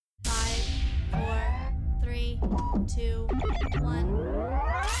2, 1.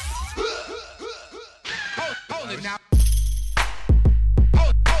 Hold it now.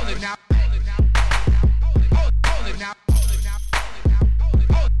 Hold it now. Hold it now. Hold it now.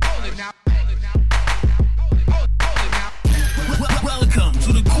 Hold it now. Welcome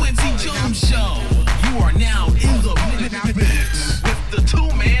to the Quincy Jones Show. You are now in the mix with the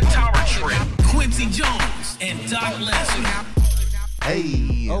two-man tower trip, Quincy Jones and Doc Lesnar.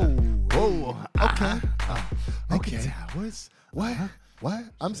 Hey. Whoa. Okay. Okay. What?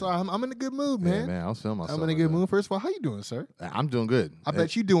 I'm sorry. I'm in a good mood, man. Yeah, man, I was feeling myself. I'm in a good mood. First of all, how you doing, sir? I'm doing good. I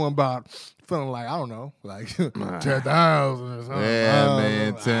bet you doing about feeling like, I don't know, like 10,000 or something. Yeah,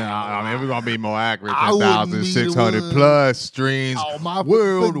 man. 10. I mean, we're gonna be more accurate. I wouldn't be 10,600 the plus streams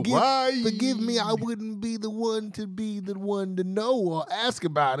worldwide. Forgive me. I wouldn't be the one to know or ask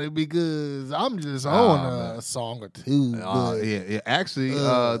about it because I'm just on a song or two. Yeah. Actually,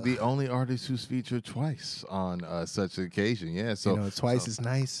 the only artist who's featured twice on such an occasion. Yeah, so twice is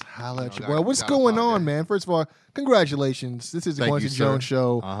nice. Holla at you. gotta- Well, what's gotta going apologize. on, man? First of all, congratulations. This is the Thank Quincy you, sir. Jones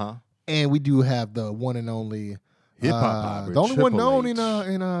Show. Uh-huh. And we do have the one and only Hip-hop hybrid, the only one known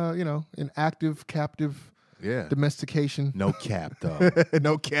Triple in active captive Yeah. domestication. No cap though.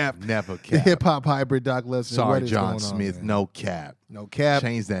 No cap. Never The cap. hip hop hybrid Doc Lesnar. Sorry, What is John going on, Smith. man? No cap. No cap.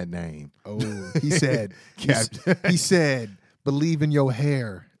 Change that name. Oh, he said. Cap. he said, believe in your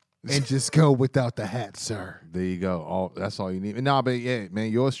hair and just go without the hat, sir. There you go. That's all you need. No, but yeah,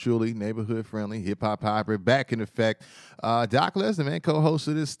 man, yours truly, neighborhood friendly, hip hop hybrid, back in effect. Doc Lesnar, man, co-host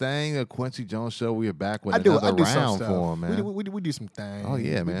of this thing, the Quincy Jones Show. We are back with another I do some round stuff. for him, man. We do some things. Oh,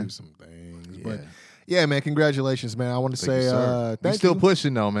 yeah, We man. do some things. Yeah. But yeah, man, congratulations, man. I want to Thank say you, sir. thank you still you.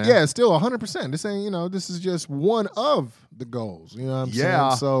 pushing though, man. Yeah, still 100%. This ain't, this is just one of the goals. You know what I'm Yeah.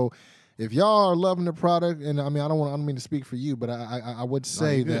 saying? So if y'all are loving the product, and I mean, I don't mean to speak for you, but I would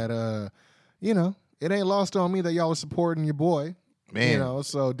say you're good. that, it ain't lost on me that y'all are supporting your boy. Man,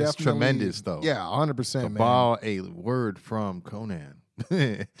 So definitely. it's tremendous, though. Yeah, 100%, man. Borrow a word from Conan.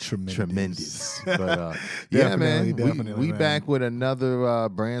 Tremendous. But yeah, man, Definitely, we man. back with another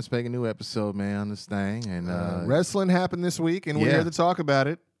brand spanking new episode, man, on this thing. And Wrestling happened this week, and we're yeah. here to talk about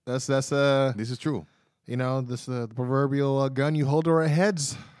it. That's this is true. this the proverbial gun you hold to our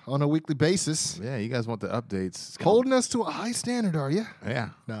heads on a weekly basis. Yeah, you guys want the updates? Holding us to a high standard, are you? Yeah.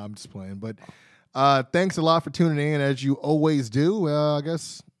 No, I'm just playing. But thanks a lot for tuning in, as you always do. I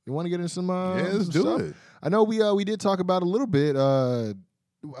guess you want to get into some let's some do stuff? it. I know we did talk about a little bit.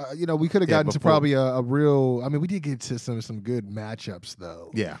 We could have Yeah, gotten to before- probably a real. I mean, we did get to some good matchups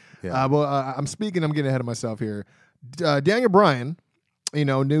though. Yeah. I'm getting ahead of myself here. Daniel Bryan,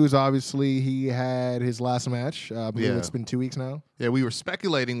 news obviously he had his last match. I believe Yeah. it's been 2 weeks now. Yeah, we were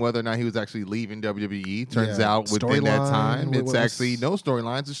speculating whether or not he was actually leaving WWE. Turns Yeah. out within that Storyline, time, what it's was- actually no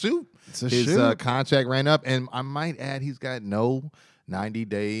storyline. It's a shoot. It's a His shoot. contract ran up, and I might add he's got no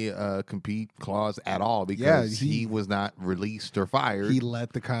 90-day compete clause at all because he was not released or fired. He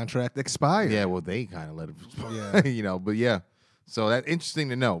let the contract expire. Yeah, well, they kind of let him, Yeah. but yeah. So that's interesting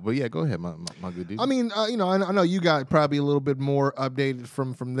to know. But yeah, go ahead, my good dude. I mean, I know you got probably a little bit more updated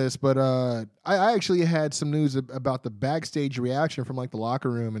from this, but I actually had some news about the backstage reaction from like the locker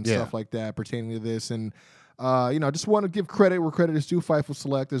room and Yeah. stuff like that pertaining to this, and just want to give credit where credit is due. Fightful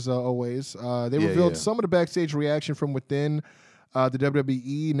Select as always. They revealed some of the backstage reaction from within the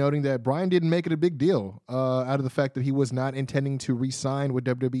WWE, noting that Bryan didn't make it a big deal out of the fact that he was not intending to re-sign with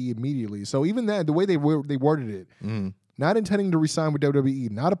WWE immediately. So even that, the way they worded it. Not intending to resign with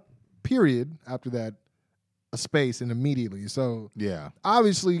WWE, not a period after that, a space and immediately. So yeah.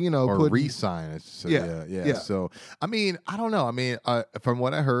 obviously, Or re-sign it. So, Yeah, yeah. yeah. So, I mean, I don't know. I mean, from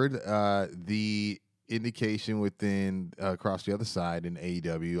what I heard, the indication within across the other side in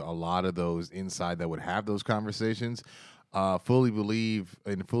AEW, a lot of those inside that would have those conversations fully believe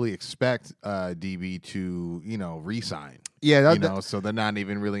and fully expect DB to, re-sign. Yeah, So they're not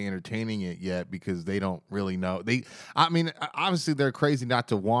even really entertaining it yet because they don't really know. Obviously they're crazy not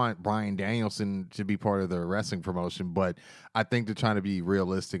to want Bryan Danielson to be part of their wrestling promotion, but I think they're trying to be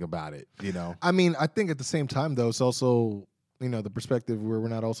realistic about it, I mean, I think at the same time, though, it's also, the perspective where we're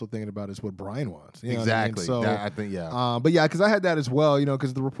not also thinking about is what Bryan wants. You know what I mean? Exactly. So, I think, yeah. but yeah, because I had that as well,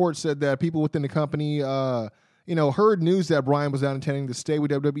 because the report said that people within the company, heard news that Bryan was not intending to stay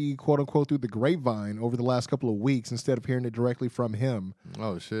with WWE, quote unquote, through the grapevine over the last couple of weeks instead of hearing it directly from him.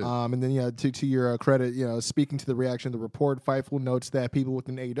 Oh, shit. And then, to your credit, speaking to the reaction of the report, Fightful notes that people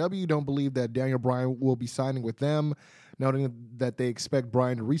within AEW don't believe that Daniel Bryan will be signing with them, noting that they expect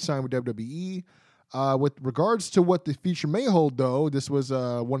Bryan to re-sign with WWE. With regards to what the future may hold, though, this was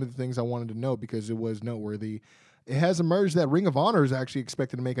one of the things I wanted to note because it was noteworthy. it has emerged that Ring of Honor is actually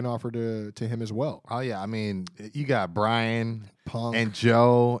expected to make an offer to him as well. Oh yeah, I mean, you got Brian, Punk. and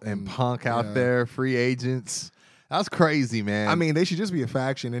Joe, and Punk out there, free agents. That's crazy, man. I mean, they should just be a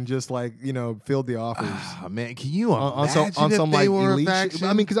faction and just like field the offers. Man, can you on imagine some if they like were elite? a faction?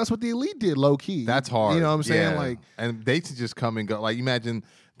 I mean, because that's what the elite did, low key. That's hard. You know what I'm saying? Yeah. Like, and they should just come and go. Like, imagine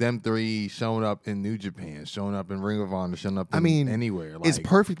them three showing up in New Japan, showing up in Ring of Honor, showing up anywhere. Like, it's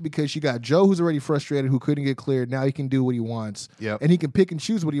perfect because you got Joe, who's already frustrated, who couldn't get cleared. Now he can do what he wants. Yep. And he can pick and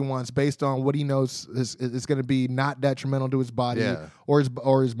choose what he wants based on what he knows is going to be not detrimental to his body or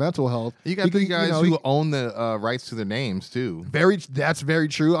his mental health. You got three guys who own the rights to their names too. That's very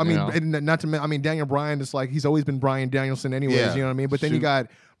true. I mean, and not to mention, I mean, Daniel Bryan is like he's always been Bryan Danielson, anyways. Yeah. You know what I mean? But then you got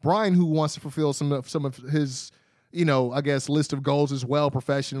Bryan, who wants to fulfill some of his, I guess, list of goals as well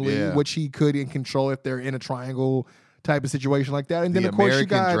professionally, which he could control if they're in a triangle type of situation like that. And then of course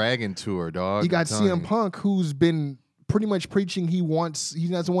American you got Dragon Tour, dog. You got CM Punk, who's been pretty much preaching he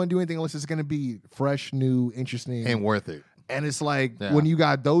doesn't want to do anything unless it's going to be fresh, new, interesting, and worth it. And it's like when you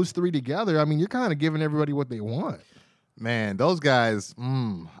got those three together, I mean, you're kind of giving everybody what they want. Man, those guys,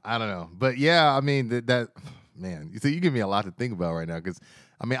 I don't know. But yeah, I mean, man, you give me a lot to think about right now because,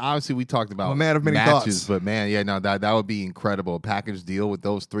 I mean, obviously we talked about I'm a man of many matches, thoughts. but man, that would be incredible. A package deal with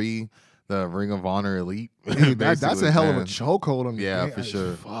those three, the Ring of Honor Elite. That's a hell of a chokehold on the game. For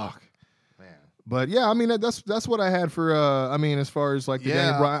sure. Fuck. But yeah, I mean that's what I had for. I mean, as far as like the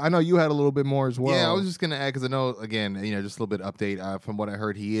Daniel Bryan, I know you had a little bit more as well. Yeah, I was just gonna add because I know again, just a little bit of update from what I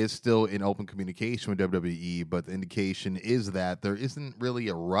heard. He is still in open communication with WWE, but the indication is that there isn't really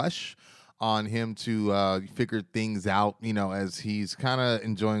a rush on him to figure things out. As he's kind of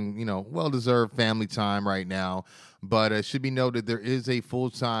enjoying well-deserved family time right now. But it should be noted there is a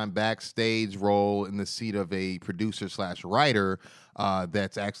full-time backstage role in the seat of a producer/writer.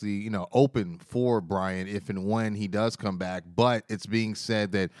 That's actually, open for Bryan if and when he does come back. But it's being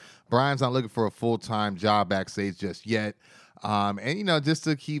said that Bryan's not looking for a full-time job backstage just yet. And, just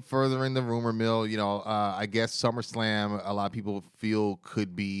to keep furthering the rumor mill, I guess SummerSlam, a lot of people feel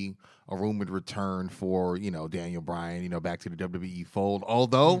could be a rumored return for, Daniel Bryan, back to the WWE fold.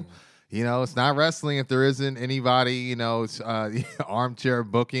 Although... it's not wrestling if there isn't anybody, armchair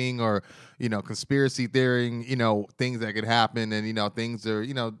booking or, conspiracy theorying, things that could happen and, things are,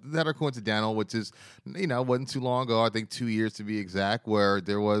 that are coincidental, which is, wasn't too long ago, I think 2 years to be exact, where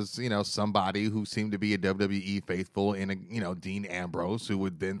there was, somebody who seemed to be a WWE faithful in Dean Ambrose, who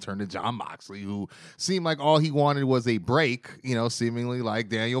would then turn to Jon Moxley, who seemed like all he wanted was a break, seemingly like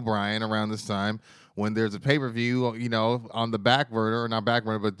Daniel Bryan around this time. When there's a pay-per-view, on the back burner, or not back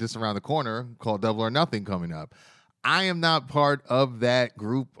burner, but just around the corner, called Double or Nothing coming up. I am not part of that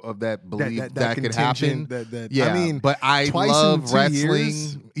group of that belief that could happen. I mean, but I love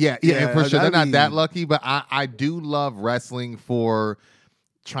wrestling. Yeah, for sure. They're not that lucky, but I do love wrestling for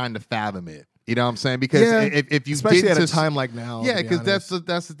trying to fathom it. You know what I'm saying? Because if you especially get at a time like now, because that's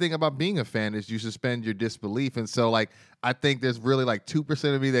the thing about being a fan is you suspend your disbelief, and so like I think there's really like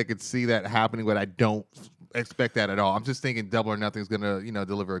 2% of me that could see that happening, but I don't expect that at all. I'm just thinking Double or Nothing is gonna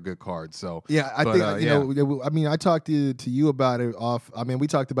deliver a good card. So I think I mean I talked to you about it off. I mean we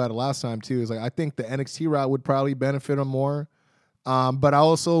talked about it last time too. Is like I think the NXT route would probably benefit him more, but I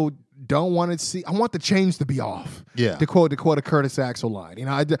also don't want to see. I want the chains to be off. Yeah. To quote a Curtis Axel line.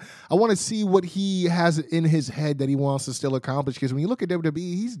 I want to see what he has in his head that he wants to still accomplish. Because when you look at WWE,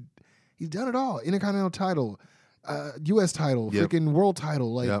 he's done it all. Intercontinental title, U.S. title, freaking world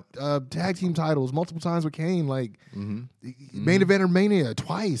title, like tag team titles multiple times with Kane, like main event or Mania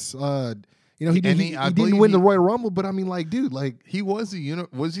twice. He didn't win the Royal Rumble, but I mean, like, dude, like he was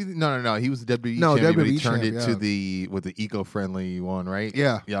was he? No. He was the WWE No, champion. But WWE he turned champ, it to the eco-friendly one, right?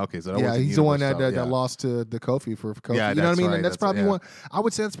 Yeah. Okay, so he's the one that lost to the Kofi for Kofi. Yeah, you know what I mean? Right. And that's probably one. I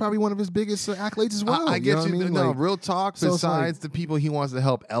would say that's probably one of his biggest accolades as well. I get you. Know Like, real talk. so besides the people he wants to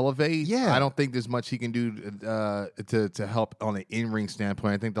help elevate, I don't think there's much he can do to help on an in-ring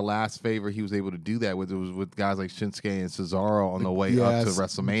standpoint. I think the last favor he was able to do that with with guys like Shinsuke and Cesaro on the way up to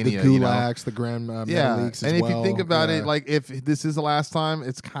WrestleMania. The Gulags, the Grand Leagues as and well. If you think about it, like if this is the last time,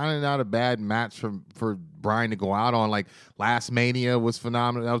 it's kind of not a bad match for Bryan to go out on. Like last Mania was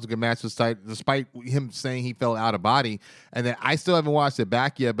phenomenal. That was a good match despite him saying he felt out of body. And then I still haven't watched it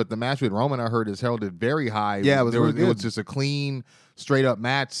back yet, but the match with Roman I heard is heralded very high. Yeah, it was really good. It was just a clean, straight up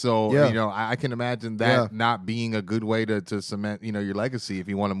match. So I can imagine that not being a good way to cement your legacy if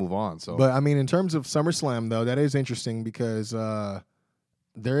you want to move on. So, but I mean, in terms of SummerSlam though, that is interesting because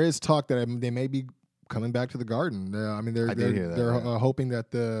there is talk that they may be coming back to the Garden. I mean, they're hoping that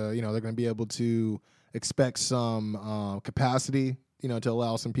they're going to be able to expect some capacity to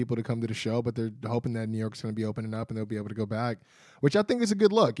allow some people to come to the show, but they're hoping that New York's going to be opening up and they'll be able to go back, which I think is a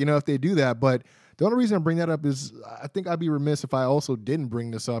good look, if they do that. But the only reason I bring that up is I think I'd be remiss if I also didn't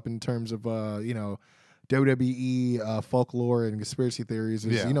bring this up in terms of, WWE folklore and conspiracy theories.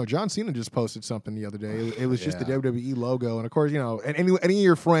 John Cena just posted something the other day. It was just the WWE logo. And of course, and any of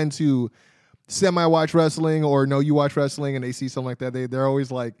your friends who semi-watch wrestling or know you watch wrestling and they see something like that, they're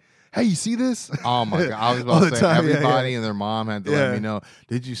always like, hey, you see this? Oh my God. I was about to say everybody and their mom had to let me know.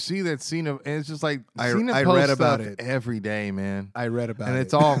 Did you see that Cena? And it's just like Cena I posts read about stuff it every day, man. I read about it. And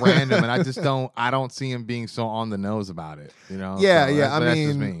it's all random and I don't see him being so on the nose about it. Yeah, So yeah. that's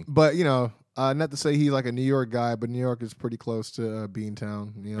just me. But not to say he's like a New York guy, but New York is pretty close to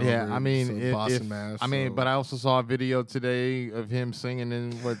Beantown. Boston, Mass. But I also saw a video today of him singing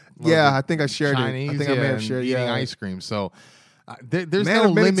in I think I shared Chinese, it. I think I may have shared eating it. ice cream. So there's Man no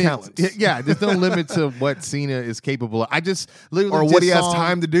of many limit. talents. Yeah, there's no limit to what Cena is capable of. I just literally or just what he has saw-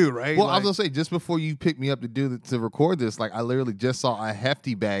 time to do, right? Well, I was gonna say just before you picked me up to record this, like I literally just saw a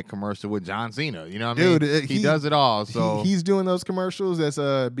Hefty Bag commercial with John Cena. You know what I mean? Dude, he does it all. So he's doing those commercials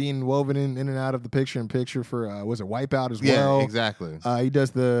that's being woven in and out of the picture for was it Wipeout as well? Yeah, exactly. He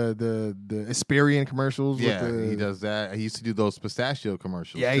does the Asperian commercials. Yeah, with the, he does that. He used to do those pistachio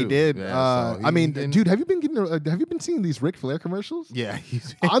commercials. Yeah, too. he did. Yeah, Dude, have you been seeing these Ric Flair commercials? Yeah,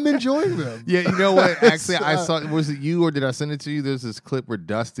 I'm enjoying them. Yeah, you know what? Actually, I saw. Was it you or did I send it to you? There's this clip where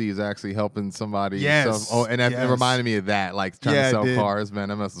Dusty is actually helping somebody. Yes. And that it reminded me of that, like trying to sell cars. Man,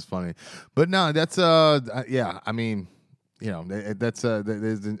 that mess is funny. But no, that's yeah. I mean, that's that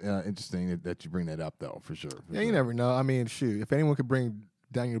is interesting that you bring that up though, for sure. Yeah, you never know. I mean, shoot, if anyone could bring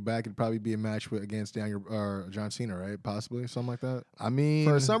Daniel back, it'd probably be a match against Daniel or John Cena, right? Possibly something like that. I mean,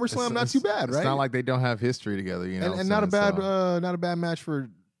 for SummerSlam, not too bad, right? It's not like they don't have history together, and not a bad match for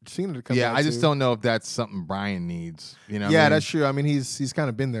Cena to come. Yeah, back I just to. don't know if that's something Brian needs. Yeah, that's true. I mean, he's kind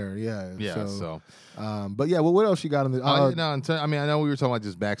of been there. Yeah. Yeah. So. But yeah, what else you got on the? I know we were talking about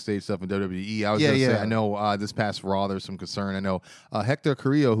just backstage stuff in WWE. I was gonna say, I know this past Raw there's some concern. I know Hector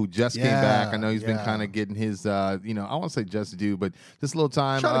Carrillo, who just came back. I know he's been kind of getting his, I want to say just due, but just a little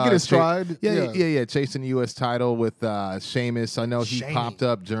time trying to get his stride. Chasing the U.S. title with Sheamus. I know he popped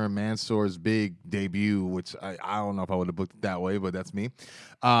up during Mansoor's big debut, which I don't know if I would have booked it that way, but that's me.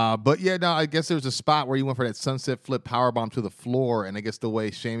 But yeah, no, I guess there was a spot where he went for that sunset flip powerbomb to the floor, and I guess the way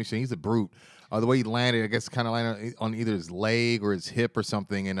Sheamus, he's a brute. The way he landed, I guess, kind of landed on either his leg or his hip or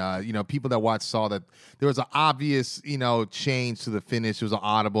something. And, people that watched saw that there was an obvious, change to the finish. It was an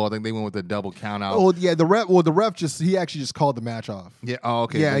audible. I think they went with a double count out. Oh, yeah, the ref he actually just called the match off. Yeah, oh,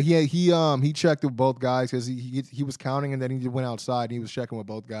 okay. Yeah, he checked with both guys because he was counting and then he went outside and he was checking with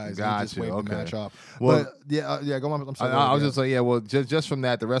both guys. And he just waved the match off. Well, but, go on. I'm sorry. I was just like, well, just from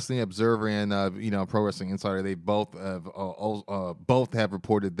that, the Wrestling Observer and, Pro Wrestling Insider, they both have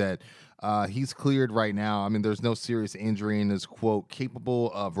reported that he's cleared right now. I mean, there's no serious injury and is, quote,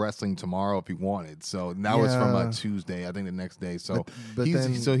 capable of wrestling tomorrow if he wanted. So that was from Tuesday, I think the next day. So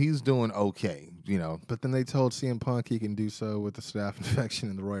he's doing okay, But then they told CM Punk he can do so with the staph infection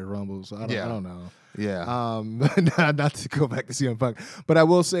in the Royal Rumble. So I don't know. Yeah. Not to go back to CM Punk, but I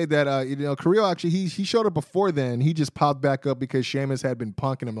will say that Carrillo actually he showed up before then. He just popped back up because Sheamus had been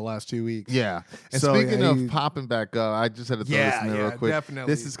punking him the last 2 weeks. Yeah. And speaking of popping back up, I just had to throw this in there real quick.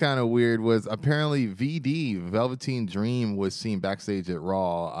 Definitely. This is kind of weird. Was apparently VD Velveteen Dream was seen backstage at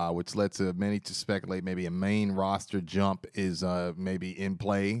Raw, which led to many to speculate maybe a main roster jump is maybe in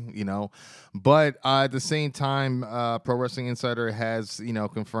play. But at the same time, Pro Wrestling Insider has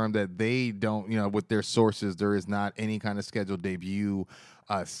confirmed that they don't with their sources, there is not any kind of scheduled debut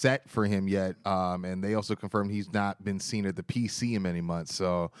set for him yet. And they also confirmed he's not been seen at the PC in many months.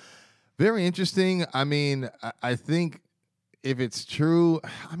 So very interesting. I mean, I think if it's true,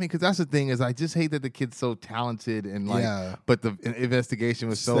 because that's the thing is I just hate that the kid's so talented and but the investigation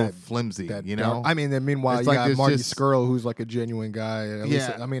was so flimsy, I mean, then meanwhile, it's you like got Marty Skrull, who's like a genuine guy. At least,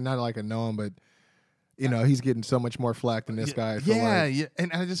 I mean, not like I know him, but he's getting so much more flack than this guy. Yeah.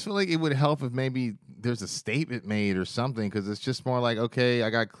 And I just feel like it would help if maybe there's a statement made or something, because it's just more like, okay,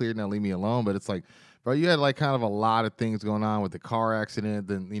 I got cleared, now leave me alone. But it's like, bro, you had like kind of a lot of things going on with the car accident,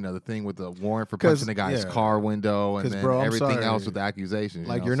 then the thing with the warrant for punching the guy's car window, and then everything else with the accusations.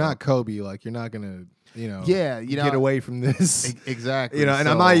 Like you're not Kobe, like you're not gonna get away from this. Exactly. And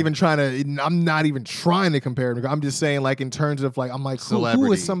I'm not even trying to compare him. I'm just saying, like, in terms of like, I'm like,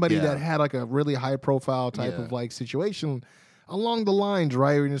 who is somebody that had like a really high profile type of like situation along the lines,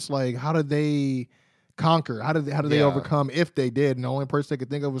 right? And it's like, how did they conquer? How did they overcome if they did? And the only person they could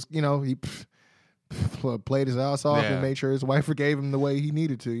think of was, he played his ass off Yeah. and made sure his wife forgave him the way he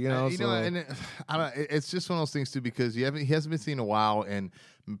needed to. It's just one of those things too, because he hasn't been seen in a while, and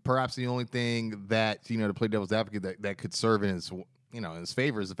perhaps the only thing that to play devil's advocate that could serve in his in his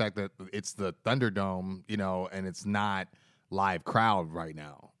favor is the fact that it's the Thunderdome, and it's not live crowd right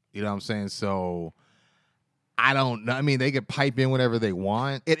now. You know what I'm saying? So I don't know. I mean, they could pipe in whatever they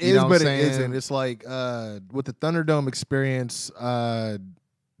want. It is, but it isn't. It's like with the Thunderdome experience,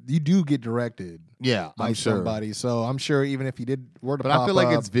 you do get directed. Yeah, by I'm sure. somebody. So I'm sure even if he were to but pop I feel like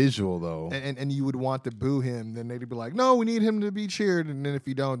up it's visual though, and you would want to boo him, then they'd be like, no, we need him to be cheered. And then if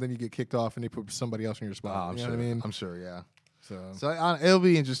you don't, then you get kicked off and they put somebody else in your spot. I'm you sure. know what I mean? I'm sure. Yeah. So It'll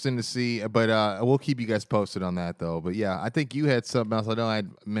be interesting to see, but we'll keep you guys posted on that, though. But yeah, I think you had something else. I know I had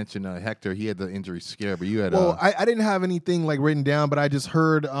mentioned Hector. He had the injury scare, but you had. Well, I didn't have anything like written down, but I just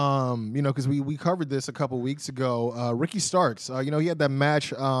heard, because we covered this a couple weeks ago. Ricky Starks, he had that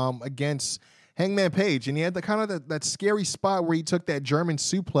match against Hangman Page, and he had the kind of that scary spot where he took that German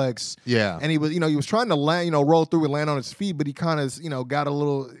suplex. Yeah, and he was trying to land, roll through and land on his feet, but he kind of got a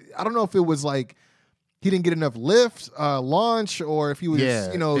little. I don't know if it was like. He didn't get enough lift, launch, or if he was,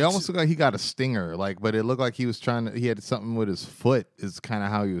 it almost looked like he got a stinger, but it looked like he was he had something with his foot is kind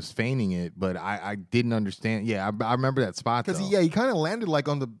of how he was feigning it, but I didn't understand. Yeah, I remember that spot, because he kind of landed like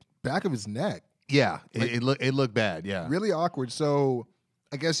on the back of his neck. Yeah, it looked bad, yeah. Really awkward, so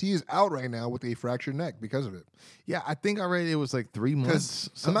I guess he is out right now with a fractured neck because of it. Yeah, I think already it was like 3 months.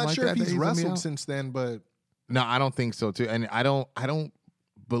 I'm not sure if he's wrestled out. since then, but... No, I don't think so, too, and I don't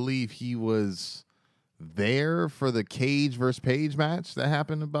believe he was... there for the Cage versus Page match that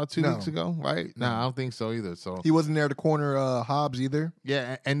happened about 2 weeks ago, right? No, I don't think so either. So he wasn't there to corner Hobbs either.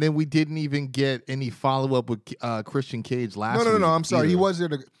 Yeah, and then we didn't even get any follow up with Christian Cage last week. No. I'm sorry. He was there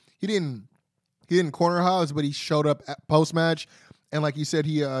to. He didn't corner Hobbs, but he showed up at post match, and like you said,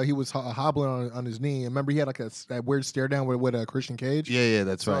 he was hobbling on his knee. And remember, he had like that weird stare down with Christian Cage. Yeah,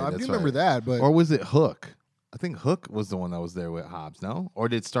 that's right. I do remember that, but or was it Hook? I think Hook was the one that was there with Hobbs. No, or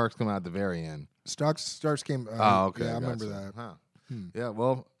did Starks come out at the very end? Starks came. Okay. Yeah, I gotcha. remember that. Huh. Yeah,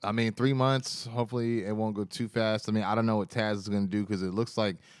 well, I mean, 3 months. Hopefully, it won't go too fast. I mean, I don't know what Taz is going to do because it looks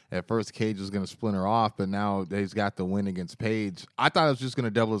like at first Cage was going to splinter off, but now he's got the win against Page. I thought it was just going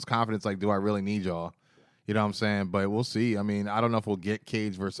to double his confidence. Like, do I really need y'all? You know what I'm saying? But we'll see. I mean, I don't know if we'll get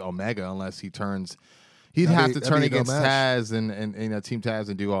Cage versus Omega unless he turns. He'd have to turn against Taz and Team Taz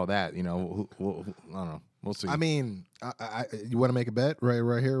and do all that. I don't know. We'll see. I mean, you want to make a bet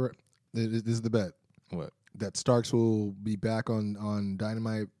right here? This is the bet. What? That Starks will be back on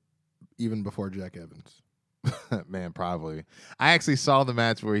Dynamite even before Jack Evans. Man, probably. I actually saw the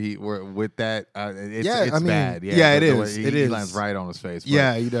match where with that. It's bad. It is. He lands right on his face. But,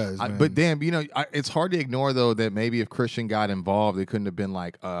 yeah, he does. But damn, it's hard to ignore though that maybe if Christian got involved, it couldn't have been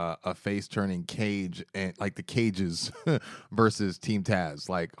like a face turning Cage and like the Cages versus Team Taz,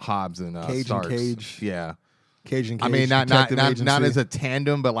 like Hobbs and Cage Starks. and Cage. Yeah. Cage and Cage. I mean, not as a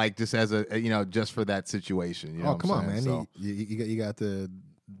tandem, but like just as a just for that situation. You know come on, man! So, you got the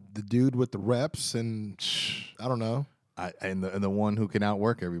dude with the reps, and I don't know, and the one who can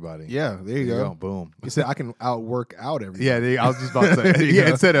outwork everybody. Yeah, there you go. Boom. He said I can outwork out everybody. Yeah, I was just about to say. Yeah,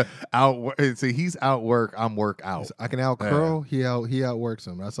 instead of outwork, see, he's outwork. I'm work out. I can out curl. He outworks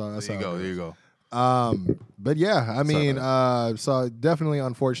him. That's all. There you go. But yeah, I mean, so definitely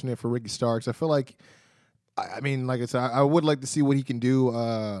unfortunate for Ricky Starks. I feel like. I mean, like I said, I would like to see what he can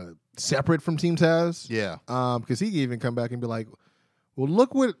do separate from Team Taz. Yeah. Because he can even come back and be like, well,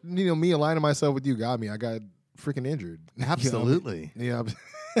 look what, me aligning myself with you got me. I got freaking injured. Absolutely. Yeah.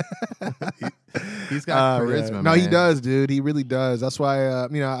 He's got charisma, No, man. he does, dude. He really does. That's why,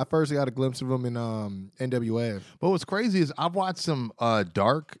 I first got a glimpse of him in NWA. But what's crazy is I've watched some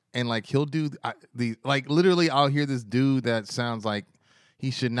Dark, and like he'll do literally I'll hear this dude that sounds like he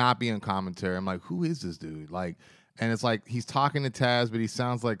should not be on commentary. I'm like, who is this dude? Like, and it's like he's talking to Taz, but he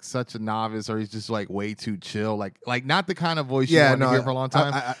sounds like such a novice, or he's just like way too chill. Like not the kind of voice you want to hear for a long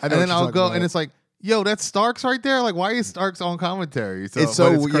time. I and then I'll go, and it's like, yo, that's Starks right there. Like, why is Starks on commentary? It's crazy. It's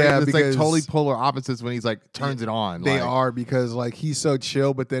because like totally polar opposites when he's like turns it on. They are, because like he's so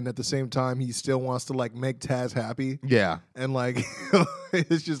chill, but then at the same time he still wants to like make Taz happy. Yeah, and like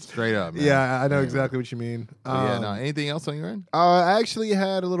it's just straight up. Man. Yeah, I know exactly what you mean. Anything else on your end? I actually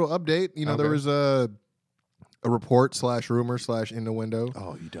had a little update. There was a report / rumor / innuendo.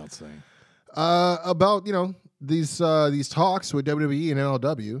 Oh, you don't say. About these talks with WWE and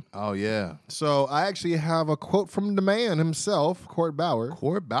MLW. Oh yeah. So I actually have a quote from the man himself, Court Bauer.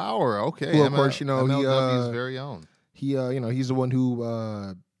 Court Bauer, okay. Who, of course, MLW's very own. He he's the one who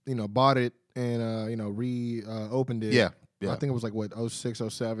bought it and reopened it. Yeah. I think it was like what 06,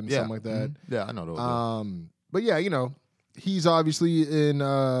 07, Yeah. something like that. Yeah, I know those. But yeah, he's obviously in.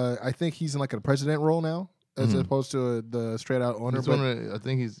 I think he's in like a president role now, as opposed to the straight out owner. I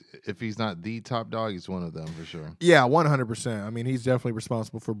think if he's not the top dog, he's one of them for sure. Yeah, 100%. I mean, he's definitely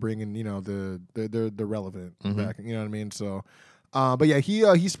responsible for bringing the relevant back. You know what I mean? So. But yeah,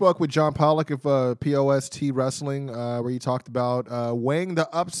 he spoke with John Pollock of POST Wrestling, where he talked about weighing the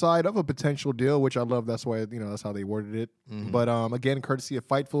upside of a potential deal, which I love. That's why that's how they worded it. But again, courtesy of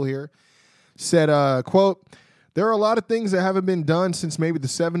Fightful here, said, "quote: There are a lot of things that haven't been done since maybe the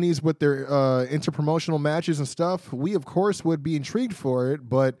 70s with their interpromotional matches and stuff. We of course would be intrigued for it,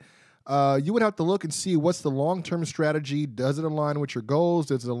 but you would have to look and see what's the long-term strategy. Does it align with your goals?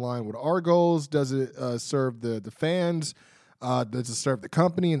 Does it align with our goals? Does it serve the fans?" Does it serve the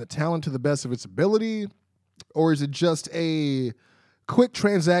company and the talent to the best of its ability? Or is it just a quick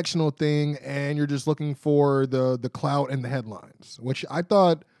transactional thing and you're just looking for the clout and the headlines? Which I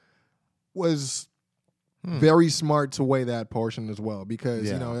thought was very smart to weigh that portion as well. Because,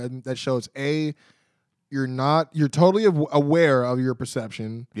 that shows, you're totally aware of your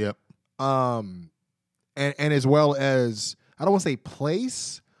perception. Yep. And as well as, I don't want to say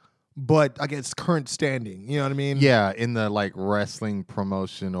place, but I guess current standing, you know what I mean? Yeah, in the like wrestling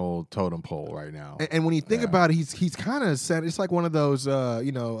promotional totem pole right now. And when you think about it, he's kind of said it's like one of those,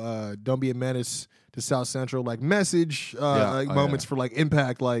 don't be a menace to South Central like message moments for like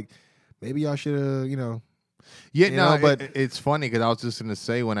impact. Like maybe I should, Yeah, but it's funny because I was just gonna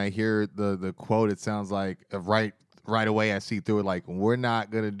say when I hear the quote, it sounds like right away I see through it like we're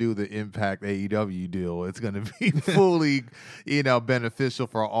not gonna do the Impact AEW deal. It's gonna be fully, beneficial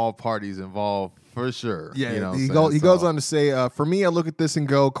for all parties involved for sure. Yeah, he goes on to say, for me, I look at this and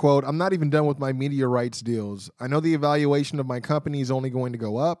go, quote, I'm not even done with my media rights deals. I know the evaluation of my company is only going to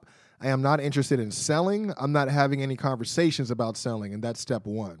go up. I am not interested in selling. I'm not having any conversations about selling, and that's step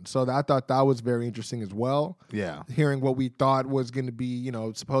one. So I thought that was very interesting as well. Yeah. Hearing what we thought was going to be,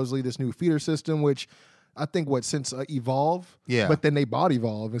 supposedly this new feeder system, which I think since Evolve, but then they bought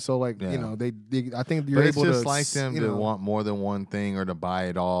Evolve, and so they I think you're it's able to. It's just like them to want more than one thing or to buy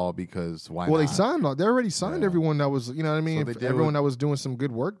it all because why? Well, not? they already signed everyone that was, you know what I mean, everyone that was doing some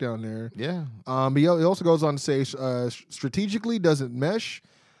good work down there. Yeah. But he also goes on to say, strategically, does it mesh?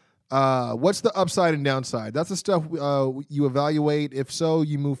 What's the upside and downside? That's the stuff you evaluate. If so,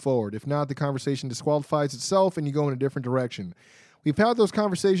 you move forward. If not, the conversation disqualifies itself, and you go in a different direction. We've had those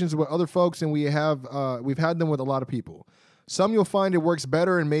conversations with other folks, and we've had them with a lot of people. Some you'll find it works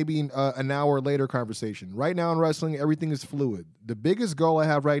better, and maybe an hour later conversation. Right now in wrestling, everything is fluid. The biggest goal I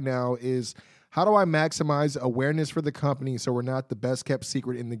have right now is how do I maximize awareness for the company so we're not the best kept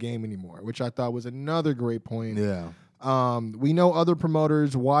secret in the game anymore, which I thought was another great point. Yeah. We know other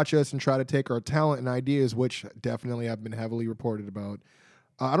promoters watch us and try to take our talent and ideas, which definitely have been heavily reported about.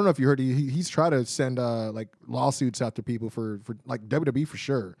 I don't know if you heard he's tried to send like lawsuits after people for like WWE for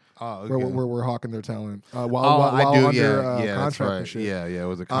sure. Oh, okay. where we're hawking their talent while I do. under Yeah, contract that's right. and shit. Yeah, it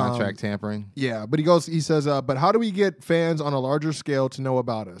was a contract tampering. Yeah, but he says, but how do we get fans on a larger scale to know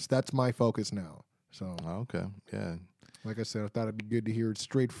about us? That's my focus now. So Okay, yeah. Like I said, I thought it'd be good to hear it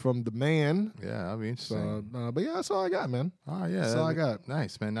straight from the man. Yeah, that'd be interesting. So, but yeah, that's all I got, man. Oh yeah, that's all I got.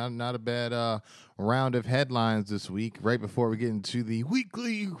 Nice, man. Not a bad round of headlines this week. Right before we get into the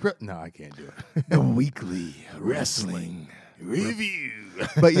weekly. No, I can't do it. The weekly wrestling review.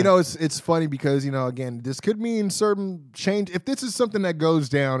 But it's funny because again, this could mean certain change. If this is something that goes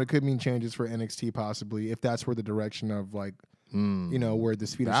down, it could mean changes for NXT possibly. If that's where the direction of like, where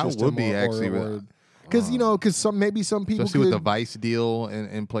this feeder that system would be because some people, especially with the Vice deal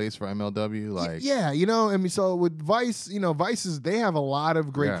in place for MLW, like I mean, so with Vice, Vice they have a lot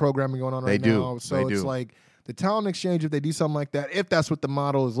of great programming going on right now. So it's like the talent exchange, if they do something like that, if that's what the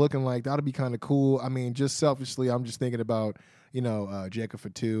model is looking like, that'll be kind of cool. I mean, just selfishly, I'm just thinking about Jacob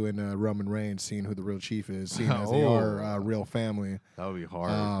Fatu and Roman Reigns, seeing who the real chief is, seeing as they are real family. That would be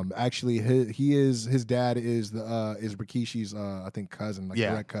hard. Actually, his dad is Rikishi's I think cousin, like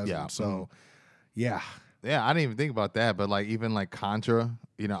direct cousin. Yeah. So. Yeah. Yeah, I didn't even think about that, but like even like Contra,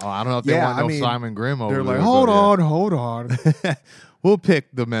 I don't know if they want Simon Grimm over there. They're there. like, hold on. We'll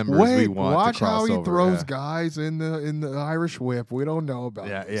pick the members we want. Watch to cross how he over. throws guys in the Irish whip. We don't know about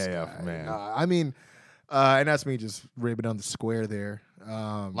this guy. Man. I mean, and that's me just ribbing on the square there.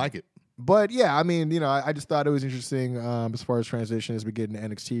 Like it. But yeah, I mean, I just thought it was interesting as far as transition as we get into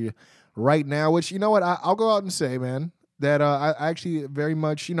NXT right now, which, I'll go out and say, man, that I actually very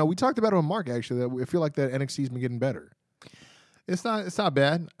much, we talked about it on Mark, actually, that I feel like that NXT's been getting better. It's not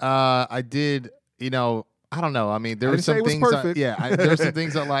bad. I did, I don't know. I mean, there I were didn't say some it was things. perfect. There's some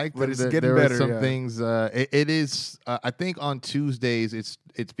things I like, But and it's there getting were better, some yeah. things. It is. I think on Tuesdays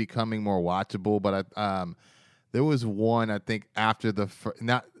it's becoming more watchable. But there was one I think after the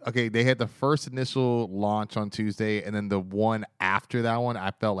they had the first initial launch on Tuesday, and then the one after that one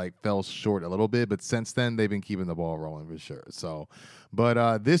I felt like fell short a little bit. But since then they've been keeping the ball rolling for sure. So,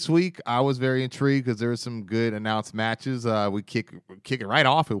 but this week I was very intrigued because there were some good announced matches. We kick it right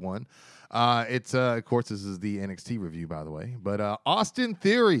off at one. It's of course this is the NXT review, by the way. But Austin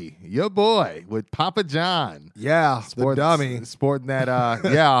Theory, your boy with Papa John, Yeah, the dummy. sporting that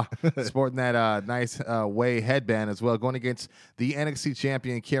sporting that nice way headband as well, going against the NXT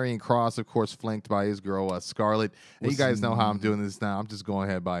champion Karrion Kross, of course, flanked by his girl Scarlett. And you guys know how I'm doing this now. I'm just going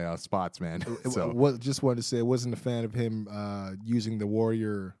ahead by spots, man. So Just wanted to say I wasn't a fan of him using the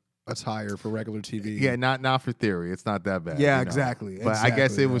Warrior attire for regular TV. yeah, not for Theory. It's not that bad. Yeah, you know. exactly. But I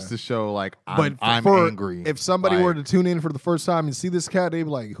guess exactly, it was to show like I'm for- angry. If somebody by were it. to tune in for the first time and see this cat, they'd be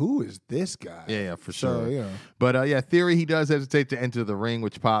like, "Who is this guy?" Yeah, for So, sure. you know. But Theory, he does hesitate to enter the ring,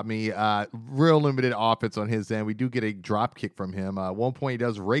 which popped me. Real limited offense on his end. We do get a drop kick from him. At one point, he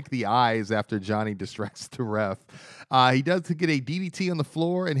does rake the eyes after Johnny distracts the ref. He does get a DDT on the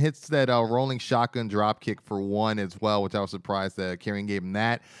floor and hits that rolling shotgun drop kick for one as well, which I was surprised that Karrion gave him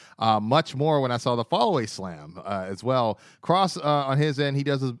that. Much more when I saw the fallaway slam as well. Kross on his end, he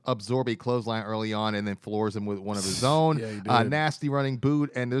does absorb a clothesline early on and then floors him with one of his own. Yeah, he did. Nasty running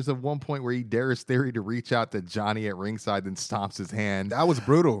boot. And there's one point where he dares Theory to reach out to Johnny at ringside, then stomps his hand. That was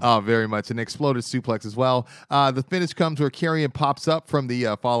brutal. Oh, very much. An exploded suplex as well. The finish comes where Karrion pops up from the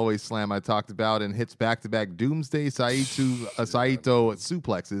fallaway slam I talked about and hits back-to-back Doomsday Saito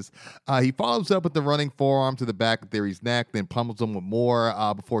suplexes. He follows up with the running forearm to the back of Theory's neck, then pummels him with more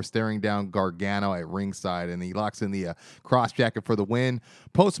before staring down Gargano at ringside, and he locks in the cross jacket for the win.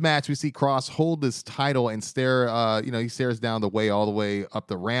 Post-match, we see Kross hold this title and stare. He stares down the way all the way up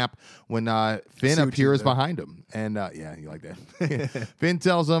the ramp when Finn appears behind him. And yeah, you like that. Finn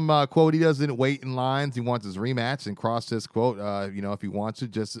tells him, quote, he doesn't wait in lines. He wants his rematch. And Kross says, quote, if he wants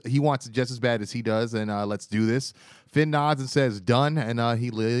it, he wants it just as bad as he does. And let's do this. Finn nods and says, done. And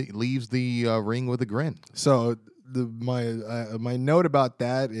he leaves the ring with a grin. So my note about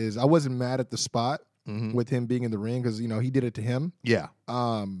that is I wasn't mad at the spot with him being in the ring because, he did it to him. Yeah.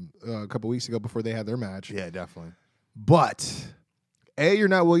 A couple weeks ago before they had their match. Yeah, definitely. But you're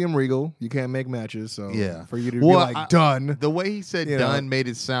not William Regal. You can't make matches. So Yeah. for you to be like, done. The way he said You done know. made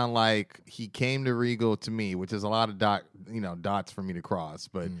it sound like he came to Regal to me, which is a lot of dots for me to cross.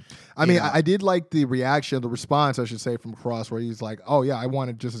 But I mean, I did like the reaction, the response, I should say, from Kross, where he's like, "Oh yeah, I want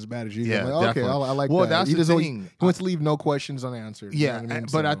it just as bad as you." Yeah, I'm like, okay, definitely. I like Well, that. that's He the doesn't- thing. He wants to leave no questions unanswered. You yeah, know what I mean?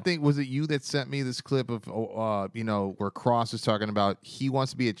 but I So- think was it you that sent me this clip of where Kross is talking about he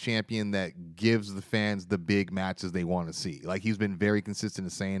wants to be a champion that gives the fans the big matches they want to see. Like he's been very consistent in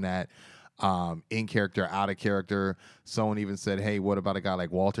saying that. In character, out of character. Someone even said, hey, what about a guy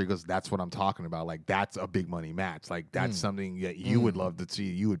like Walter? He goes, that's what I'm talking about. Like, that's a big money match. Like, that's something that you would love to see.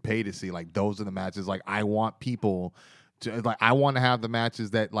 You would pay to see. Like, those are the matches. Like, I want people to, like, I want to have the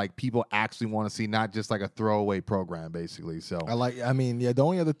matches that, like, people actually want to see, not just like a throwaway program, basically. So, the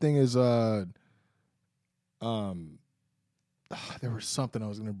only other thing is, there was something I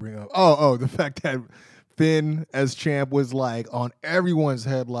was going to bring up. Oh, the fact that Finn as champ was like on everyone's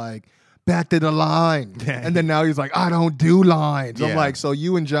head, like, back to the line. And then now he's like, I don't do lines. I'm Yeah. like, so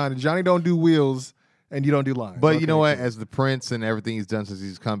you and Johnny don't do wheels and you don't do lines. but Okay, you know what? cool. As the Prince and everything he's done since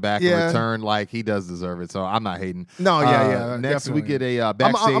he's come back Yeah. and returned, like, he does deserve it. So, I'm not hating. No, yeah. Next, we definitely. get a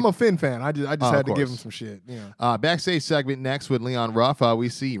backstage. I'm a Finn fan. I just of had to give course. him some shit. Yeah. Backstage segment next with Leon Ruff. We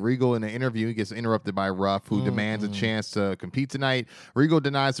see Regal in an interview. He gets interrupted by Ruff, who demands a chance to compete tonight. Regal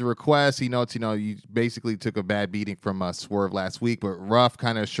denies the request. He notes, you basically took a bad beating from Swerve last week, but Ruff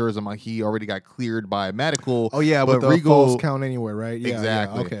kind of assures him he already got cleared by medical. Oh yeah, but with the false count anywhere, right? Yeah,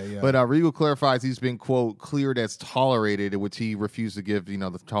 exactly. Yeah, okay, yeah. But Regal clarifies he's been, quote, cleared as tolerated, which he refused to give,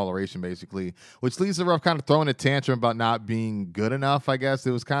 the toleration, basically, which leaves the Ruff kind of throwing a tantrum about not being good enough, I guess.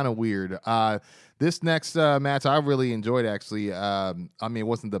 It was kind of weird. This next match I really enjoyed, actually. It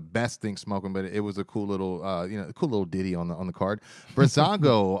wasn't the best thing smoking, but it was a cool little ditty on the card.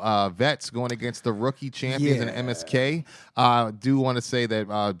 Breezango vets going against the rookie champions in MSK. Do want to say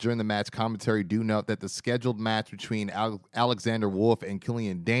that during the match commentary, do note that the scheduled match between Alexander Wolf and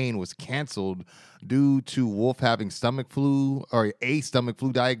Killian Dane was canceled due to Wolf having stomach flu or a stomach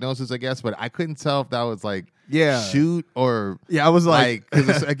flu diagnosis, I guess. But I couldn't tell if that was like shoot or I was like,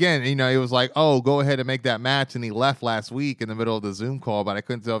 because again, it was like, oh, go ahead and make that match, and he left last week in the middle of the Zoom call, but I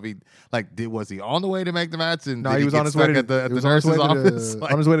couldn't tell if he was he on the way to make the match, and no, did he was get on his way stuck to at the he was on his nurse's way to office.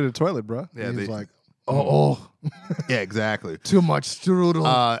 on his way to the toilet, bro. Yeah, he was like, Oh, Yeah, exactly. too much strudel.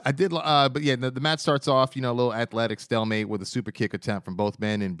 I did, but yeah, the match starts off, a little athletic stalemate with a super kick attempt from both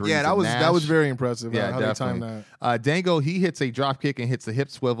men and Breeze. Yeah, and that was Nash. very impressive. Yeah, how definitely. they timed that. Dango, he hits a drop kick and hits a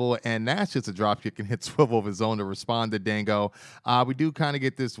hip swivel, and Nash hits a drop kick and hits swivel of his own to respond to Dango. We do kind of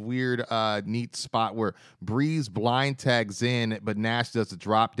get this weird, neat spot where Breeze blind tags in, but Nash does a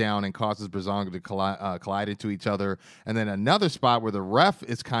drop down and causes Breezango to collide into each other. And then another spot where the ref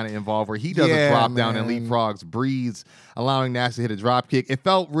is kind of involved, where he does a drop down and leapfrogs Breeze, allowing Nash to hit a drop kick. It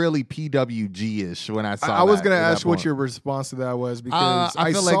felt really PWG-ish when I saw that. I was going to ask what your response to that was, because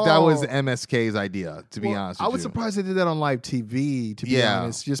I feel like that was MSK's idea, to be honest with you. I was surprised they did that on live TV, to be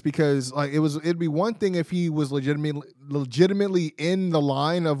honest, just because like it'd be one thing if he was legitimately in the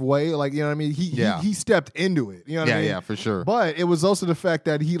line of way, like, you know what I mean? He stepped into it. You know what I mean? Yeah, for sure. But it was also the fact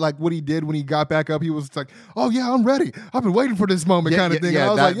that he, like, what he did when he got back up, he was like, "Oh yeah, I'm ready. I've been waiting for this moment," kind of thing.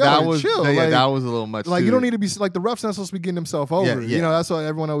 Yeah, and I was like, "Yo, chill." That was a little much. Like, too. you don't need to be like, the ref's not supposed to be getting himself over. Yeah. You know, that's what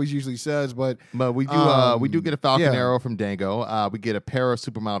everyone always usually says. But we do get a Falcon Arrow from Dango. We get a pair of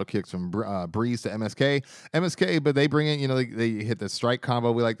supermodel kicks from Breeze to MSK, but they bring in, they hit the strike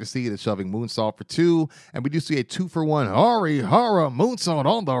combo we like to see, the shoving moonsault for 2, and we do see a 2-for-1 Hari Hara moonsault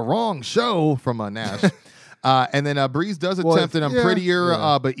on the wrong show from Nash. And then Breeze does attempt it on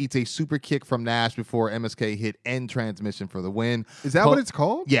Prettier, but eats a super kick from Nash before MSK hit end transmission for the win. Is that what it's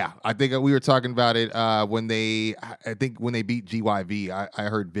called? Yeah, I think we were talking about it when they beat GYV. I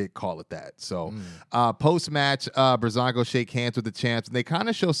heard Vic call it that. So post match, Breezango shake hands with the champs, and they kind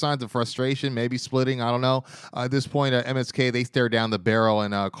of show signs of frustration, maybe splitting. I don't know. At this point, MSK, they stare down the barrel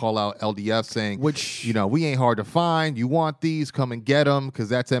and call out LDF, saying, we ain't hard to find. You want these? Come and get them, because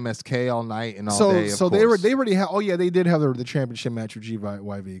that's MSK all night and all day. So they already have. Oh yeah, they did have the championship match with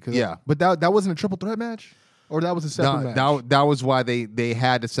GYV. Yeah, but that wasn't a triple threat match, or that was a separate match. That was why they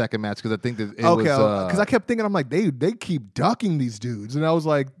had the second match, because I think that it was because I kept thinking, I'm like, they keep ducking these dudes, and I was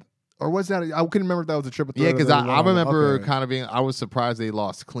like, or was that? I couldn't remember if that was a triple threat. Yeah, because I remember kind of being. I was surprised they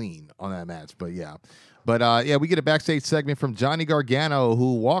lost clean on that match, but yeah. But we get a backstage segment from Johnny Gargano,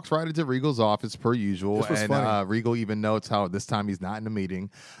 who walks right into Regal's office per usual, and Regal even notes how this time he's not in a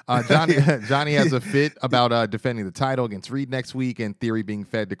meeting. Johnny has a fit about defending the title against Reed next week, and Theory being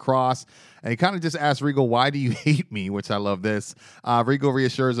fed to Cross. And he kind of just asks Regal, "Why do you hate me?" Which I love this. Regal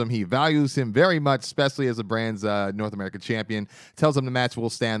reassures him he values him very much, especially as the brand's North American champion. Tells him the match will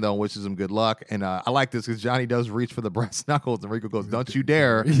stand, though, and wishes him good luck. And I like this because Johnny does reach for the brass knuckles, and Regal goes, "Don't you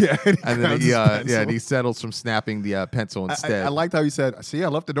dare!" And then he settles from snapping the pencil instead. I liked how he said, "See, I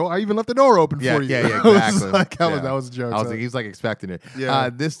left the door. I even left the door open for you." Yeah, exactly. That was a joke. I was like, he's like expecting it.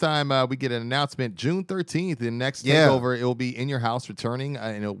 Yeah. This time we get an announcement June 13th. The next takeover, it will be In Your House returning,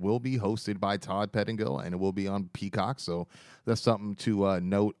 and it will be hosted by Todd Pettingill, and it will be on Peacock. So that's something to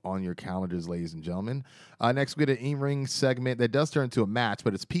note on your calendars, ladies and gentlemen. Next, we get an in-ring segment that does turn into a match,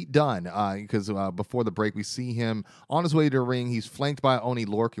 but it's Pete Dunne, because before the break, we see him on his way to the ring. He's flanked by Oni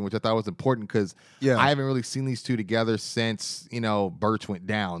Lorcan, which I thought was important because I haven't really seen these two together since, Birch went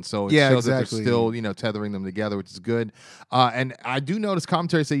down. So it shows that they're still, tethering them together, which is good. And I do notice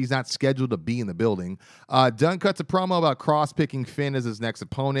commentary say he's not scheduled to be in the building. Dunne cuts a promo about Cross picking Finn as his next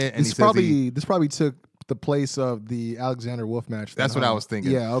opponent. And this probably took the place of the Alexander Wolf match. That's what I was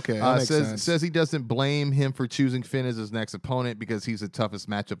thinking. Yeah, okay. That makes sense. Says he doesn't blame him for choosing Finn as his next opponent because he's the toughest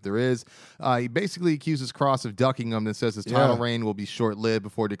matchup there is. He basically accuses Cross of ducking him and says his title reign will be short-lived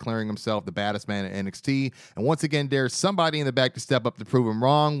before declaring himself the baddest man at NXT. And once again, dares somebody in the back to step up to prove him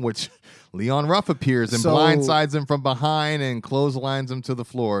wrong, which Leon Ruff appears and blindsides him from behind and clotheslines him to the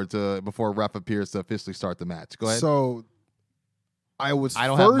floor before Ruff appears to officially start the match. Go ahead. So I was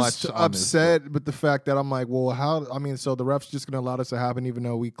first upset with the fact that I'm like, well, how? I mean, so the ref's just going to allow this to happen, even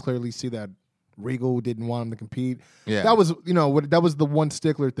though we clearly see that Regal didn't want him to compete. Yeah, that was that was the one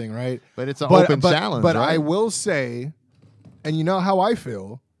stickler thing, right? But it's an open challenge. But right? I will say, and you know how I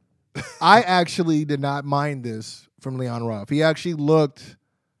feel, I actually did not mind this from Leon Ruff. He actually looked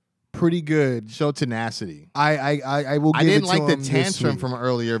pretty good. Show tenacity. I will. I didn't like the tantrum from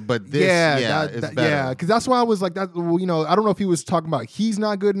earlier, but this, it's better. Yeah, because that's why I was like that. I don't know if he was talking about he's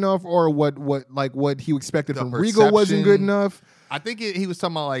not good enough or what he expected from Regal wasn't good enough. I think he was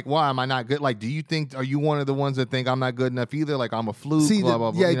talking about like, why am I not good? Like, are you one of the ones that think I'm not good enough either? Like I'm a fluke. See, blah,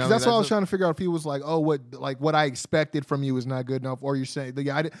 blah, blah. Yeah, because that's what I was trying to figure out. If he was like, oh, what I expected from you is not good enough, or you're saying,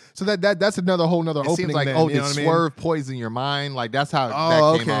 so that's another whole nother opening. Seems like, then, did Swerve poison your mind? Like that's how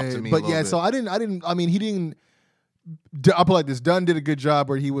that came off to me. But yeah, so I didn't. I mean, he didn't. I'll put it like this. Dunn did a good job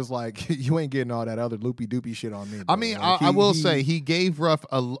where he was like, you ain't getting all that other loopy doopy shit on me. Bro. I mean, like, I will say he gave Ruff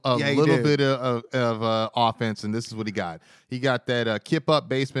a little did. bit of offense, and this is what he got. He got that kip up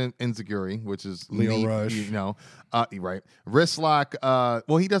basement enziguri, which is Leo neat, Rush. you know. Right. Wrist lock.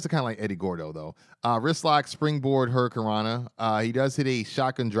 Well, he does it kind of like Eddie Gordo, though. Wrist lock, springboard, hurricanrana. He does hit a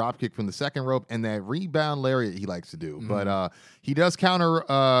shotgun drop kick from the second rope, and that rebound lariat he likes to do. Mm-hmm. But he does counter.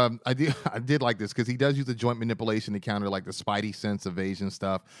 I did like this because he does use the joint manipulation to counter like the Spidey sense evasion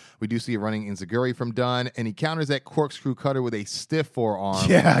stuff. We do see a running enziguri from Dunn, and he counters that corkscrew cutter with a stiff forearm.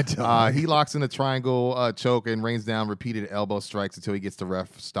 Yeah, he locks in a triangle choke and rains down repeated elbow strikes until he gets the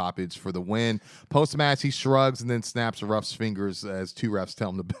ref stoppage for the win. Post match, he shrugs and then snaps a ref's fingers as two refs tell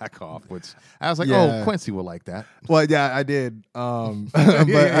him to back off. Which I was like, oh, Quincy will like that. Well, yeah, I did. But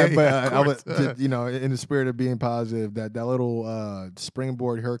I was, you know, in the spirit of being positive, that little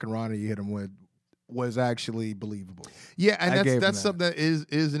springboard hurricane Rana you hit him with was actually believable. Yeah, and that's something that is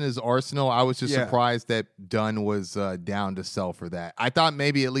in his arsenal. I was just surprised that Dunn was down to sell for that. I thought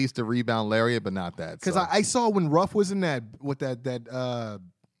maybe at least a rebound lariat, but not that. Because I saw when Ruff was in that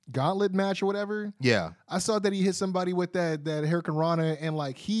gauntlet match or whatever. Yeah, I saw that he hit somebody with that hurricane Rana, and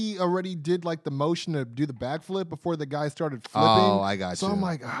like he already did like the motion to do the backflip before the guy started flipping. Oh, I got so you. I'm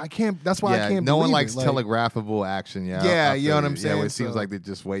like, I can't. That's why I can't. No one believe likes it. Like, telegraphable action. Yeah, you know what I'm saying. Yeah, it seems like they're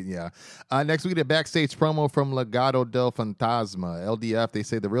just waiting. Yeah. Next, we get a backstage promo from Legado del Fantasma. LDF. They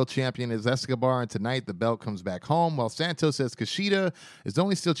say the real champion is Escobar, and tonight the belt comes back home. While Santos says Kushida is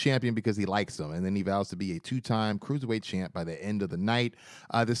only still champion because he likes him, and then he vows to be a 2-time cruiserweight champ by the end of the night.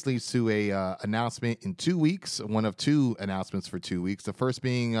 This leads to a announcement in 2 weeks. One of two announcements for 2 weeks. The first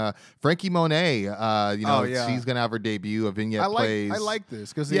being Frankie Monet. She's gonna have her debut. A vignette plays. I like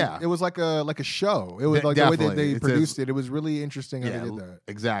this because it was like a show. It was like the way that they produced it. It was really interesting how they did that.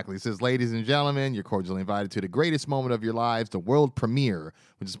 Exactly. It says, "Ladies and gentlemen, you're cordially invited to the greatest moment of your lives, the world premiere,"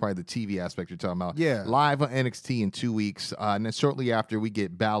 which is probably the TV aspect you're talking about. Yeah. Live on NXT in 2 weeks, and then shortly after we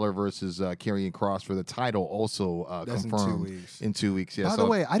get Balor versus Karrion Kross for the title, also That's confirmed in 2 weeks. Yeah. By the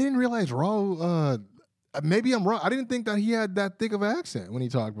way, I didn't realize Raw. Maybe I'm wrong. I didn't think that he had that thick of an accent when he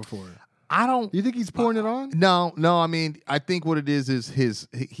talked before. I don't. You think he's pouring it on? No. I mean, I think what it is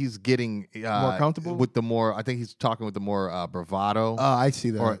he's getting more comfortable with the more. I think he's talking with the more bravado. I see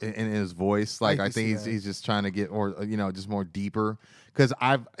that. Or in his voice, like I think he's just trying to get, or just more deeper. Because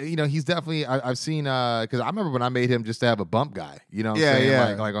he's definitely I've seen because I remember when I made him just to have a bump guy. You know what I'm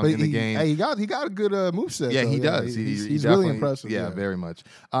saying? Like in the game. Hey, he got a good moveset. Yeah, though. he does. He's really impressive. Yeah, very much.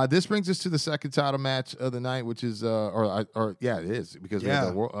 This brings us to the second title match of the night, which is it is because we have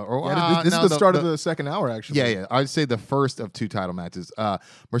the world. This is the start of the second hour, actually. Yeah. I'd say the first of two title matches.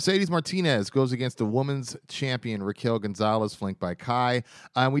 Mercedes Martinez goes against the women's champion Raquel Gonzalez, flanked by Kai.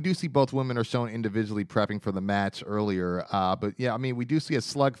 And we do see both women are shown individually prepping for the match earlier. But yeah, I mean, we do see a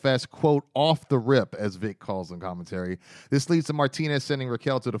slugfest, quote, off the rip, as Vic calls in commentary. This leads to Martinez sending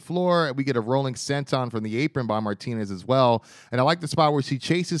Raquel to the floor. We get a rolling senton from the apron by Martinez as well. And I like the spot where she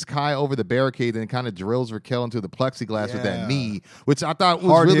chases Kai over the barricade and kind of drills Raquel into the plexiglass with that knee, which I thought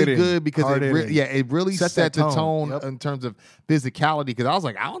was really good because it really set the tone in terms of physicality. Because I was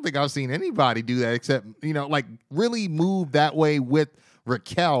like, I don't think I've seen anybody do that except, like really move that way with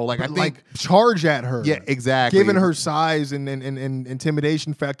Raquel, I think charge at her. Yeah, exactly. Given her size and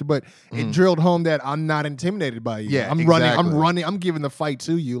intimidation factor, but it drilled home that I'm not intimidated by you. Yeah, I'm running. I'm giving the fight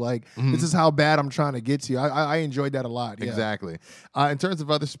to you. This is how bad I'm trying to get to you. I enjoyed that a lot. Yeah. Exactly. In terms of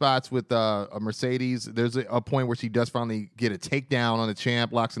other spots with Mercedes, there's a point where she does finally get a takedown on the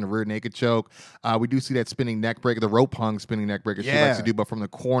champ, locks in the rear naked choke. We do see that spinning neck breaker, the rope hung spinning neck breaker she likes to do, but from the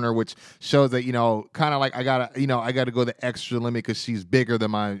corner, which shows that kind of like I gotta go the extra limit because she's bigger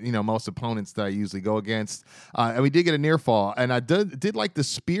than my most opponents that I usually go against. And we did get a near fall, and I did like the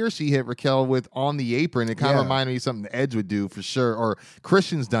spear she hit Raquel with on the apron. It kind of reminded me of something Edge would do for sure, or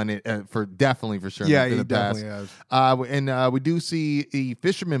Christian's done it for sure. Yeah, in he the past. definitely has. And we do see the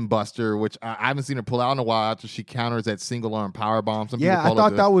Fisherman Buster, which I haven't seen her pull out in a while after she counters that single arm power bomb. I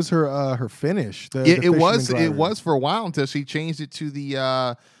thought that was her finish. It was for a while until she changed it to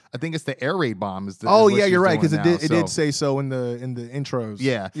the. I think it's the air raid bomb. You're right, because it did say so in the intros.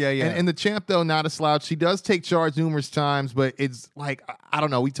 Yeah. And the champ, though, not a slouch. She does take charge numerous times, but it's like, I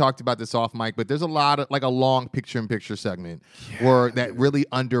don't know. We talked about this off mic, but there's a lot of a long picture-in-picture segment that really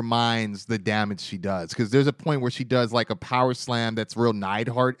undermines the damage she does. Because there's a point where she does a power slam that's real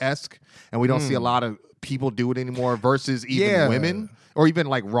Neidhart-esque, and we don't see a lot of people do it anymore versus even women. Or even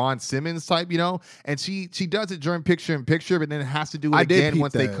like Ron Simmons type, and she does it during picture-in-picture, but then has to do it again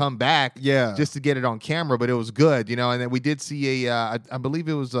once they come back, just to get it on camera. But it was good, and then we did see I believe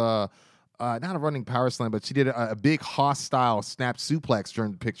it was not a running power slam, but she did a big hostile snap suplex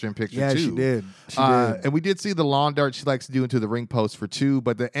during the picture-in-picture Yeah, too. she did. She did. And we did see the lawn dart she likes to do into the ring post for 2,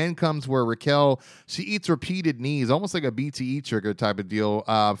 but the end comes where Raquel, she eats repeated knees, almost like a BTE trigger type of deal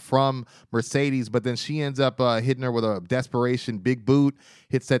from Mercedes, but then she ends up hitting her with a desperation big boot,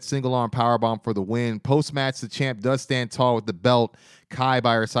 hits that single arm powerbomb for the win. Post-match, the champ does stand tall with the belt, Kai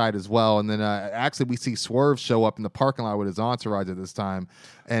by her side as well. And then actually we see Swerve show up in the parking lot with his entourage at this time.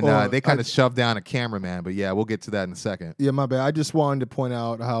 And they kind of shove down a cameraman. But yeah, we'll get to that in a second. Yeah, my bad. I just wanted to point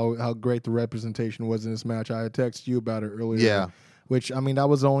out how great the representation was in this match. I had texted you about it earlier. Yeah. Which, I mean, that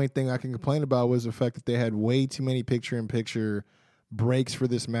was the only thing I can complain about was the fact that they had way too many picture-in-picture breaks for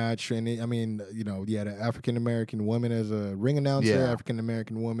this match. And I mean, you know, you had an African-American woman as a ring announcer,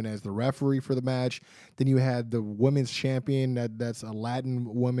 African-American woman as the referee for the match. Then you had the women's champion that's a Latin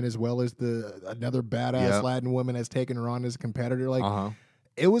woman, as well as another badass Latin woman has taken her on as a competitor. Like,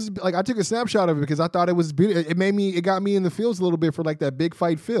 it was like I took a snapshot of it because I thought it was beautiful. It got me in the feels a little bit for like that big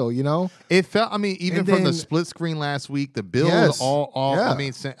fight feel, you know. It felt. I mean, even from the split screen last week, the build I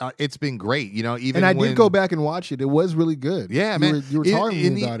mean, it's been great, you know. Even and I did go back and watch it. It was really good. Yeah, man. You were talking to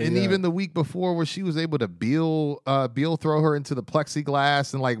me about it, and even the week before, where she was able to Beal throw her into the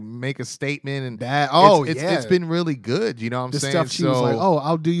plexiglass and like make a statement, and it's been really good. You know what I'm saying? Stuff she was like, "Oh,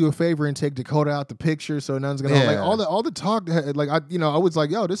 I'll do you a favor and take Dakota out the picture, so none's gonna like all the talk." Like I was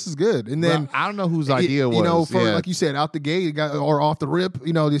like, yo, this is good. And then I don't know whose idea was. You know, like you said, out the gate or off the rip,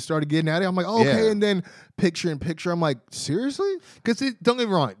 you know, they started getting at it. I'm like, okay. And then picture in picture, I'm like, seriously? Because don't get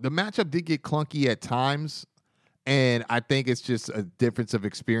me wrong, the matchup did get clunky at times, and I think it's just a difference of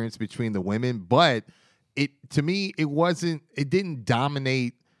experience between the women. But to me, it didn't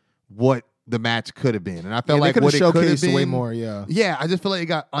dominate what the match could have been, and I felt like what it could have been way more. Yeah, I just feel like it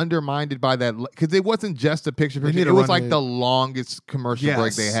got undermined by that because it wasn't just a picture. It was like the longest commercial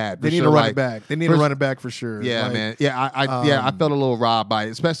break they had. They need to run it back. They need to run it back for sure. Yeah, man. Yeah, I felt a little robbed by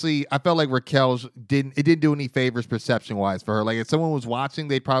it. Especially, I felt like Raquel's didn't do any favors perception wise for her. Like if someone was watching,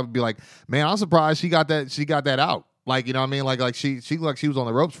 they'd probably be like, "Man, I'm surprised she got that out." Like, you know what I mean? Like she looked like she was on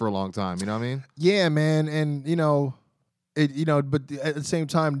the ropes for a long time. You know what I mean? Yeah, man. And you know. But at the same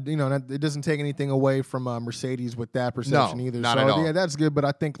time, you know, it doesn't take anything away from Mercedes with that perception either. Not at all. Yeah, that's good. But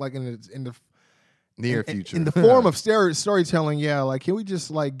I think like in the near future, in the form of storytelling, like, can we just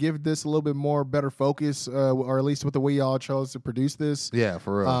like give this a little bit more better focus, or at least with the way y'all chose to produce this? Yeah,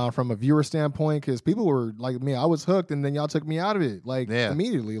 for real. From a viewer standpoint, because people were like me, I was hooked, and then y'all took me out of it like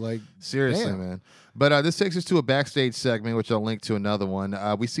immediately. Like seriously, damn. man. But this takes us to a backstage segment, which I'll link to another one.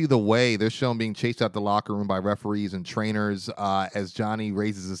 We see The Way. They're shown being chased out the locker room by referees and trainers as Johnny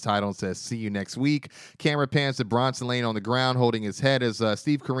raises his title and says, "See you next week." Camera pans to Bronson laying on the ground, holding his head as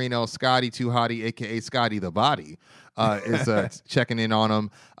Steve Corino, Scotty Too Hottie, a.k.a. Scotty the Body, is checking in on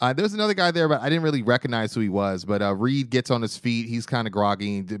him. There's another guy there, but I didn't really recognize who he was. But Reed gets on his feet. He's kind of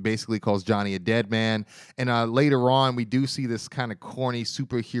groggy and basically calls Johnny a dead man. And later on, we do see this kind of corny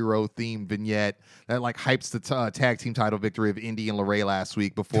superhero-themed vignette that like hypes the tag team title victory of Indy and LeRae last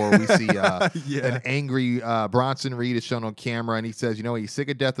week before we see an angry Bronson Reed is shown on camera. And he says, you know, he's sick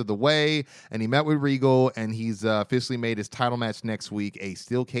of death of The Way. And he met with Regal. And he's officially made his title match next week a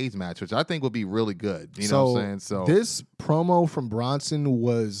steel cage match, which I think will be really good. You know what I'm saying? So this promo from Bronson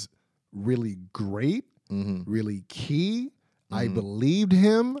was really great, really key. I believed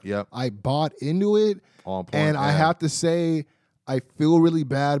him. Yep. I bought into it. On point, and I have to say, I feel really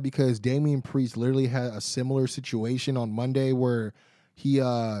bad because Damian Priest literally had a similar situation on Monday where he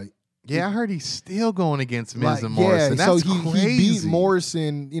I heard he's still going against Miz and Morrison. That's so he beat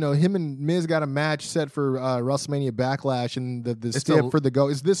Morrison. You know, him and Miz got a match set for WrestleMania Backlash, and the step for the go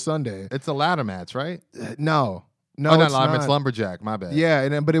is this Sunday. It's a ladder match, right? No, it's not. It's Lumberjack. My bad.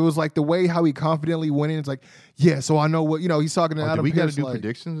 Yeah, but it was like the way how he confidently went in. It's like, yeah, so I know what, you know, he's talking to Adam we got Pearce. to do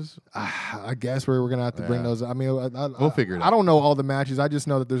predictions? I guess we're going to have to bring those. I mean, we'll figure it out. I don't know all the matches. I just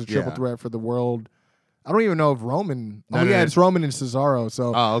know that there's a triple threat for the world. I don't even know if Roman. It's Roman and Cesaro.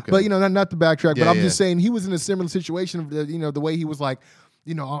 So, okay. But you know, not to backtrack. But I'm just saying he was in a similar situation. You know, the way he was like,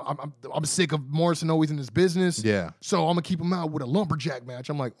 you know, I'm sick of Morrison always in his business. Yeah. So I'm gonna keep him out with a lumberjack match.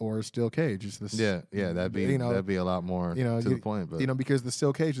 I'm like, or a steel cage. It's this. Yeah. That'd be a lot more to the point. But you know, because the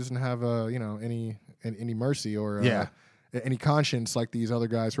steel cage doesn't have any mercy or any conscience like these other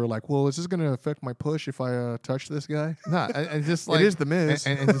guys who are like, well, is this going to affect my push if I touch this guy? No, and just like It is the Miz.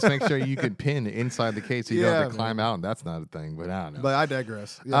 and just make sure you can pin inside the cage so you don't have to climb out. And that's not a thing, but I don't know. But I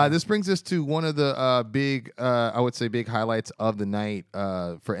digress. Yeah. This brings us to one of the big, I would say, big highlights of the night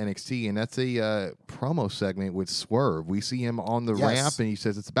for NXT, and that's a promo segment with Swerve. We see him on the ramp, and he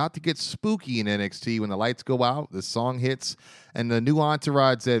says it's about to get spooky in NXT when the lights go out, the song hits, and the new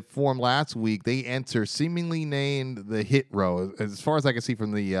entourage that formed last week, they enter seemingly named the Hit Row. As far as I can see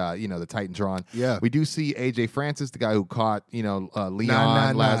from the the Titantron, we do see AJ Francis, the guy who caught Leon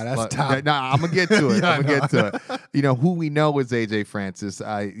last. That's top. I'm gonna get to it. I'm gonna get to it. Who we know is AJ Francis.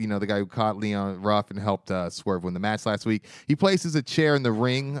 The guy who caught Leon Ruff and helped Swerve win the match last week. He places a chair in the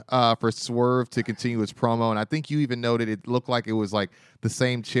ring for Swerve to continue his promo, and I think you even noted it looked like it was like the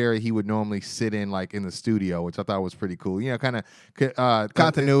same chair he would normally sit in, like in the studio, which I thought was pretty cool. Kind of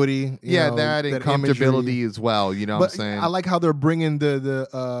continuity. That and comfortability imagery as well. You know what I'm saying? I like how they're bringing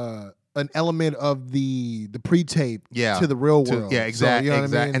the an element of the pre-tape to the real world. Yeah, exactly. So, you know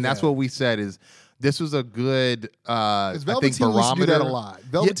what I mean? And that's what we said is this was a good Velveteen I think barometer. used to do that a lot.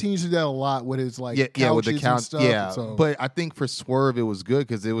 Velveteen used to do that a lot with his with the couch and stuff. Yeah, so. But I think for Swerve it was good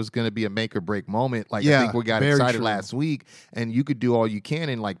because it was going to be a make or break moment. Like I think we got excited last week, and you could do all you can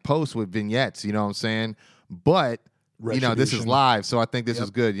in like post with vignettes. You know what I'm saying? But this is live, so I think this is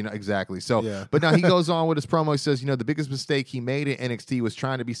good. Exactly. So, but now he goes on with his promo. He says, the biggest mistake he made in NXT was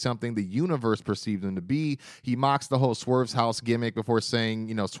trying to be something the universe perceived him to be. He mocks the whole Swerve's house gimmick before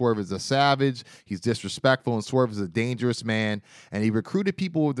saying, Swerve is a savage, he's disrespectful, and Swerve is a dangerous man. And he recruited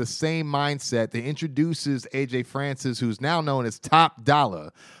people with the same mindset that introduces AJ Francis, who's now known as Top Dollar,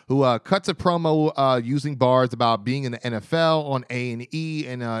 who cuts a promo using bars about being in the NFL on A&E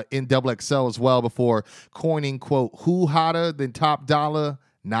and in XXL as well before coining, quote, who hotter than Top Dollar?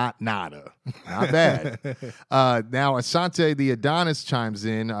 Not nada. Not bad. Now, Asante the Adonis chimes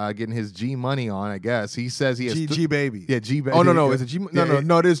in, getting his G Money on, I guess. He says he has... G Baby. Yeah, G Baby. Oh, no. Is it G?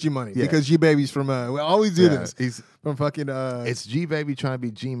 No, it is G Money. Yeah. Because G Baby's from... we always do this. He's from fucking... It's G Baby trying to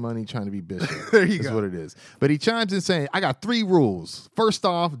be G Money, trying to be Bishop. There you go. That's what it is. But he chimes in saying, I got 3 rules. First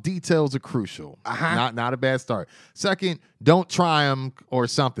off, details are crucial. Not a bad start. Second, don't try him or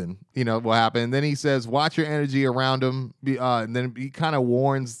something. What happened. Then he says, watch your energy around him. And then he kind of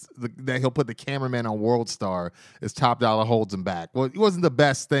warns that he'll put the cameraman on World Star as Top Dollar holds him back. Well, it wasn't the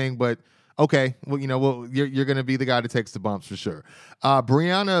best thing, but okay. Well, you're going to be the guy that takes the bumps for sure.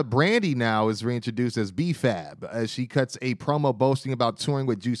 Brianna Brandy now is reintroduced as B-Fab as she cuts a promo boasting about touring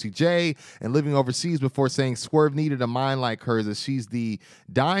with Juicy J and living overseas before saying Swerve needed a mind like hers as she's the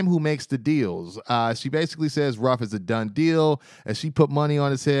dime who makes the deals. She basically says Ruff is a done deal as she put money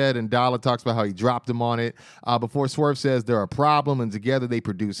on his head and Dollar talks about how he dropped him on it before Swerve says they're a problem and together they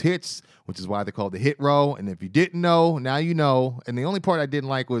produce hits, which is why they're called the Hit Row. And if you didn't know, now you know. And the only part I didn't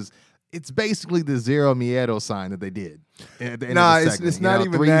like was it's basically the Zero Miedo sign that they did. At the end of the segment. It's not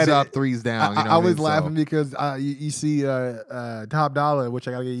even threes that. Up, threes down. I was laughing because you see Top Dollar, which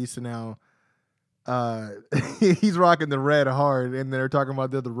I gotta get used to now. He's rocking the red hard, and they're talking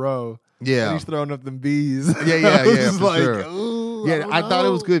about the row. Yeah, and he's throwing up them bees. Yeah, for sure. Ooh, I thought it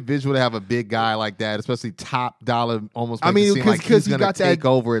was good visual to have a big guy like that, especially Top Dollar. Almost, I mean, it seem like he's he gonna got take that,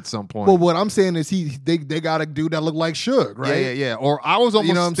 over at some point. Well, what I'm saying is they got a dude that looked like Suge, right? Yeah. Or I was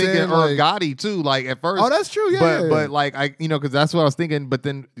almost thinking Gotti too, like at first. Oh, that's true. But like because that's what I was thinking. But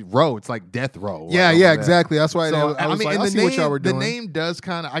then Row, it's like Death Row. Yeah, exactly. That's why. So I mean, and see what y'all were doing. The name does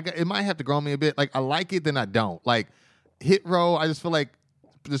kind of. It might have to grow me a bit. Like I like it, then I don't. Like Hit Row, I just feel like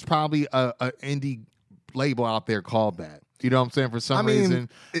there's probably a indie label out there called that. You know what I'm saying? For some reason.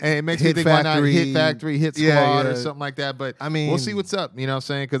 And it makes me think why not Hit Factory, Hit Squad or something like that. But we'll see what's up. You know what I'm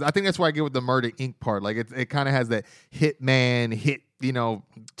saying? Because I think that's where I get with the Murder Inc. part. Like it kind of has that Hitman, hit, derivative.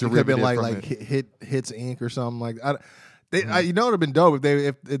 It could have been like Hits Inc. or something like that. It would have been dope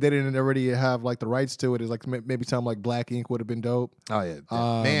if they didn't already have like the rights to it. Is like maybe something like Black Ink would have been dope. Oh yeah,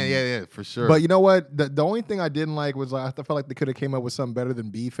 man, for sure. But you know what? The only thing I didn't like was I felt like they could have came up with something better than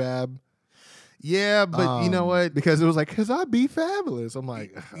B-Fab. Yeah, but you know what? Because it was like, because I be fabulous. I'm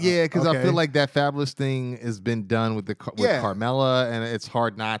like, yeah, because I feel like that fabulous thing has been done with Carmella, and it's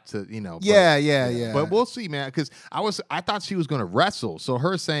hard not to, Yeah. But we'll see, man. Because I thought she was going to wrestle, so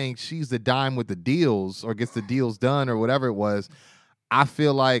her saying she's the dime with the deals or gets the deals done or whatever it was, I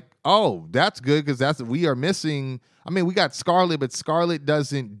feel like, oh, that's good because we are missing I mean, we got Scarlett, but Scarlett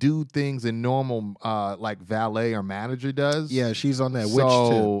doesn't do things in normal like valet or manager does. Yeah, she's on that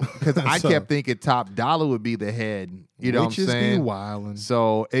So, witch too. because I kept thinking Top Dollar would be the head. You know Witches what I'm saying? be wildin'.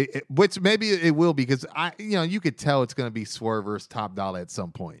 So, which maybe it will be because you could tell it's going to be Swerve versus Top Dollar at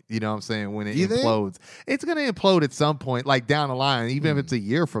some point. You know what I'm saying? When it implodes, it's going to implode at some point, like down the line, even if it's a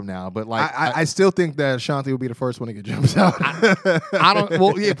year from now. But like, I still think that Shanti will be the first one to get jumped out. I don't.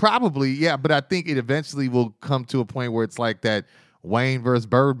 Well, yeah, probably, yeah. But I think it eventually will come to a point where it's like that Wayne versus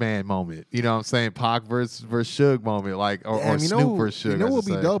Birdman moment. You know what I'm saying? Pac versus Suge moment, like or Snoop versus Suge. You know what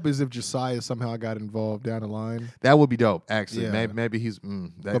would be dope is if Josiah somehow got involved down the line. That would be dope, actually. Yeah. Maybe he's.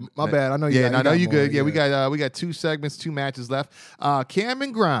 But my bad. I know you. Yeah, I know you more, good. Yeah, we got 2 segments, 2 matches left.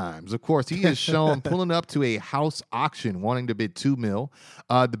 Cameron Grimes, of course, he is shown pulling up to a house auction, wanting to bid $2 million.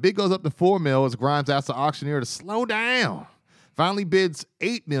 The bid goes up to $4 million as Grimes asks the auctioneer to slow down. Finally bids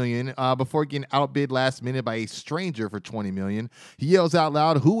 $8 million before getting outbid last minute by a stranger for $20 million. He yells out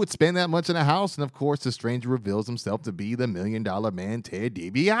loud, "Who would spend that much in a house?" And of course, the stranger reveals himself to be the $1 Million Man, Ted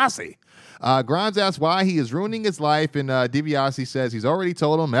DiBiase. Grimes asks why he is ruining his life, and DiBiase says he's already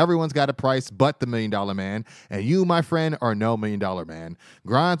told him everyone's got a price but the $1 Million Man, and you, my friend, are no $1 Million Man.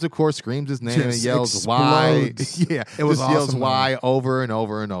 Grimes, of course, screams his name and yells why. Yeah, it was awesome, yells why over and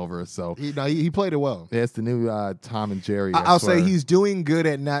over and over. So he played it well. Yeah, it's the new Tom and Jerry. I'll say he's doing good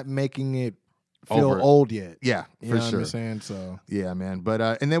at not making it feel old yet. Yeah, you for know sure. What I'm saying? So yeah, man.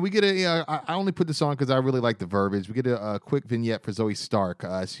 But and then we get I only put this on because I really like the verbiage. We get a quick vignette for Zoe Stark.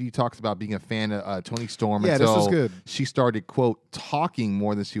 She talks about being a fan of Tony Storm. Yeah, until this is good. She started, quote, talking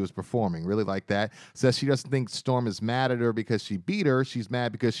more than she was performing. Really like that. Says she doesn't think Storm is mad at her because she beat her. She's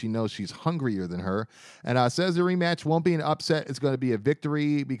mad because she knows she's hungrier than her. And says the rematch won't be an upset. It's going to be a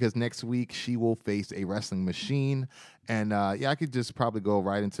victory because next week she will face a wrestling machine. And I could just probably go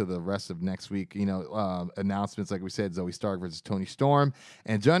right into the rest of next week. Announcements, like we said, Zoe Stark versus Tony Storm,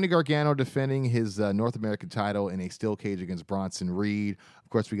 and Johnny Gargano defending his North American title in a steel cage against Bronson Reed. Of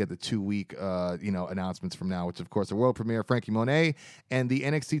course, we get the 2-week, announcements from now, which, of course, the world premiere, Frankie Monet, and the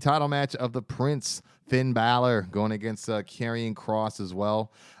NXT title match of the Prince, Finn Balor, going against Karrion Kross as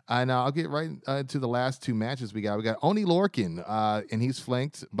well. And I'll get right to the last 2 matches we got. We got Oney Lorcan, and he's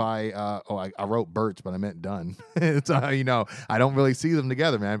flanked by, I wrote Birch, but I meant Dunn. It's, I don't really see them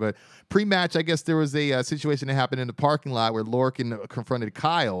together, man. But pre-match, I guess there was a situation that happened in the parking lot where Lorcan confronted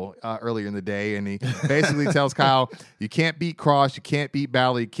Kyle earlier in the day, and he basically tells Kyle, you can't beat Kross, you can't beat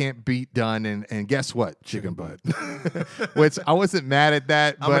Balor, you can't beat Dunn, and guess what? Chicken butt. Which I wasn't mad at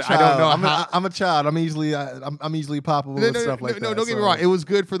that, but I don't know. I'm a child. I'm easily poppable and stuff like that. No, don't get me wrong. It was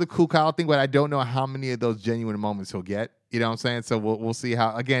good for the cool Kyle thing, but I don't know how many of those genuine moments he'll get. You know what I'm saying? So we'll see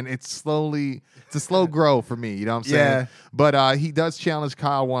how. Again, it's a slow grow for me. You know what I'm saying? Yeah. But he does challenge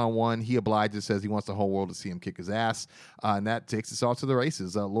Kyle one-on-one. He obliges, says he wants the whole world to see him kick his ass, and that takes us off to the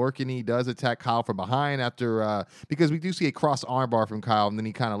races. Lorcan, he does attack Kyle from behind after because we do see a cross armbar from Kyle, and then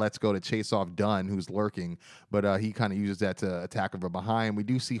he kind of lets go to chase off Dunn, who's lurking, but he kind of uses that to attack him from behind. We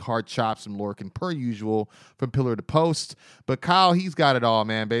do see hard chops from Lorcan per usual from pillar to post, but Kyle, he's got it all,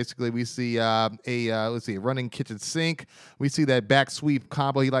 man. Basically, we see a running kitchen sink. We see that back sweep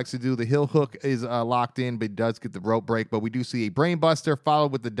combo he likes to do. The heel hook is locked in, but he does get the rope break. But we do see a brain buster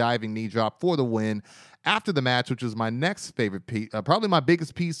followed with the diving knee drop for the win. After the match, which was my next favorite piece, probably my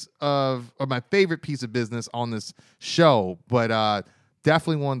biggest piece or my favorite piece of business on this show, but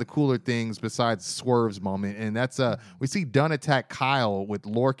definitely one of the cooler things besides Swerve's moment. And that's we see Dunn attack Kyle with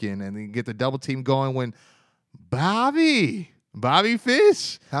Lorcan, and they get the double team going when Bobby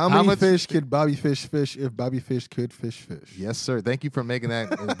Fish. How many fish could Bobby Fish fish if Bobby Fish could fish? Yes, sir. Thank you for making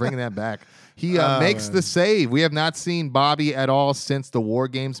that, bringing that back. He makes the save. We have not seen Bobby at all since the War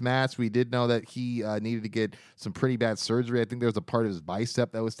Games match. We did know that he needed to get some pretty bad surgery. I think there was a part of his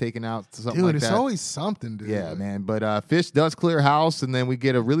bicep that was taken out. Dude, it's always something, dude. Yeah, man. But Fish does clear house, and then we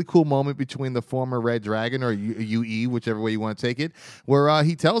get a really cool moment between the former Red Dragon, or UE, whichever way you want to take it, where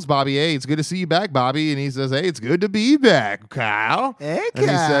he tells Bobby, "Hey, it's good to see you back, Bobby," and he says, "Hey, it's good to be back, Kyle." Hey, Kyle.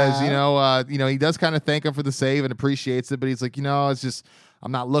 And he says, he does kind of thank him for the save and appreciates it, but he's like, it's just,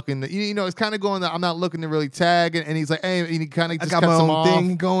 I'm not looking to, it's kind of going that I'm not looking to really tag. And he's like, hey, and he kind of just cuts him off. I got my own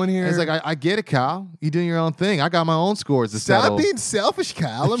thing going here. And he's like, I get it, Kyle. You're doing your own thing. I got my own scores to settle. Stop being selfish,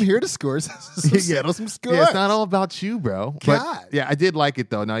 Kyle. I'm here to score some scores. Yeah, it's not all about you, bro. God. But, yeah, I did like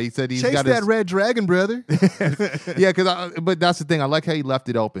it, though. Now, he said he's Chase got that Red Dragon, brother. Yeah, but that's the thing. I like how he left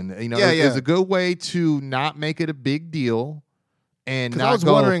it open. It's a good way to not make it a big deal. And not I was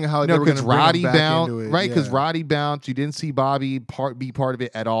wondering how they were going to Roddy bring him back into it, right? Because yeah. Roddy bounced. You didn't see Bobby be part of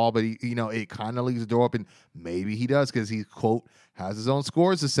it at all, but it kind of leaves the door open. Maybe he does because he, quote, has his own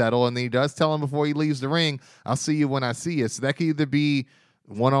scores to settle, and he does tell him before he leaves the ring, "I'll see you when I see you." So that could either be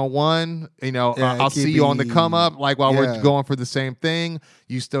one-on-one, I'll see you on the come up, like while we're going for the same thing.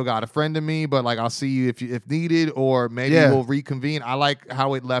 You still got a friend of me, but like I'll see you if needed, or maybe we'll reconvene. I like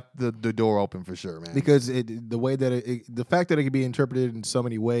how it left the door open for sure, man. Because the way that the fact that it can be interpreted in so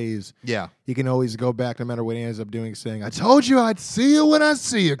many ways, you can always go back no matter what he ends up doing, saying, "I told you I'd see you when I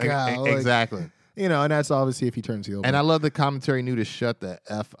see you, Kyle." Exactly. And that's obviously if he turns heel. And I love the commentary knew to shut the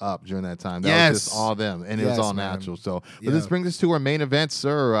F up during that time. That was just all them, and it was all natural. So, but this brings us to our main event,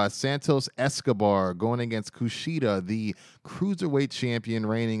 sir. Santos Escobar going against Kushida, the cruiserweight champion,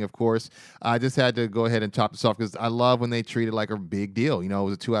 reigning, of course. I just had to go ahead and top this off because I love when they treat it like a big deal. It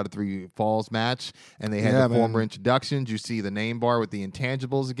was a 2 out of 3 falls match, and they had the former introductions. You see the name bar with the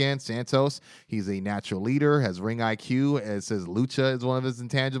intangibles again. Santos, he's a natural leader, has ring IQ. It says Lucha is one of his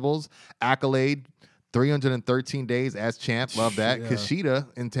intangibles. Accolade, 313 days as champ. Love that. Kushida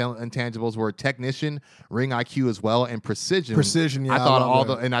intangibles were technician, ring IQ as well, and precision. I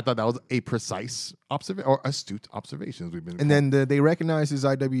thought that was a precise or astute observations we've been. And then they recognized his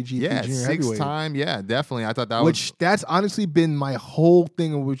IWGP Junior Heavyweight. 6-time. Yeah, definitely. I thought that's honestly been my whole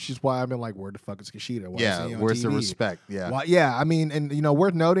thing, which is why I've been like, where the fuck is Kushida? Where's the respect? Yeah. I mean, and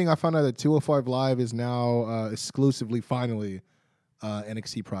worth noting, I found out that 205 Live is now exclusively, finally,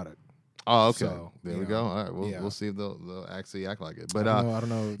 NXT product. Oh, okay. So, there we go. All right, we'll see if they'll actually act like it. But I don't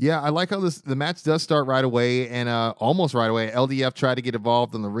know. Yeah, I like how the match does start right away, and almost right away. LDF tried to get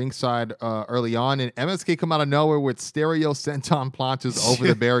involved on the ringside early on, and MSK come out of nowhere with stereo senton planches over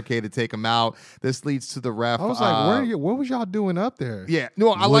the barricade to take him out. This leads to the ref. I was like, what was y'all doing up there? Yeah,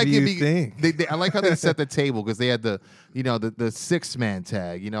 no, I like it. Think? I like how they set the table because they had the 6-man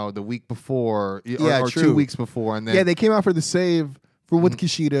tag, the week before, or 2 weeks before, and then they came out for the save. With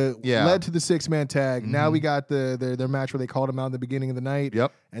Kushida, led to the 6-man tag. Now we got their match where they called him out in the beginning of the night.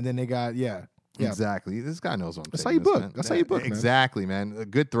 Yep. And then they got, Exactly. This guy knows what I'm That's saying. how you book. That's how you book, man. Exactly, man.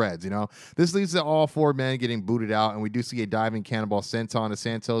 Good threads, This leads to all 4 men getting booted out, and we do see a diving cannonball senton to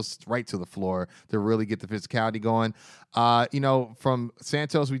Santos right to the floor to really get the physicality going. From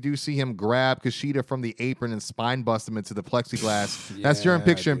Santos, we do see him grab Kushida from the apron and spine bust him into the plexiglass. That's during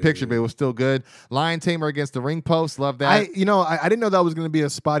picture-in-picture, but it was still good. Lion Tamer against the ring post. Love that. I didn't know that was going to be a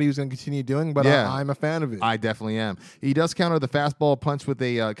spot he was going to continue doing, but I'm a fan of it. I definitely am. He does counter the fastball punch with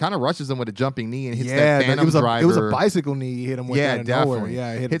a kind of rushes him with a jumping knee and hits that Phantom driver. It was a bicycle knee he hit him with. Yeah, definitely.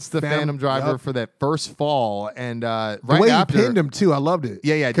 Yeah, hits the Phantom driver for that first fall, and the way he pinned him too, I loved it.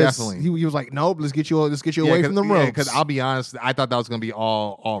 Yeah, definitely. He was like, nope, let's get you away from the ropes. Because I'll be honest, I thought that was going to be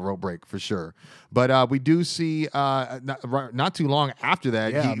all rope break for sure. But we do see not too long after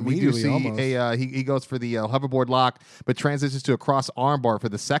that, we do see he goes for the hoverboard lock, but transitions to a cross armbar for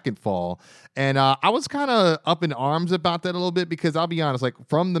the second fall. And I was kind of up in arms about that a little bit because I'll be honest, like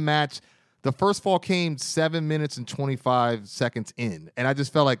from the match, the first fall came 7 minutes and 25 seconds in, and I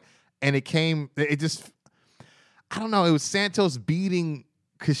just felt like, and it don't know, it was Santos beating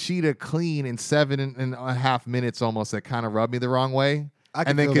Kushida clean in 7.5 minutes almost that kind of rubbed me the wrong way.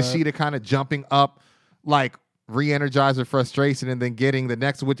 And then Kushida kind of jumping up, like re-energized with frustration, and then getting the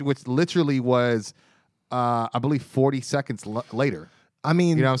next, which literally was, I believe, 40 seconds later. I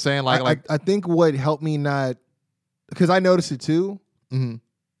mean, you know what I'm saying? I think what helped me not, because I noticed it too,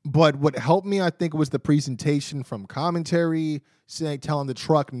 but what helped me, I think, was the presentation from commentary, telling the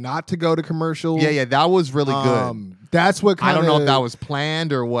truck not to go to commercial. Yeah, that was really good. That's what I don't know if that was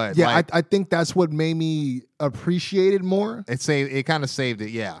planned or what. Yeah, I think that's what made me appreciate it more. It kind of saved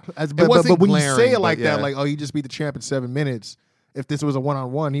it, yeah. But when you say it like that, like, oh, you just beat the champ in 7 minutes. If this was a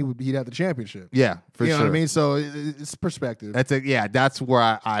one-on-one, he'd have the championship. Yeah, for sure. You know what I mean? So it's perspective. That's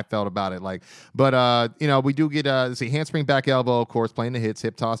where I felt about it. Like, but we do get handspring back elbow, of course, playing the hits,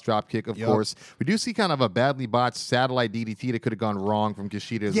 hip toss, drop kick, of course. We do see kind of a badly botched satellite DDT that could have gone wrong from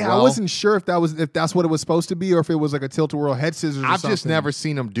Kushida as well. Yeah, I wasn't sure if that's what it was supposed to be, or if it was like a tilt-a-whirl head scissors. I've just never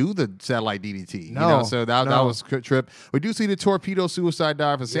seen him do the satellite DDT. So that was a trip. We do see the torpedo suicide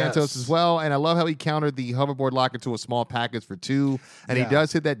dive for Santos as well, and I love how he countered the hoverboard locker to a small package for 2. And he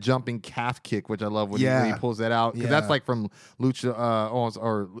does hit that jumping calf kick, which I love when he pulls that out. Because that's like from Lucha,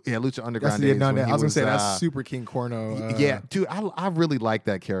 Lucha Underground days. I was going to say, that's Super King Corno. Dude, I really like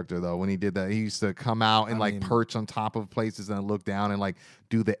that character, though, when he did that. He used to come out and perch on top of places and look down and like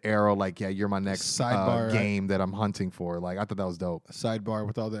do the arrow, like, you're my next game that I'm hunting for. Like, I thought that was dope. Sidebar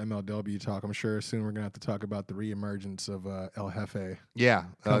with all the MLW talk. I'm sure soon we're going to have to talk about the reemergence of El Jefe. Yeah.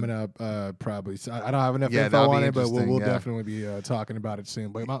 Coming up, probably. So I don't have enough info on it, but we'll definitely be talking about it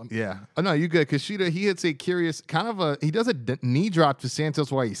soon. But Yeah. Oh no, you good? Kushida, he hits a curious kind of he does a knee drop to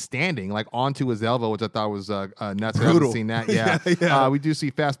Santos while he's standing, like onto his elbow, which I thought was nuts. I haven't Brutal. seen that. Yeah. Yeah. We do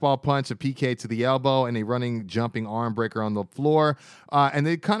see fastball punch, a PK to the elbow, and a running jumping arm breaker on the floor. And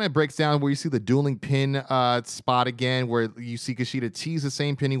it kind of breaks down where you see the dueling pin spot again, where you see Kushida tease the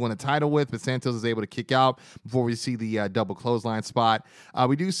same pin he won a title with, but Santos is able to kick out before we see the double clothesline spot.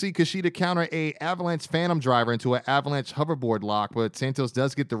 We do see Kushida counter a Avalanche Phantom Driver into an Avalanche hoverboard lock, but Santos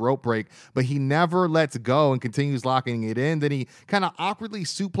does get the rope break, but he never lets go and continues locking it in. Then he kind of awkwardly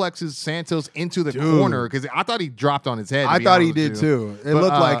suplexes Santos into the corner because I thought he dropped on his head. I thought he did too. It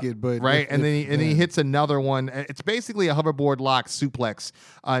looked like it, but right. And then he hits another one. It's basically a hoverboard lock suplex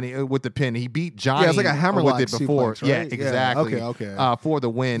with the pin. He beat Johnny. Yeah, it's like a hammerlock with it before. suplex, right? Yeah, exactly. Yeah, okay. For the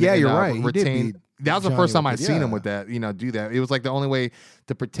win. Yeah, and, you're right. He did Retained. beat That was the Johnny first time with I'd it, seen him yeah. with that, do that. It was like the only way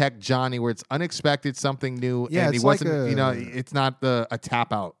to protect Johnny, where it's unexpected, something new, Yeah, and he it's like wasn't, it's not a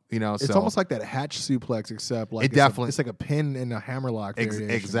tap out, It's so. almost like that hatch suplex, except like It definitely- it's like a pin and a hammerlock. variation.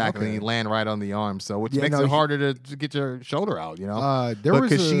 Exactly. Okay. And he land right on the arm, so which Yeah, makes no, it harder to get your shoulder out, There but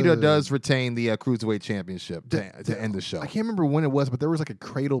was Kushida a- does retain the Cruiserweight Championship to end the show. I can't remember when it was, but there was like a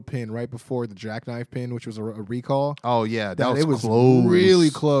cradle pin right before the jackknife pin, which was a recall. Oh yeah, that was it was close.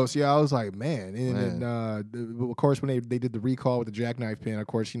 really close. Yeah, I was like, man. And of course, when they did the recall with the jackknife pin, of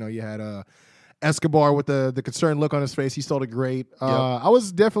course, you had Escobar with the concerned look on his face. He sold it great. I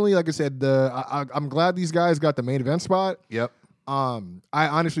was definitely, like I said, I'm glad these guys got the main event spot. Yep. I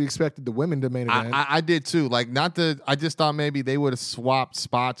honestly expected the women to main event. I did too. Like, I just thought maybe they would have swapped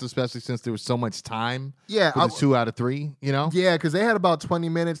spots, especially since there was so much time. Yeah, for the 2 out of 3. Yeah, because they had about 20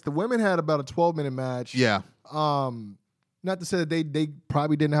 minutes. The women had about a 12-minute match. Yeah. Not to say that they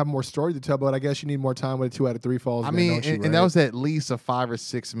probably didn't have more story to tell, but I guess you need more time with a 2 out of 3 falls. I then, mean, don't you, and right? that was at least a 5 or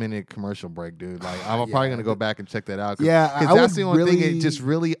 6 minute commercial break, dude. Like, I'm probably gonna go back and check that out. Yeah, because I that's would the only thing. really- It just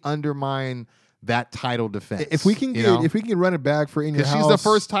really undermined that title defense. If we can run it back for In Your because House, she's the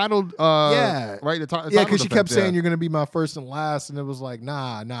first title. Yeah. right. The Yeah, title because she kept defense, saying you're gonna be my first and last, and it was like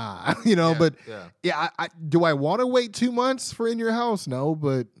nah, Yeah, But yeah. do I want to wait 2 months for In Your House? No,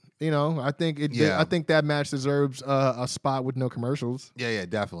 but I think I think that match deserves a spot with no commercials. Yeah,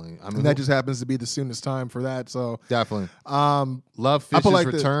 definitely. I mean, And that just happens to be the soonest time for that. So definitely I love Fish's feel like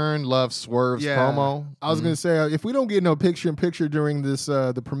return. Love Swerve's promo. I was gonna say if we don't get no picture-in-picture during this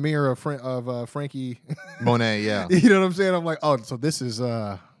the premiere of Frankie Monet. Yeah, you know what I'm saying? I'm like, oh, so this is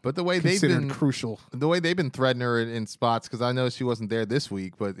but the way they've considered been crucial. the way they've been threatening her in spots, because I know she wasn't there this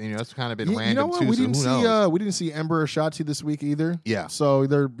week, but it's kind of been You random know what? too. We so didn't who see knows? we didn't see Ember or Shotzi this week either. Yeah. So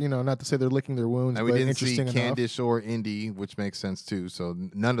they're not to say they're licking their wounds, And but we didn't see interesting enough. Candice or Indy, which makes sense too. So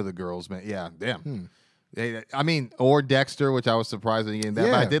none of the girls, man. Yeah, damn. I mean, or Dexter, which I was surprised at again. That,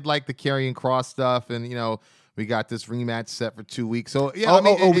 but I Yeah. did like the Karrion Cross stuff, and we got this rematch set for 2 weeks. So yeah,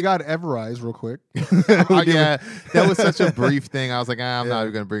 We got Everrise real quick. yeah, that was such a brief thing. I was like, I'm not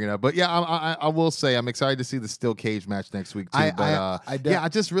even going to bring it up. But yeah, I will say I'm excited to see the steel cage match next week too. I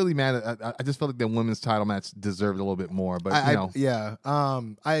just really I just felt like the women's title match deserved a little bit more. But I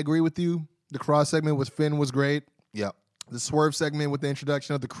agree with you. The Cross segment with Finn was great. Yep. The Swerve segment with the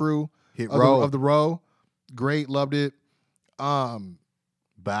introduction of the crew of the row, great, loved it.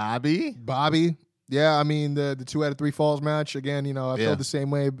 Bobby. Yeah, I mean the 2 out of 3 falls match again. I felt the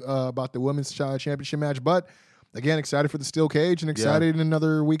same way about the women's championship match, but again, excited for the steel cage and excited in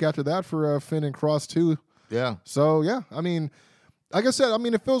another week after that for Finn and Cross too. Yeah. So yeah, I mean, like I said,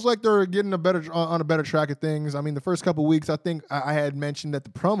 it feels like they're getting on a better track of things. I mean, the first couple weeks, I think I had mentioned that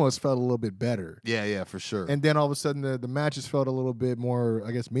the promos felt a little bit better. Yeah, for sure. And then all of a sudden, the matches felt a little bit more,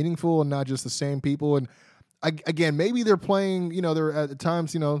 I guess, meaningful and not just the same people. And again, maybe they're playing, they're at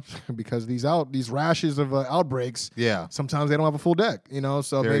times, because these rashes of outbreaks. Yeah. Sometimes they don't have a full deck,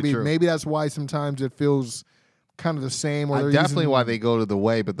 So Very true. maybe that's why sometimes it feels kind of the same. Or they're definitely using, why they go to the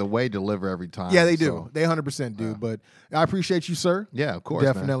way, but the way deliver every time. Yeah, they do. So. They 100% do. But I appreciate you, sir. Yeah, of course.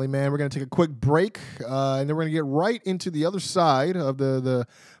 Definitely, man. We're going to take a quick break, and then we're going to get right into the other side of the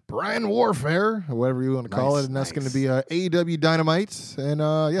brand warfare, or whatever you want to call it, and that's going to be AEW Dynamite. And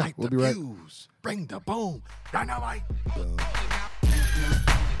we'll be right. Fuse. Bring the boom. Dynamite. Boom.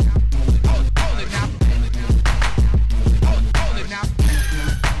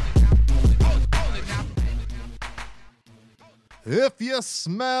 If you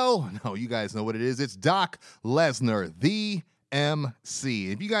smell, no, you guys know what it is. It's Doc Lesnar, the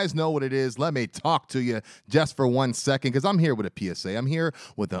MC. If you guys know what it is, let me talk to you just for 1 second, because I'm here with a PSA. I'm here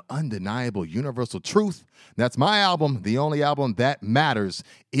with an undeniable universal truth. That's my album, the only album that matters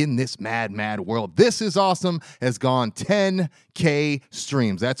in this mad, mad world. This Is Awesome has gone 10K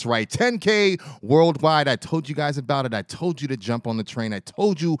streams. That's right, 10K worldwide. I told you guys about it. I told you to jump on the train. I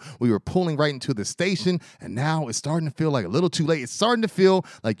told you we were pulling right into the station, and now it's starting to feel like a little too late. It's starting to feel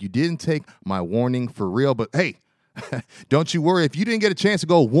like you didn't take my warning for real, but hey, don't you worry. If you didn't get a chance to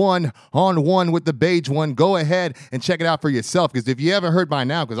go one-on-one with the beige one, go ahead and check it out for yourself. Because if you haven't heard by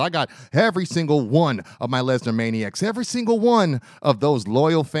now, because I got every single one of my Lesnar Maniacs, every single one of those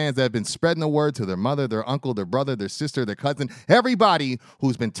loyal fans that have been spreading the word to their mother, their uncle, their brother, their sister, their cousin, everybody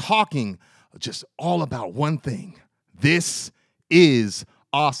who's been talking just all about one thing. This is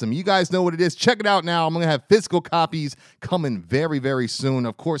awesome. You guys know what it is. Check it out now. I'm going to have physical copies coming very, very soon.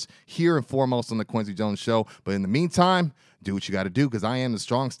 Of course, here and foremost on the Quincy Jones Show. But in the meantime, do what you got to do, because I am the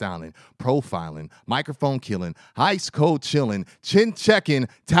strong styling, profiling, microphone killing, ice cold chilling, chin checking,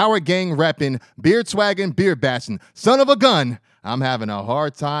 tower gang repping, beard swagging, beard bashing, son of a gun. I'm having a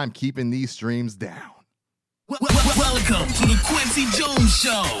hard time keeping these streams down. Welcome to the Quincy Jones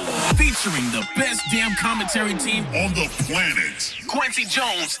Show, featuring the best damn commentary team on the planet. Quincy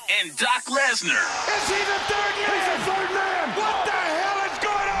Jones and Doc Lesnar. Is he the third man? He's the third man. What the hell is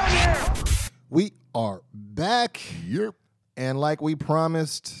going on here? We are back. Yep. And like we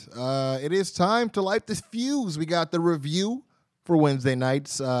promised, it is time to light this fuse. We got the review for Wednesday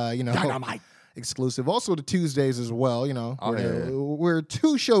nights, Dynamite. exclusive. Also to Tuesdays as well, Oh, yeah. We're a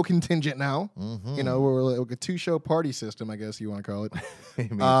 2-show contingent now. Mm-hmm. We're like a 2-show party system, I guess you want to call it.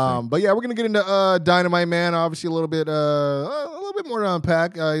 Amazing. But yeah, we're gonna get into Dynamite, man. Obviously a little bit more to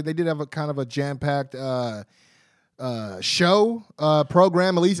unpack. They did have a kind of a jam-packed show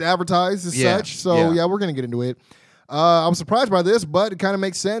program, at least advertised as such. So yeah, we're gonna get into it. I was surprised by this, but it kind of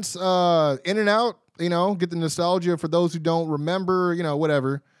makes sense. In and out, get the nostalgia for those who don't remember,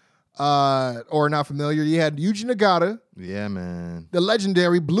 whatever, or not familiar. You had Yuji Nagata, Yeah, man. the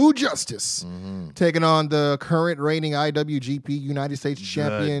legendary Blue Justice, taking on the current reigning IWGP United States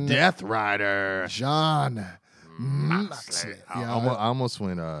champion, The Death Rider. John Moxley. I almost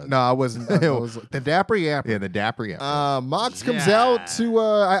went. No, I wasn't. I was the Dapper Yapper. Yeah, the Dapper. Yeah. Mox comes out to.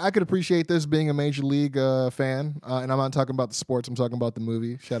 I could appreciate this being a Major League fan, and I'm not talking about the sports. I'm talking about the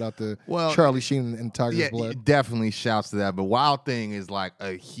movie. Shout out to Charlie Sheen and Tiger's Blood. Definitely shouts to that. But Wild Thing is like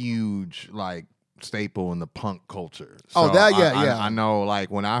a huge staple in the punk culture. So I know. Like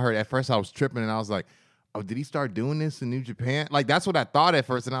when I heard at first, I was tripping and I was like, "Oh, did he start doing this in New Japan?" Like that's what I thought at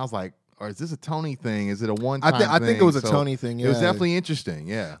first, and I was like, or is this a Tony thing? Is it a one-time thing? I think it was a Tony thing, yeah. It was definitely interesting,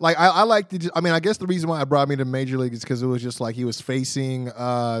 yeah. Like, I liked it. I guess the reason why it brought me to Major League is because it was just like he was facing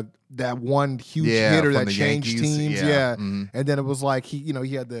that one huge hitter that changed Yankees. teams. Yeah. Mm-hmm. And then it was like, he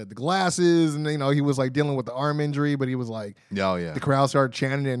had the glasses and, he was like dealing with the arm injury, but he was like, the crowd started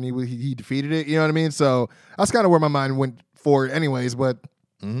chanting it and he defeated it. You know what I mean? So that's kind of where my mind went for it anyways, but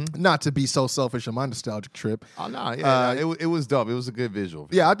not to be so selfish on my nostalgic trip. Oh, no, yeah. It was dope. It was a good visual.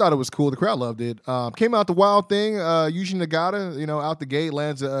 Yeah, I thought it was cool. The crowd loved it. Came out the Wild Thing. Yuji Nagata, out the gate,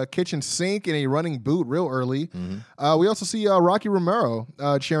 lands a kitchen sink and a running boot real early. We also see Rocky Romero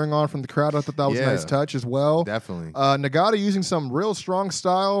cheering on from the crowd. I thought that was a nice touch as well. Definitely. Nagata using some real strong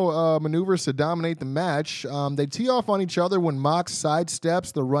style maneuvers to dominate the match. They tee off on each other when Mox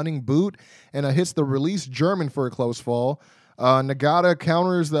sidesteps the running boot and hits the released German for a close fall. Nagata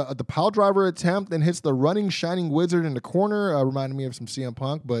counters the pile driver attempt and hits the running Shining Wizard in the corner, reminding me of some CM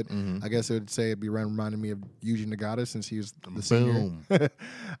Punk, but I guess it would say it'd be reminding me of Yuji Nagata since he was the senior.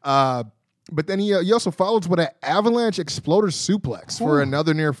 But then he also follows with an avalanche exploder suplex for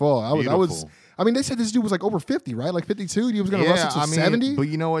another near fall. They said this dude was like over 50, right? Like 52. He was going to wrestle to 70. But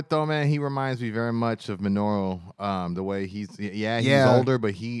you know what, though, man? He reminds me very much of Minoru. The way he's older,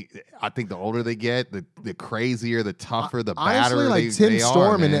 but I think the older they get, the crazier, the tougher, the badder. Honestly, like Tim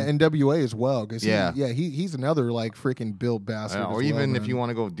Storm in NWA as well. Because he's another like freaking built bastard. Or even if you want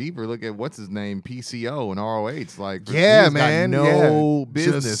to go deeper, look at what's his name, PCO and ROH. Like, man, no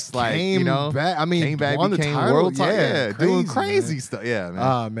business. Just like, came back. Came back, won became the title. world title. Doing crazy stuff. Yeah,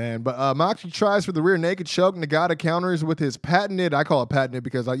 man. Man. But Moxley tries for the rear naked choke. Nagata counters with his patented. I call it patented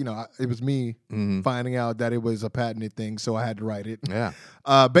because it was me finding out that it was a patented thing, so I had to write it. Yeah.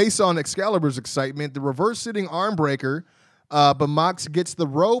 Based on Excalibur's excitement, the reverse sitting arm breaker But Mox gets the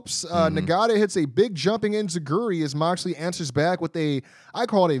ropes. Nagata hits a big jumping enziguri as Moxley answers back with I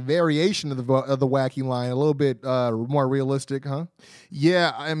call it a variation of the wacky line, a little bit more realistic, huh?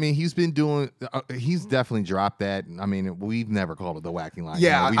 Yeah, I mean, he's been doing. He's definitely dropped that. I mean, we've never called it the wacky line.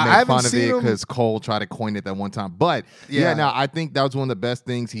 Yeah, we I made haven't fun of seen it him. because Cole tried to coin it that one time. But yeah, no, I think that was one of the best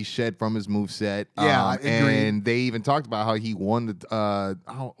things he shed from his moveset. Yeah, I agree. And they even talked about how he won the.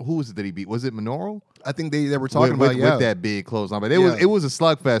 Who was it that he beat? Was it Minoru? I think they were talking with about with that big clothesline, but it was a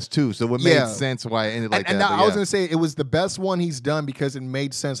slugfest too. So it made sense why it ended like and that. I was gonna say it was the best one he's done because it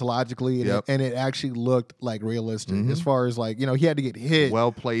made sense logically and it actually looked like realistic as far as like he had to get hit.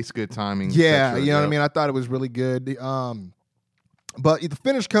 Well placed, good timing. Yeah, you know what I mean. I thought it was really good. But the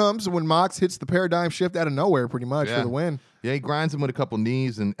finish comes when Mox hits the paradigm shift out of nowhere, pretty much for the win. Yeah, he grinds him with a couple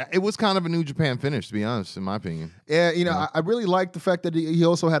knees, and it was kind of a New Japan finish, to be honest, in my opinion. Yeah, I really like the fact that he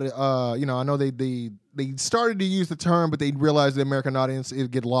also had I know they started to use the term, but they realized the American audience it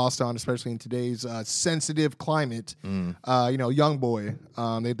get lost on, especially in today's sensitive climate. Young boy.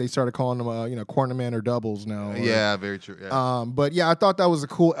 They started calling him corner man or doubles now. Yeah, very true. Yeah. But yeah, I thought that was a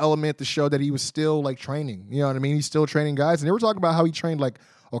cool element to show that he was still like training. You know what I mean? He's still training guys, and they were talking about how he trained like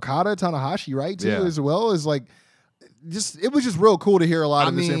Okada, Tanahashi, right? Too, as well as like. It was just real cool to hear a lot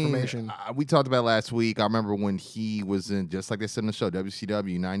of this information. We talked about it last week. I remember when he was in, just like they said in the show,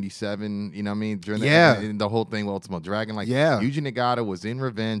 WCW 97, you know what I mean? During and the whole thing with Ultimate Dragon. Like, Yuji Nagata was in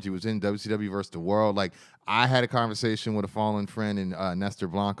Revenge. He was in WCW versus the World. Like, I had a conversation with a fallen friend and Nestor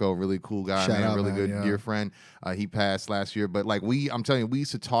Blanco, really cool guy, really good dear friend. He passed last year. But like I'm telling you, we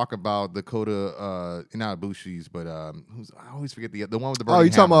used to talk about Dakota, not Ibushi's, but I always forget the one with the burning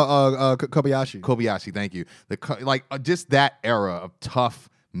you're talking about Kobayashi. Kobayashi, thank you. Just that era of tough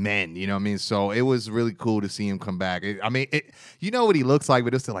men, you know what I mean? So it was really cool to see him come back. You know what he looks like,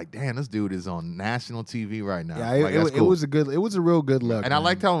 but it's still like, damn, this dude is on national TV right now. Yeah, it was a real good look. And I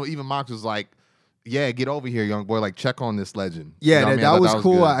liked how even Mox was like, yeah, get over here, young boy. Like, check on this legend. Yeah, you know that was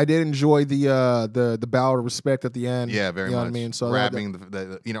cool. Good. I did enjoy the bow of respect at the end. Yeah, very much. You know what I mean? So grabbing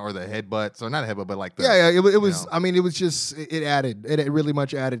the or the headbutt. So not a headbutt, but like the it was. I mean, it was just it really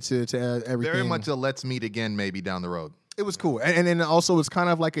much added to everything. Very much a let's meet again maybe down the road. It was cool, and then also it's kind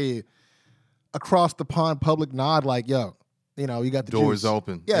of like a across the pond public nod, like yo. You got the doors juice.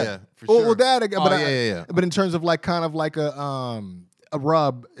 open. Yeah, for sure. Well, that. But But in terms of like kind of like a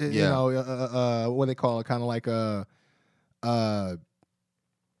rub, what they call it, kind of like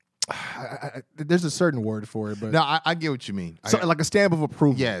there's a certain word for it, but no, I get what you mean. Like a stamp of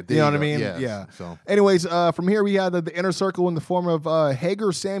approval. Yeah, you know what I mean. Yes. Yeah. So, anyways, from here we had the inner circle in the form of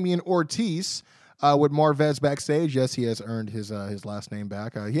Hager, Sammy, and Ortiz. With Marvez backstage, yes, he has earned his last name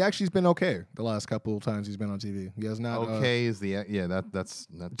back. He actually's been okay the last couple of times he's been on TV. He has not. Okay, is the that's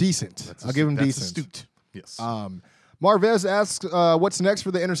decent. I'll give him decent. Astute. Yes. Marvez asks what's next for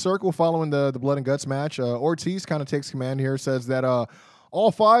the inner circle following the blood and guts match. Ortiz kind of takes command here, says that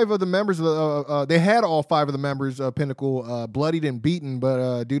all five of the members of they had all five of the members of Pinnacle bloodied and beaten,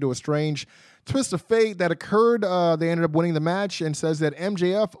 but due to a strange twist of fate that occurred, they ended up winning the match, and says that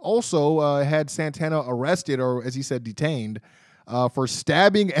MJF also had Santana arrested, or as he said, detained, for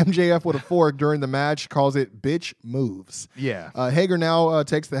stabbing MJF with a fork during the match, calls it bitch moves. Yeah. Hager now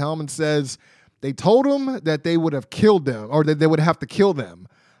takes the helm and says they told him that they would have killed them, or that they would have to kill them,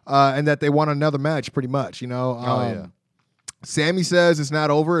 and that they want another match, pretty much, Sammy says it's not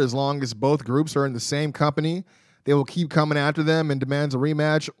over as long as both groups are in the same company. They will keep coming after them and demands a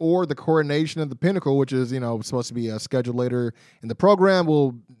rematch or the coronation of the Pinnacle, which is, supposed to be scheduled later in the program,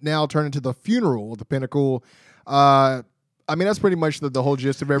 will now turn into the funeral of the Pinnacle. That's pretty much the whole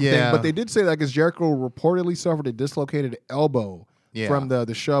gist of everything. Yeah. But they did say that because Jericho reportedly suffered a dislocated elbow from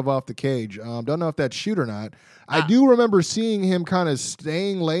the shove off the cage. Don't know if that's shoot or not. I do remember seeing him kind of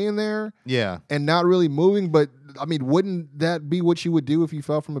laying there and not really moving, but wouldn't that be what you would do if you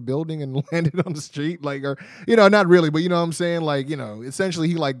fell from a building and landed on the street? Like, or, not really, but you know what I'm saying? Like, essentially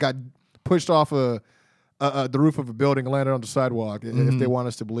he like got pushed off the roof of a building and landed on the sidewalk, if they want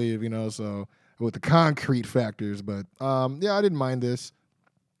us to believe, so with the concrete factors. But I didn't mind this.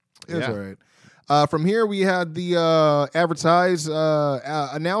 It was all right. From here, we had the advertised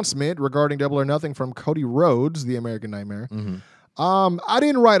announcement regarding Double or Nothing from Cody Rhodes, the American Nightmare. I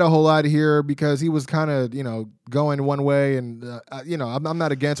didn't write a whole lot here because he was kind of, going one way, and I'm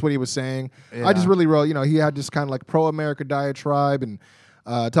not against what he was saying. Yeah. I just really wrote, he had this kind of like pro-America diatribe and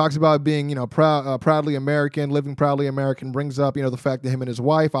talks about being, proudly American, living proudly American, brings up, the fact that him and his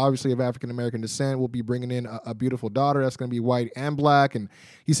wife, obviously of African-American descent, will be bringing in a beautiful daughter that's going to be white and black. And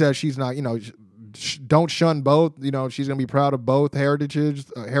he says she's not, don't shun both. She's going to be proud of both heritages,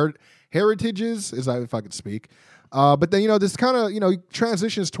 if I could speak. But then, this kind of,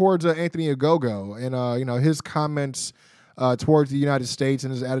 transitions towards Anthony Ogogo and, his comments towards the United States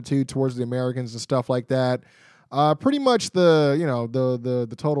and his attitude towards the Americans and stuff like that. Pretty much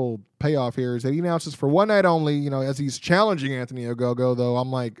the total payoff here is that he announces for one night only, as he's challenging Anthony Ogogo, though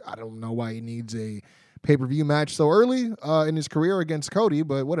I'm like, I don't know why he needs a pay-per-view match so early in his career against Cody,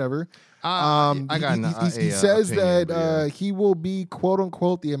 but whatever. He says that he will be, quote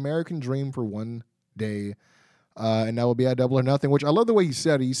unquote, the American dream for one day. And that will be at Double or Nothing, which I love the way he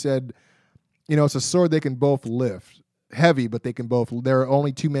said it. He said, it's a sword they can both lift. Heavy, but they can both. There are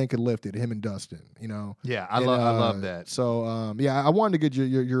only two men can lift it, him and Dustin. Yeah, I love that. So, I wanted to get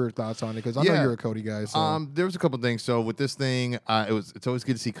your thoughts on it because I know you're a Cody guy. So. There was a couple things. So with this thing, it's always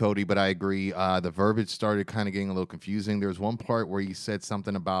good to see Cody, but I agree. The verbiage started kind of getting a little confusing. There was one part where he said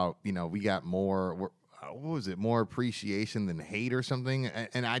something about we got more. What was it? More appreciation than hate or something,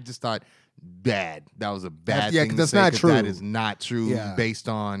 and I just thought. Bad. That was a bad thing. That's not true. That is not true. Yeah. Based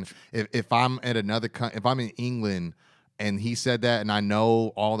on if I'm at if I'm in England and he said that, and I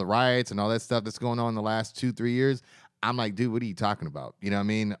know all the riots and all that stuff that's going on in the last 2-3 years, I'm like, dude, what are you talking about? You know what I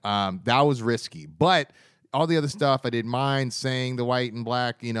mean? That was risky, but all the other stuff I didn't mind saying the white and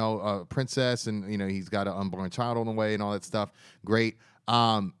black, princess, and he's got an unborn child on the way and all that stuff. Great.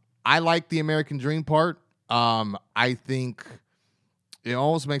 I like the American Dream part. I think. It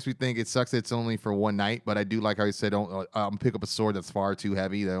almost makes me think it sucks that it's only for one night, but I do like how he said, don't pick up a sword that's far too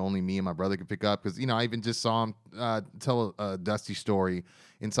heavy that only me and my brother can pick up. Because, I even just saw him tell a Dusty story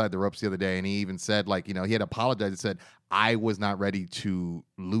inside the ropes the other day, and he even said, he had apologized and said, I was not ready to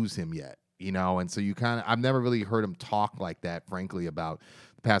lose him yet, and so I've never really heard him talk like that, frankly, about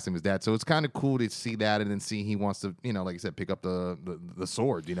passing his dad. So it's kind of cool to see that and then see he wants to, like I said, pick up the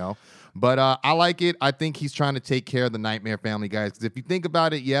sword, But I like it. I think he's trying to take care of the Nightmare Family guys. Because if you think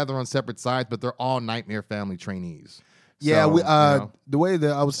about it, they're on separate sides, but they're all Nightmare Family trainees. Yeah, the way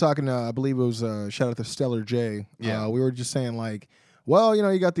that I was talking to, I believe it was shout out to Stellar J. Yeah. We were just saying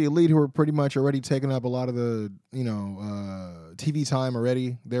you got the Elite who are pretty much already taking up a lot of the, TV time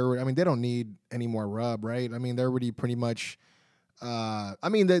already. They don't need any more rub, right? They're already pretty much... they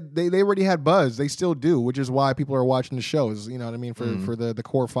already had buzz. They still do, which is why people are watching the shows. You know what I mean? For the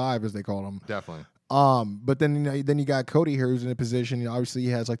core five, as they call them. Definitely. But then you got Cody here, who's in a position. Obviously, he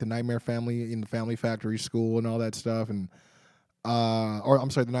has the Nightmare Family in the Family Factory School and all that stuff, and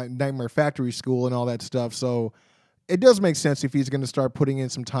the Nightmare Factory School and all that stuff. So it does make sense if he's going to start putting in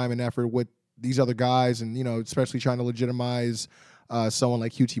some time and effort with these other guys, and especially trying to legitimize. Someone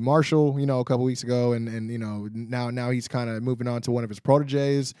like QT Marshall, a couple weeks ago, and now he's kind of moving on to one of his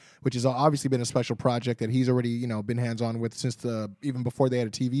proteges, which has obviously been a special project that he's already been hands on with since even before they had a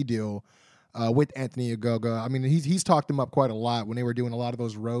TV deal with Anthony Ogogo. He's talked him up quite a lot when they were doing a lot of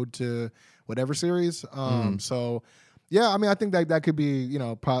those Road to Whatever series. So yeah, I think that could be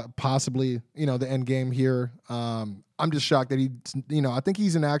possibly the end game here. I'm just shocked that I think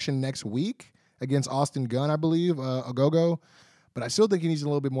he's in action next week against Austin Gunn, I believe, Ogogo. But I still think he needs a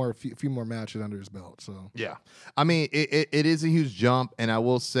little bit more, a few more matches under his belt. So yeah, it is a huge jump, and I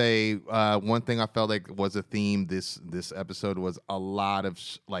will say one thing I felt like was a theme this episode was a lot of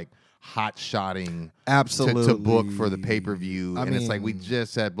hot shotting, absolutely to book for the pay-per-view, it's like we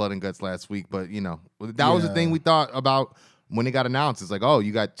just had Blood and Guts last week, but that was the thing we thought about when it got announced. It's like, oh,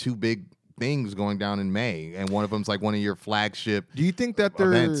 you got two big things going down in May, and one of them's one of your flagship. Do you think that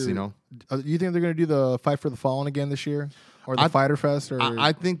they're events? Do you think they're going to do the Fight for the Fallen again this year? Or the Fighter Fest? Or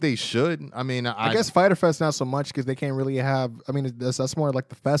I think they should. I guess Fighter Fest not so much because they can't really have. That's more like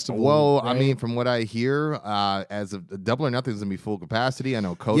the festival. Well, right? From what I hear, as of Double or Nothing is gonna be full capacity. I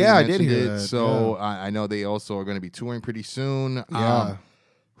know Cody I mentioned did hear it, that. so I know they also are going to be touring pretty soon. Yeah.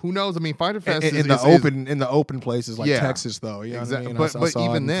 Who knows? Fighter Fest in the open places like Texas, though. You know exactly. what I mean? But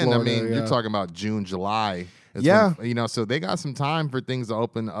even then, Florida, you're talking about June, July. Yeah. When, so they got some time for things to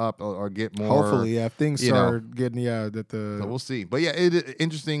open up or get more. Hopefully, if things start getting, So we'll see. But yeah,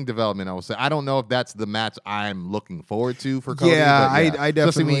 interesting development, I will say. I don't know if that's the match I'm looking forward to for Cody. Yeah, I definitely.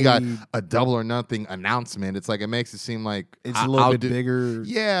 Especially when you got a Double or Nothing announcement. It's like, it makes it seem like it's a little bit bigger.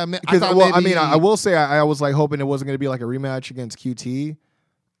 Yeah. Because, I will say, I was hoping it wasn't going to be like a rematch against QT.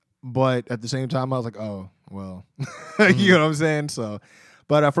 But at the same time, I was like, oh, well. You know what I'm saying? So...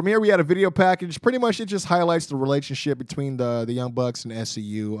 But from here, we had a video package. Pretty much, it just highlights the relationship between the Young Bucks and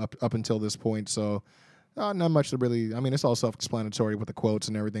SCU up until this point. So, not much to really. It's all self-explanatory with the quotes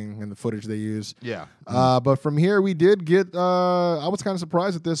and everything and the footage they use. Yeah. But from here, we did get. I was kind of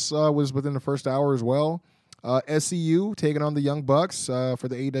surprised that this was within the first hour as well. SCU taking on the Young Bucks for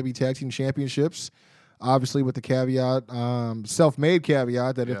the AEW Tag Team Championships. Obviously, with the caveat, self-made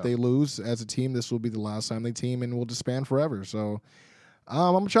caveat that Yeah. if they lose as a team, this will be the last time they team and will disband forever. So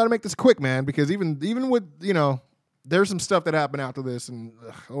I'm gonna try to make this quick, man, because even with there's some stuff that happened after this, and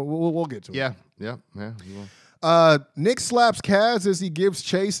we'll get to it. Yeah. You will. Nick slaps Kaz as he gives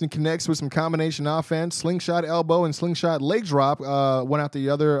chase and connects with some combination offense, slingshot elbow and slingshot leg drop, one after the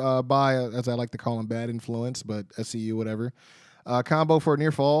other by, as I like to call him, bad influence, but SCU, whatever. Combo for a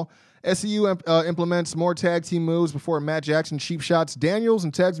near fall. SCU implements more tag team moves before Matt Jackson cheap shots Daniels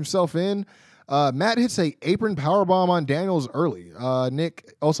and tags himself in. Matt hits a apron powerbomb on Daniels early.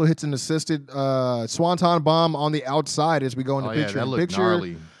 Nick also hits an assisted swanton bomb on the outside as we go into picture-in-picture.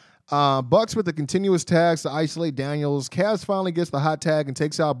 Gnarly. Bucks with the continuous tags to isolate Daniels. Kaz finally gets the hot tag and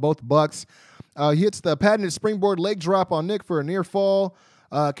takes out both Bucks. He hits the patented springboard leg drop on Nick for a near fall.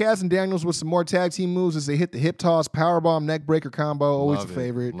 Kaz and Daniels with some more tag team moves as they hit the hip toss, powerbomb, neck breaker combo. Always a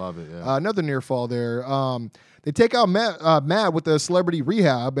favorite. Love it. Yeah. Another near fall there. They take out Matt with the celebrity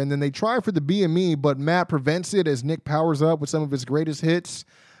rehab, and then they try for the BME, but Matt prevents it as Nick powers up with some of his greatest hits.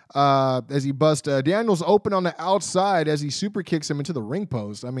 As he busts Daniels open on the outside as he super kicks him into the ring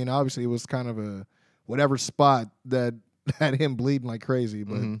post. I mean, obviously it was kind of a whatever spot that had him bleeding like crazy,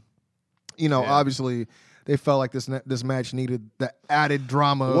 but obviously they felt like this match needed the added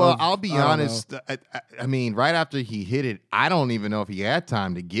drama. Well, I'll be honest. I mean, right after he hit it, I don't even know if he had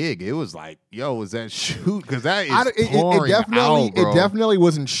time to gig. It was like, yo, was that shoot? Because that is pouring out, bro. It definitely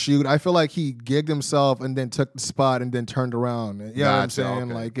wasn't shoot. I feel like he gigged himself and then took the spot and then turned around. You know what I'm saying?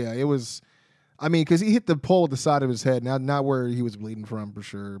 Okay. Like, yeah, it was. I mean, because he hit the pole at the side of his head, not where he was bleeding from for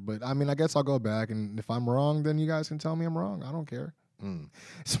sure. But I mean, I guess I'll go back, and if I'm wrong, then you guys can tell me I'm wrong. I don't care.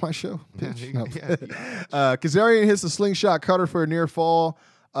 It's my show. Kazarian hits the slingshot cutter for a near fall.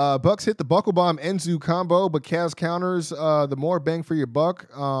 Bucks hit the buckle bomb Enzu combo, but Kaz counters the more bang for your buck.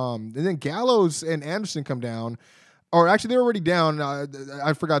 And then Gallows and Anderson come down. Or actually, they were already down.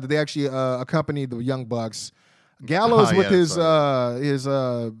 I forgot that they actually accompanied the Young Bucks. Gallows with his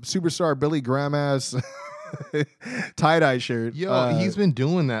superstar Billy Graham ass tie-dye shirt. Yo, he's been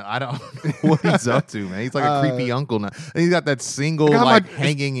doing that. I don't know what he's up to, man. He's like a creepy uncle now. And he's got that single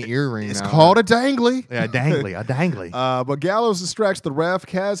hanging earring. It's now. called a dangly. Yeah, a dangly. But Gallows distracts the ref.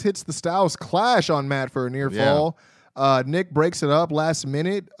 Kaz hits the Styles Clash on Matt for a near fall. Nick breaks it up last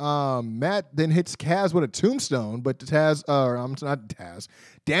minute. Matt then hits Kaz with a tombstone, but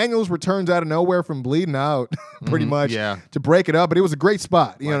Daniels returns out of nowhere from bleeding out pretty much to break it up. But it was a great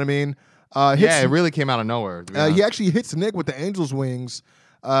spot. You know what I mean? It really came out of nowhere. He actually hits Nick with the Angel's wings.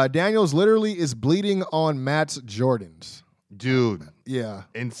 Daniels literally is bleeding on Matt's Jordans. Dude. Yeah.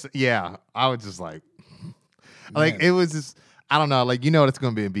 And I was just like it was just, I don't know, it's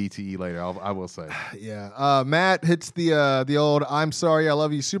going to be in BTE later, I will say. Yeah. Matt hits the old I'm sorry, I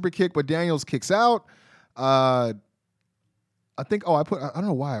love you super kick, but Daniels kicks out. I think, I don't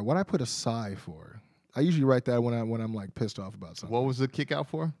know why. What I put a sigh for? I usually write that when I'm like pissed off about something. What was the kick out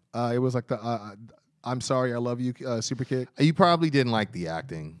for? It was like the I'm sorry, I love you super kick. You probably didn't like the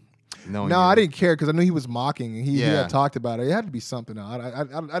acting. No, I didn't care because I knew he was mocking. He had talked about it. It had to be something. I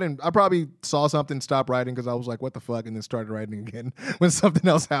didn't. I probably saw something, stopped writing because I was like, "What the fuck," and then started writing again when something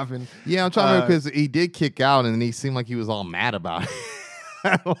else happened. Yeah, I'm trying to remember because he did kick out and he seemed like he was all mad about it.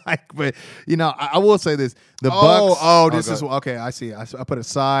 But I will say this: the Bucks. This is okay. I see. I put a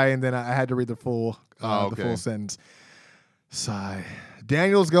sigh and then I had to read the full the full sentence. Sigh.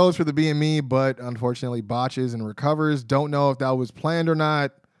 Daniels goes for the BME, but unfortunately botches and recovers. Don't know if that was planned or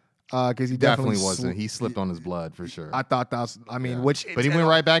not. Because he definitely wasn't. He slipped on his blood for sure. I thought that was. I mean, but he went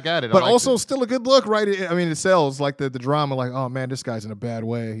right back at it. But also still a good look, right? I mean, it sells like the drama. Like, oh man, this guy's in a bad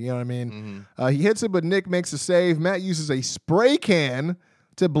way. You know what I mean? He hits it, but Nick makes a save. Matt uses a spray can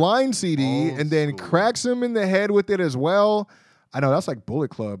to blind CD and then cracks him in the head with it as well. I know that's like Bullet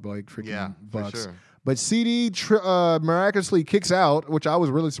Club, like freaking Bucks. For sure. But CD miraculously kicks out, which I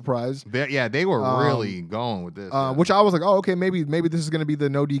was really surprised. They were really going with this. Which I was like, oh, okay, maybe this is going to be the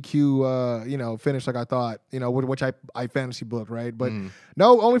no DQ, finish like I thought, which I fantasy booked, right? But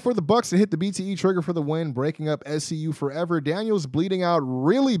no, only for the Bucks to hit the BTE trigger for the win, breaking up SCU forever. Daniels bleeding out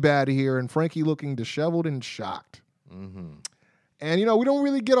really bad here, and Frankie looking disheveled and shocked. Mm-hmm. And, we don't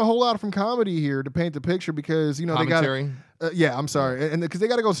really get a whole lot from comedy here to paint the picture because, they got I'm sorry. And because they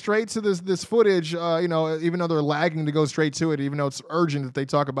got to go straight to this footage, even though they're lagging to go straight to it, even though it's urgent that they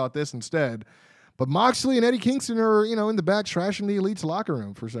talk about this instead. But Moxley and Eddie Kingston are, in the back trashing the Elite's locker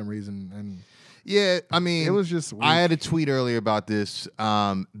room for some reason. And yeah, I mean, it was just weak. I had a tweet earlier about this.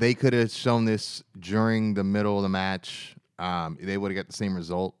 They could have shown this during the middle of the match. They would have got the same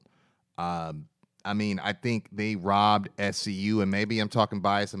result. I mean, I think they robbed SCU, and maybe I'm talking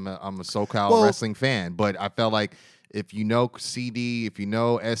bias. I'm a SoCal Well- wrestling fan, but I felt like if you know CD, if you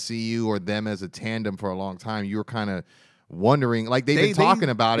know SCU or them as a tandem for a long time, you were kind of wondering, like they've been talking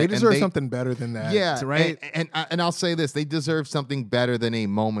about They it. deserve and something better than that. Yeah, right. And I'll say this: they deserve something better than a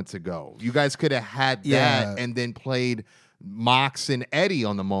moments ago. You guys could have had Yeah. that and then played Mox and Eddie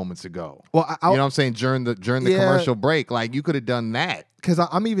on the moments ago. Well, you know what I'm saying, during the Yeah. commercial break, like you could have done that. Because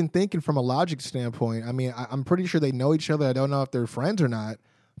I'm even thinking from a logic standpoint. I mean, I'm pretty sure they know each other. I don't know if they're friends or not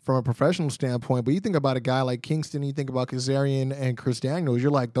from a professional standpoint. But you think about a guy like Kingston, you think about Kazarian and Chris Daniels,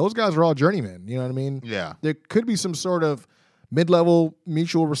 you're like, those guys are all journeymen. You know what I mean? Yeah. There could be some sort of mid-level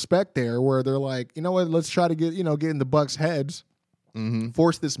mutual respect there where they're like, you know what, let's try to get in the Bucks' heads,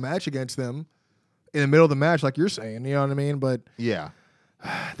 force this match against them in the middle of the match, like you're saying. You know what I mean? But Yeah.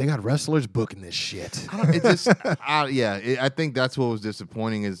 they got wrestlers booking this shit. It just, I think that's what was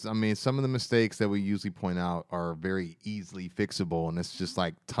disappointing is, I mean, some of the mistakes that we usually point out are very easily fixable, and it's just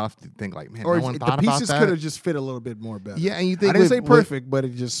like tough to think like, man, Or no one the thought about pieces that. could have just fit a little bit more better. Yeah, and you think I didn't say with- perfect, but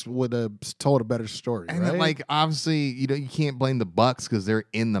it just would have told a better story. And right? then, like, obviously, you can't blame the Bucks because they're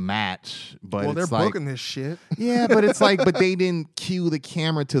in the match. But well, they're it's like, booking this shit. yeah, but it's like, but they didn't cue the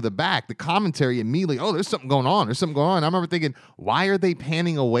camera to the back. The commentary immediately, oh, there's something going on. There's something going on. I remember thinking, why are they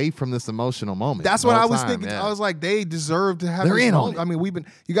panning away from this emotional moment? That's the what whole I was time? thinking. Yeah. I was like, they deserve to have. They're this in on moment. it. I mean,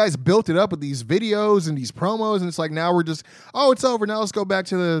 you guys built it up with these videos and these promos, and it's like now we're just, oh, it's over. Now let's go back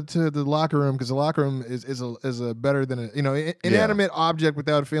to the locker room because the locker room is a better than inanimate object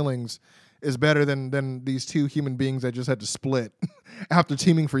without feelings is better than these two human beings that just had to split after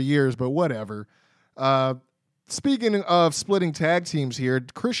teaming for years. But whatever. Speaking of splitting tag teams here,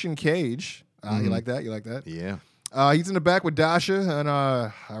 Christian Cage. You like that? You like that? Yeah. He's in the back with Dasha, and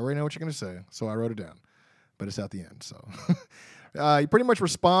I already know what you're going to say, so I wrote it down. But it's at the end, so. He pretty much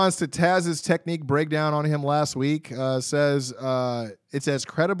responds to Taz's technique breakdown on him last week, says it's as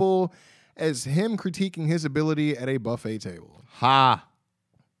credible as him critiquing his ability at a buffet table. Ha.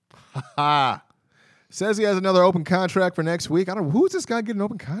 Ha. Says he has another open contract for next week. I don't know, who's this guy getting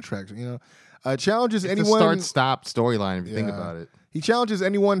open contracts, challenges It's anyone. a start-stop storyline if you think Yeah. about it. He challenges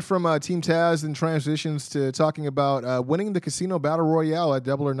anyone from Team Taz and transitions to talking about winning the Casino Battle Royale at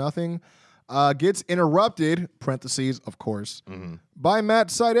Double or Nothing. Gets interrupted, parentheses, of course, by Matt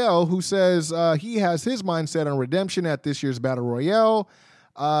Sydal, who says he has his mindset on redemption at this year's Battle Royale,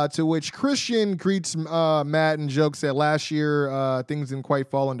 to which Christian greets Matt and jokes that last year things didn't quite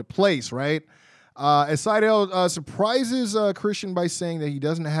fall into place, right? As Sydal surprises Christian by saying that he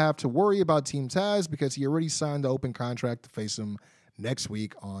doesn't have to worry about Team Taz because he already signed the open contract to face him next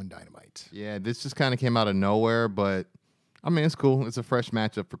week on Dynamite. Yeah, this just kind of came out of nowhere, but I mean, it's cool. It's a fresh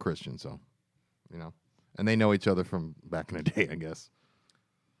matchup for Christian, so, and they know each other from back in the day, I guess.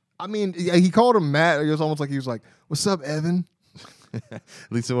 I mean, yeah, he called him Matt. It was almost like he was like, "What's up, Evan?" At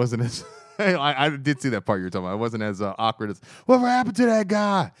least it wasn't as. I did see that part you were talking about. It wasn't as awkward as whatever happened to that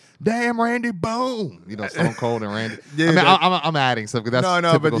guy. Damn, Randy Boone. Stone Cold and Randy. Yeah, I mean, that- I'm adding stuff because that's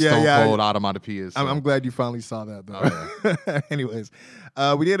No, typical but yeah, Stone yeah, Cold automatopoeias. So. I'm glad you finally saw that, though. Oh, Anyways,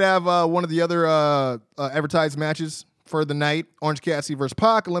 we did have one of the other advertised matches for the night. Orange Cassidy versus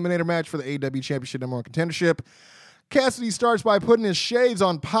Pac, eliminator match for the AEW Championship #1 contendership. Cassidy starts by putting his shades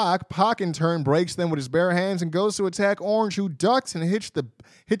on Pac. Pac, in turn, breaks them with his bare hands and goes to attack Orange, who ducks and hits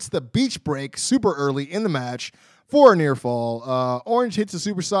the beach break super early in the match for a near fall. Orange hits a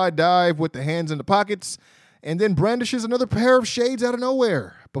super side dive with the hands in the pockets and then brandishes another pair of shades out of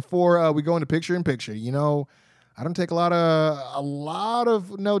nowhere before we go into picture-in-picture. I don't take a lot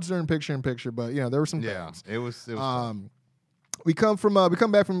of notes during picture-in-picture, but there were some Yeah, things. it was. We come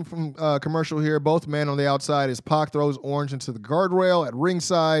back from commercial here. Both men on the outside as Pac throws Orange into the guardrail at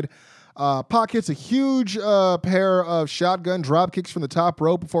ringside. Pac hits a huge pair of shotgun drop kicks from the top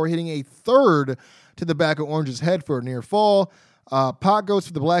rope before hitting a third to the back of Orange's head for a near fall. Pac goes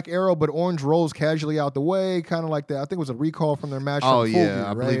for the black arrow, but Orange rolls casually out the way, kind of like that. I think it was a recall from their match. Oh from Full yeah, Gear,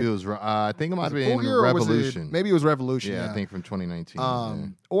 I believe it was. I think it might have Full been Gear or was it- Revolution. maybe it was Revolution. Yeah, Yeah, I think from 2019. yeah.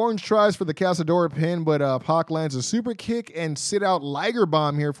 Orange tries for the Casadora pin, but Pac lands a super kick and sit out Liger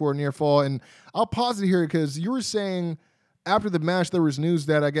bomb here for a near fall. And I'll pause it here because you were saying after the match there was news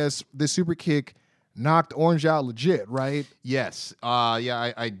that I guess the super kick knocked Orange out legit, right? Yes.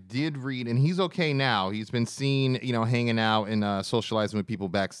 I did read, and he's okay now. He's been seen, hanging out and socializing with people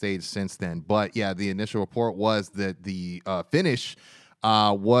backstage since then. But yeah, the initial report was that the finish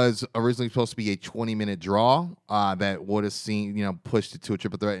was originally supposed to be a 20-minute draw that would have seen, pushed it to a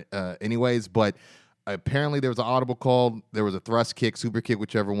triple threat anyways. But apparently there was an audible call. There was a thrust kick, super kick,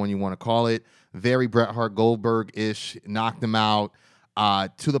 whichever one you want to call it. Very Bret Hart Goldberg-ish, knocked him out.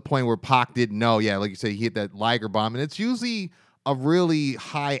 to the point where Pac didn't know. Yeah, like you say, he hit that Liger bomb, and it's usually a really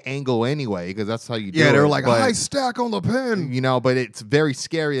high angle anyway, because that's how you do it. Yeah, they were like, but, high stack on the pin. you know, but it's very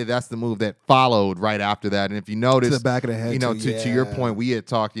scary that that's the move that followed right after that. And if you notice, To the back of the head, you know, too, to your yeah. point, we had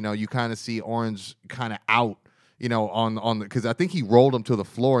talked, you know, you kind of see Orange kind of out, you know, on the, because I think he rolled him to the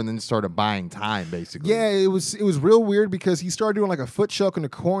floor and then started buying time, basically. Yeah, it was real weird because he started doing like a foot choke in the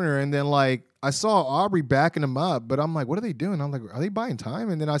corner, and then like I saw Aubrey backing him up, but I'm like, what are they doing? I'm like, are they buying time?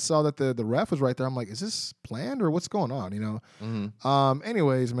 And then I saw that the ref was right there. I'm like, is this planned or what's going on? You know. Mm-hmm.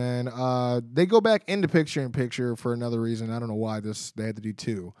 Anyways, man, they go back into picture in picture for another reason. I don't know why they had to do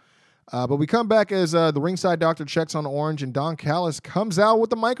two. But we come back as the ringside doctor checks on Orange, and Don Callis comes out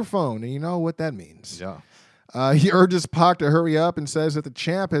with the microphone, and you know what that means. Yeah. He urges Pac to hurry up and says that the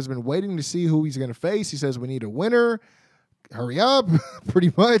champ has been waiting to see who he's going to face. He says we need a winner. Hurry up,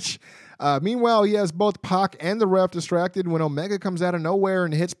 pretty much. Meanwhile, he has both Pac and the ref distracted when Omega comes out of nowhere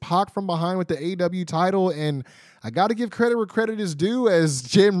and hits Pac from behind with the AEW title. And I got to give credit where credit is due, as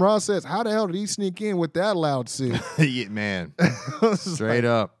Jim Ross says, how the hell did he sneak in with that loud suit? Yeah, man. Straight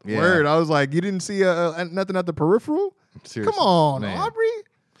up. Yeah. Word. I was like, you didn't see nothing at the peripheral? Seriously, Come on, man. Aubrey.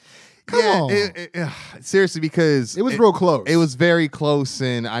 Come on. Seriously, because It was real close. It was very close,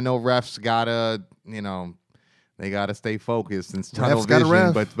 and I know refs gotta, you know, they gotta stay focused and tunnel Refs gotta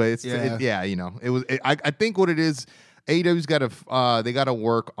vision. ref. But it's Yeah. you know, it was. I think what it is, AEW's got to they got to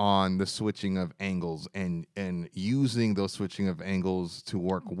work on the switching of angles and using those switching of angles to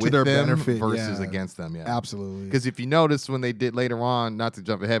work with their them benefit, versus yeah. against them. Yeah, Absolutely. Because if you notice when they did later on, not to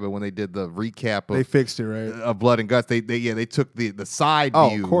jump ahead, but when they did the recap They of fixed it, right? Blood and Guts, they took the side Oh,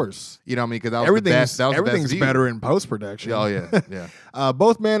 view. of course. You know what I mean? Because that was the best. That was the best Everything's view. better in post-production. Oh yeah, yeah.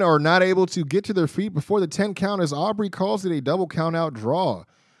 Both men are not able to get to their feet before the 10 count, as Aubrey calls it a double count-out draw.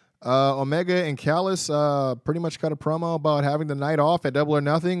 Omega and Callis pretty much cut a promo about having the night off at Double or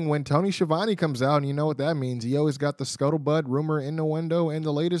Nothing when Tony Schiavone comes out, and you know what that means. He always got the scuttlebutt rumor in the window and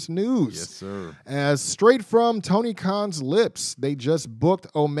the latest news. Yes, sir. As straight from Tony Khan's lips, they just booked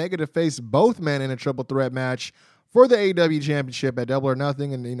Omega to face both men in a triple threat match for the AEW Championship at Double or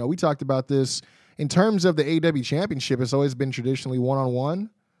Nothing. And, you know, we talked about this in terms of the AEW Championship. It's always been traditionally one-on-one.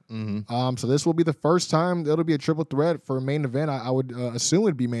 Mm-hmm. So this will be the first time it'll be a triple threat for a main event. I would assume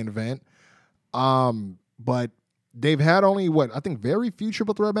it'd be main event. But they've had only very few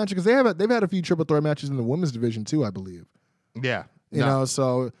triple threat matches, because they've had a few triple threat matches in the women's division too, I believe. Yeah. You know,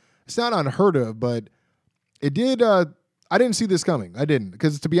 so it's not unheard of, but it did. I didn't see this coming. I didn't,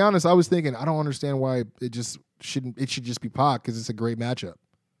 because to be honest, I was thinking I don't understand why it should just be Pac, because it's a great matchup.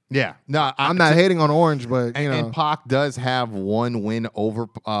 Yeah. No, I'm not hating on Orange, but you know. And Pac does have one win over,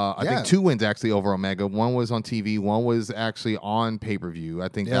 I think 2 wins actually over Omega. One was on TV, one was actually on pay-per-view. I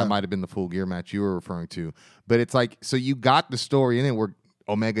think that might have been the Full Gear match you were referring to. But it's like, so you got the story in it where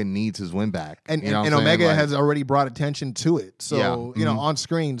Omega needs his win back. And you know what I'm saying? Omega Like, has already brought attention to it. So, Yeah. you know, on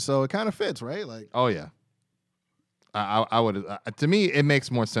screen. So it kind of fits, right? Like, oh, yeah. I would, to me, it makes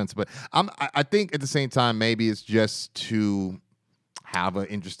more sense. But I think at the same time, maybe it's just to have an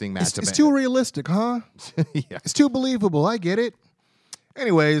interesting matchup. It's too realistic, huh? Yeah. It's too believable. I get it.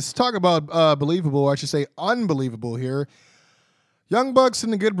 Anyways, talk about believable, or I should say unbelievable here. Young Bucks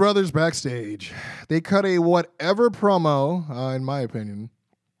and the Good Brothers backstage. They cut a whatever promo, in my opinion,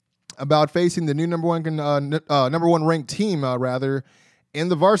 about facing the new number one ranked team, in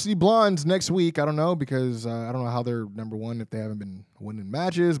the Varsity Blondes next week. I don't know, because I don't know how they're number one if they haven't been winning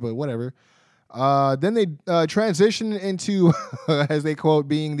matches, but whatever. Then they transition into, as they quote,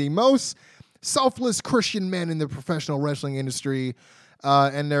 being the most selfless Christian men in the professional wrestling industry.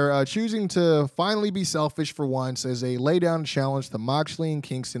 And they're choosing to finally be selfish for once, as they lay down a challenge to Moxley and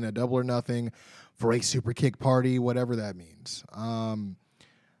Kingston at Double or Nothing for a super kick party, whatever that means.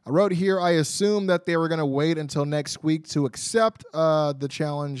 I wrote here, I assume that they were going to wait until next week to accept the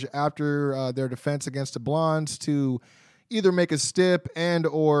challenge after their defense against the Blondes to either make a stip and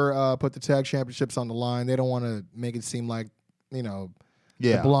or put the tag championships on the line. They don't want to make it seem like, you know,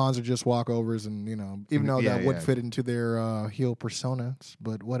 the Blondes are just walkovers, and, you know, even though that would fit into their heel personas,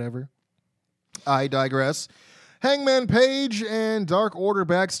 but whatever. I digress. Hangman Page and Dark Order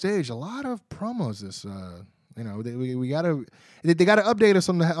backstage. A lot of promos this, you know, they gotta update us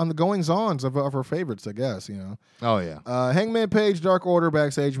on the goings-ons of our favorites, I guess, you know. Oh, yeah. Hangman Page, Dark Order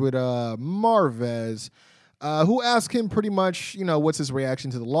backstage with Marvez, who asked him pretty much, you know, what's his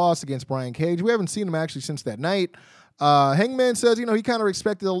reaction to the loss against Brian Cage. We haven't seen him actually since that night. Hangman says, you know, he kind of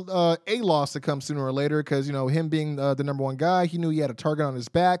expected a loss to come sooner or later because, you know, him being the number one guy, he knew he had a target on his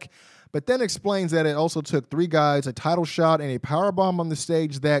back, but then explains that it also took 3 guys, a title shot, and a powerbomb on the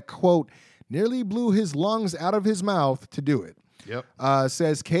stage that, quote, nearly blew his lungs out of his mouth to do it. Yep.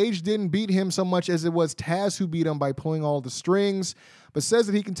 Says Cage didn't beat him so much as it was Taz who beat him by pulling all the strings, but says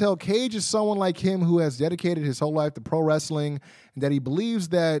that he can tell Cage is someone like him who has dedicated his whole life to pro wrestling and that he believes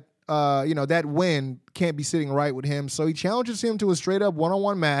that that win can't be sitting right with him. So he challenges him to a straight up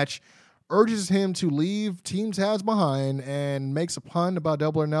one-on-one match, urges him to leave Team Taz behind, and makes a pun about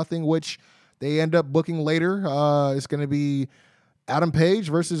Double or Nothing, which they end up booking later. It's going to be Adam Page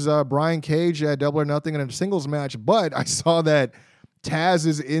versus Brian Cage at Double or Nothing in a singles match. But I saw that Taz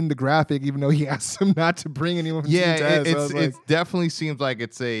is in the graphic, even though he asked him not to bring anyone from Team Taz. It definitely seems like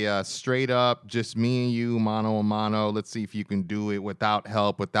it's a straight up, just me and you, mano a mano. Let's see if you can do it without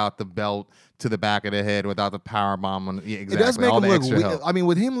help, without the belt to the back of the head, without the power bomb. Yeah, exactly. It does make all him the look extra weird. help. I mean,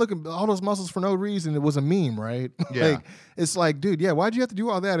 with him looking all those muscles for no reason, it was a meme, right? Yeah. Like, it's like, dude, yeah, why'd you have to do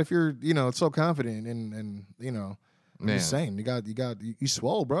all that if you're, so confident and I'm just saying, you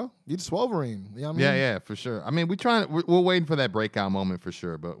swole, bro. You the Swolverine. You know what I mean? Yeah, for sure. I mean, we're waiting for that breakout moment for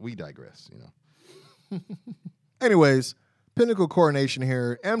sure, but we digress, Anyways, Pinnacle coronation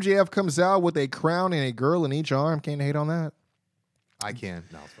here. MJF comes out with a crown and a girl in each arm. Can't hate on that. I can.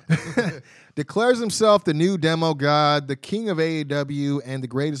 No, it's fine. Declares himself the new demo god, the king of AEW, and the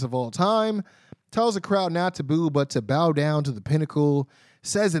greatest of all time. Tells the crowd not to boo, but to bow down to the Pinnacle.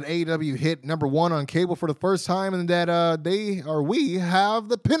 Says that AEW hit number 1 on cable for the first time, and that we have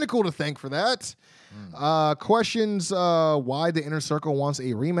the Pinnacle to thank for that. Questions why the Inner Circle wants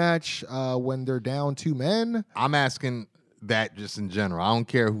a rematch when they're down 2 men. I'm asking that just in general. I don't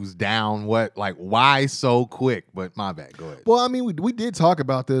care who's down, why so quick? But my bad. Go ahead. Well, I mean, we did talk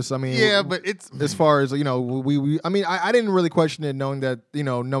about this. I mean, yeah, but it's as far as I mean, I didn't really question it, knowing that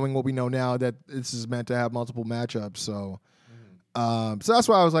knowing what we know now, that this is meant to have multiple matchups. So, so that's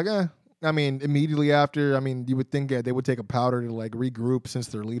why I was like, I mean, immediately after, I mean, you would think they would take a powder to regroup since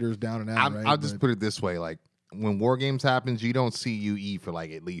their leader's down and out. Right? I'll just put it this way: when War Games happens, you don't see UE for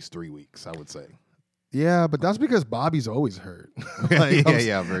at least 3 weeks. I would say. Yeah, but that's because Bobby's always hurt. Very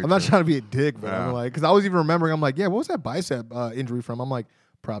I'm not true. trying to be a dick, but I'm because I was even remembering. I'm like, yeah, what was that bicep injury from? I'm like,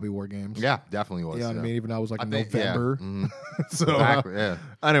 probably War Games. Yeah, definitely was. You know what I mean? Even though I was think, November. Yeah. Mm-hmm. So exactly, yeah.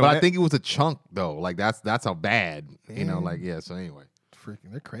 Anyway, but I think it was a chunk though. that's how bad. So anyway.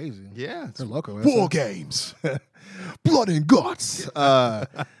 Freaking, they're crazy. Yeah, They're loco. War Games, blood and guts.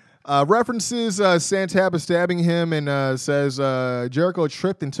 References Santana stabbing him and says Jericho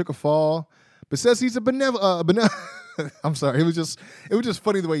tripped and took a fall, but says he's a benevolent. I'm sorry. It was just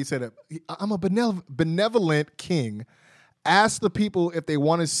funny the way he said it. I'm a benevolent king. Ask the people if they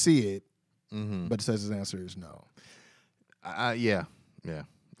want to see it, but says his answer is no. Yeah.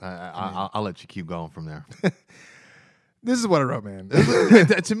 I'll let you keep going from there. This is what I wrote, man.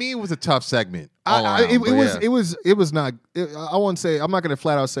 To me, it was a tough segment. It was not. I won't say. I'm not going to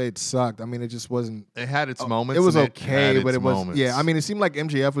flat out say it sucked. I mean, it just wasn't. It had its moments. It was and okay, but it was. moments. Yeah, I mean, it seemed like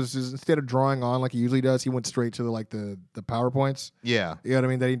MJF was just, instead of drawing on like he usually does, he went straight to the PowerPoints. Yeah, you know what I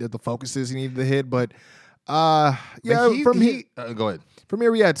mean. That he did the focuses he needed to hit, but go ahead. From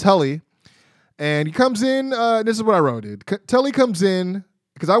here we had Tully, and he comes in. This is what I wrote, dude. Tully comes in.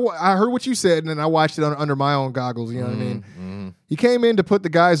 Because I heard what you said, and then I watched it under my own goggles. You know what I mean? Mm-hmm. He came in to put the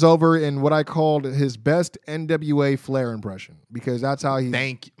guys over in what I called his best NWA Flair impression, because that's how he.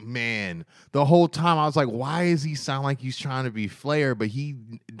 Man. The whole time I was like, why does he sound like he's trying to be Flair? But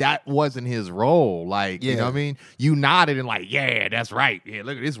that wasn't his role. You know what I mean? You nodded and yeah, that's right. Yeah,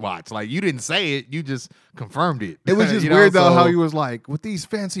 look at this watch. You didn't say it, you just confirmed it. It was just weird though how he was with these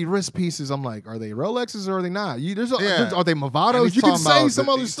fancy wrist pieces. I'm like, are they Rolexes or are they not? Are they Movados? You can say some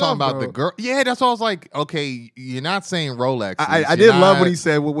other stuff. Talking about the girl. Yeah, that's why I was like, okay, you're not saying Rolex. I did love when he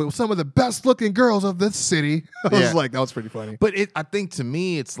said, with some of the best looking girls of this city. I was like, that was pretty funny. But I think to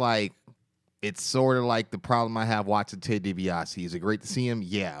me, it's sort of like the problem I have watching Ted DiBiase. Is it great to see him?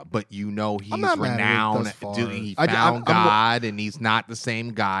 Yeah, but he's renowned. Dude, he found God, and he's not the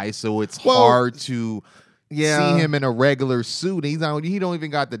same guy, so it's hard to see him in a regular suit. He don't even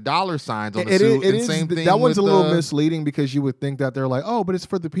got the dollar signs on the suit. Same thing. That one's a little misleading because you would think that they're like, oh, but it's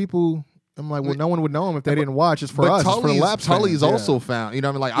for the people. I'm like, well, no one would know him if they didn't watch. It's for us. It's for the Laps Tully's fans. also found. You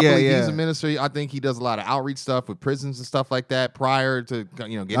know what I mean? I believe he's a minister. I think he does a lot of outreach stuff with prisons and stuff like that prior to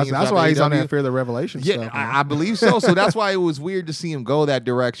getting. That's why he's on that Fear the Revelation stuff. Yeah, I believe so. So that's why it was weird to see him go that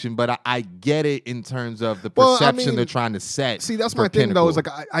direction. But I get it in terms of the perception they're trying to set. See, that's my thing though. Is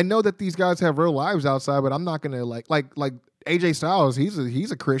I know that these guys have real lives outside, but I'm not gonna like AJ Styles,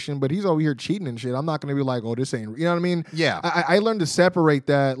 he's a Christian, but he's over here cheating and shit. I'm not going to be like, oh, this ain't, you know what I mean? Yeah. I learned to separate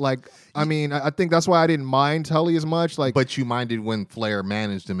that. I mean, I think that's why I didn't mind Tully as much. But you minded when Flair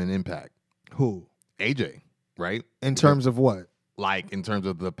managed him in Impact. Who? AJ, right? In terms of what? In terms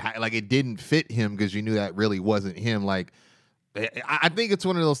of it didn't fit him because you knew that really wasn't him. I think it's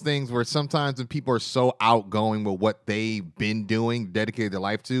one of those things where sometimes when people are so outgoing with what they've been doing, dedicated their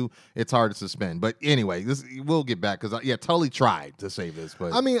life to, it's hard to suspend. But anyway, we'll get back because Tully tried to save this.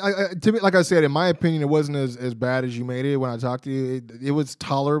 But I mean, to me, like I said, in my opinion, it wasn't as bad as you made it when I talked to you. It was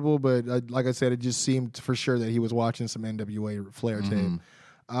tolerable, but like I said, it just seemed for sure that he was watching some NWA Flair tape.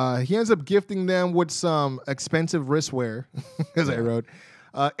 He ends up gifting them with some expensive wristwear, as I wrote.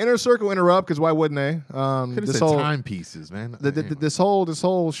 Inner Circle interrupt because why wouldn't they? Could have said timepieces, man. This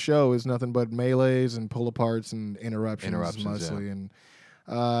whole show is nothing but melees and pull aparts and interruptions mostly. Yeah.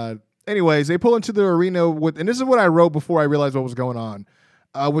 And anyways, they pull into the arena with, and this is what I wrote before I realized what was going on.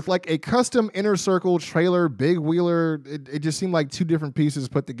 With like a custom Inner Circle trailer, big wheeler. It just seemed like two different pieces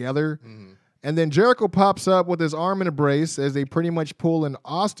put together. Mm-hmm. And then Jericho pops up with his arm in a brace as they pretty much pull an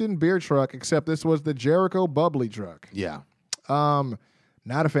Austin beer truck, except this was the Jericho bubbly truck. Yeah.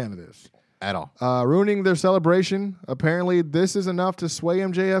 Not a fan of this. At all. Ruining their celebration. Apparently, this is enough to sway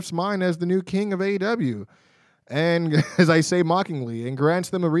MJF's mind as the new king of AEW. And, as I say mockingly, and grants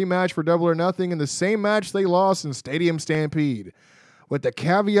them a rematch for Double or Nothing in the same match they lost in Stadium Stampede. With the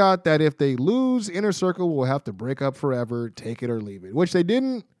caveat that if they lose, Inner Circle will have to break up forever, take it or leave it. Which they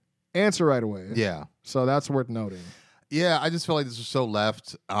didn't answer right away. Yeah. So that's worth noting. Yeah, I just feel like this was so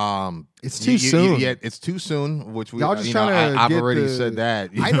left. It's too soon. Yeah, it's too soon. Which Y'all just trying to I've get already said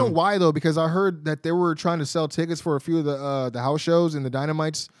that. I know why though, because I heard that they were trying to sell tickets for a few of the house shows and the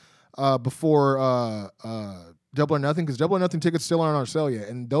Dynamites before Double or Nothing, because Double or Nothing tickets still aren't on sale yet,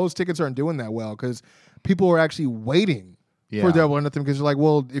 and those tickets aren't doing that well because people are actually waiting. For Double or Nothing, because you're like,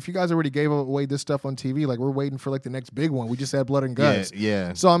 well, if you guys already gave away this stuff on TV, like we're waiting for like the next big one. We just had Blood and Guts.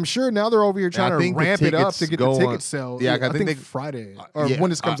 Yeah. So I'm sure now they're over here trying to ramp it up to get the ticket sale. Yeah, I think Friday or when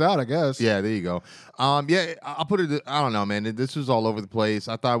this comes out, I guess. Yeah, there you go. Yeah, I'll put it. I don't know, man. This was all over the place.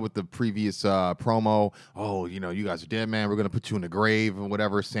 I thought with the previous promo, you guys are dead, man. We're gonna put you in the grave and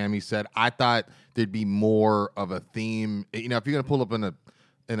whatever Sammy said. I thought there'd be more of a theme. If you're gonna pull up in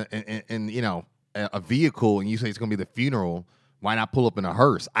a vehicle and you say it's going to be the funeral, why not pull up in a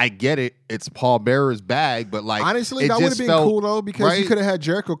hearse? I get it. It's Paul Bearer's bag, but like honestly, that would have been cool though, because you could have had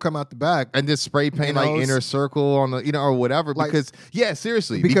Jericho come out the back and just spray paint like Inner Circle on the or whatever. Like, because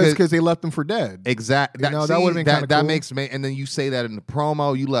seriously, because they left him for dead. Exactly. That would have been kind of cool. That makes me. And then you say that in the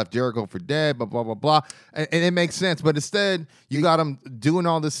promo, you left Jericho for dead, blah blah blah blah, and it makes sense. But instead, you got him doing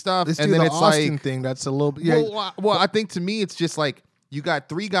all this stuff, and then it's Austin like thing. That's a little bit. Well, I think to me, it's just like. You got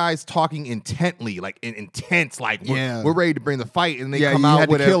three guys talking intently, like intense, like we're ready to bring the fight, and they come out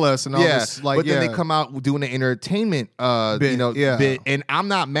with kill us and all this. But then they come out doing an entertainment, bit, and I'm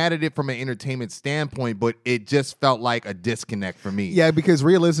not mad at it from an entertainment standpoint, but it just felt like a disconnect for me. Yeah, because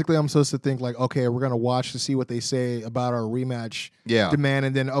realistically, I'm supposed to think like, okay, we're gonna watch to see what they say about our rematch demand,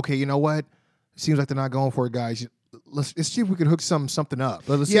 and then okay, you know what? Seems like they're not going for it, guys. Let's see if we can hook something up.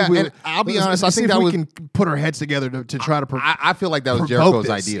 Let's see and I'll be honest. I think that we can put our heads together to try to. I feel like that was Jericho's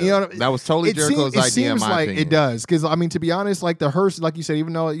idea. That was totally Jericho's idea. It seems like opinion. It does, because I mean, to be honest, like the hearse, like you said,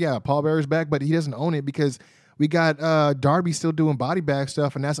 even though Paul Bearer's back, but he doesn't own it because we got Darby still doing body bag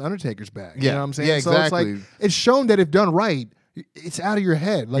stuff, and that's Undertaker's back. You know what I'm saying? Yeah, exactly. So it's like it's shown that if done right, it's out of your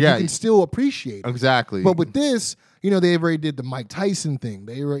head. Like you can still appreciate it. Exactly. But with this. They already did the Mike Tyson thing.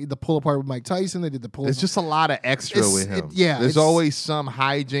 They already the pull apart with Mike Tyson. They did the pull. It's just a lot of extra with him. There's always some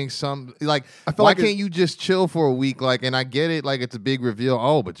hijinks. Some like why can't you just chill for a week? Like, and I get it. Like it's a big reveal.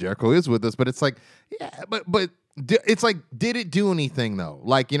 Oh, but Jericho is with us. But it's like, but it's like, did it do anything though?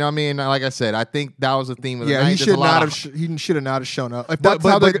 Like, you know what I mean? Like I said, I think that was the theme of the night. He should not have shown up. But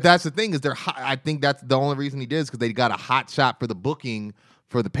that's the thing is I think that's the only reason he did is because they got a hot shot for the booking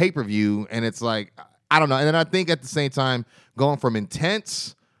for the pay-per-view, and it's like. I don't know. And then I think at the same time, going from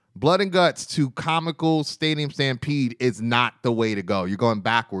intense Blood and Guts to comical Stadium Stampede is not the way to go. You're going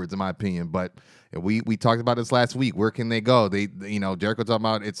backwards, in my opinion. But we talked about this last week. Where can they go? Jericho talking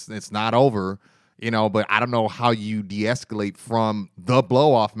about it's not over, but I don't know how you de-escalate from the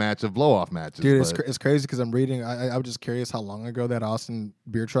blow-off match of blow-off matches. Dude, it's crazy because I'm reading. I was just curious how long ago that Austin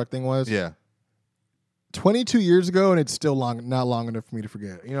beer truck thing was. Yeah. 22 years ago, and it's still not long enough for me to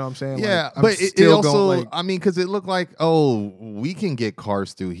forget. You know what I'm saying? Yeah, but it also, because it looked like, we can get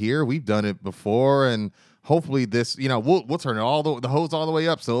cars through here. We've done it before, and hopefully this, we'll turn it the hose all the way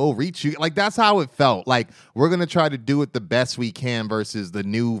up, so it'll reach you. Like, that's how it felt. Like, we're going to try to do it the best we can versus the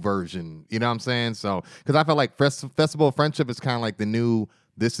new version. You know what I'm saying? So, because I felt like Festival of Friendship is kind of like the new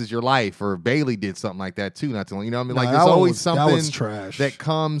This Is Your Life, or Bailey did something like that, too. Not too long. You know what I mean? Like, there's always something that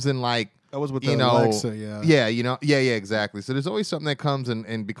comes in, like, that was with Alexa, yeah, exactly. So there's always something that comes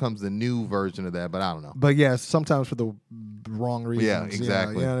and becomes the new version of that, but I don't know. But yeah, sometimes for the wrong reasons. Yeah,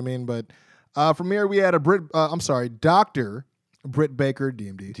 exactly. You know what I mean? But from here we had Dr. Britt Baker,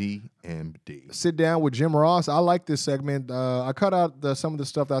 DMD. DMD. Sit down with Jim Ross. I like this segment. I cut out some of the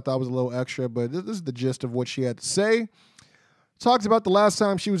stuff that I thought was a little extra, but this is the gist of what she had to say. Talks about the last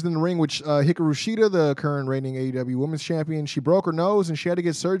time she was in the ring with Hikaru Shida, the current reigning AEW Women's Champion. She broke her nose and she had to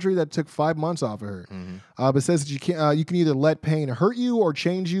get surgery that took 5 months off of her. But says that you can either let pain hurt you or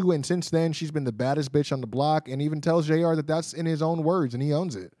change you. And since then, she's been the baddest bitch on the block, and even tells JR that that's in his own words, and he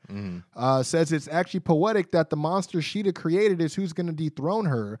owns it. Says it's actually poetic that the monster Shida created is who's going to dethrone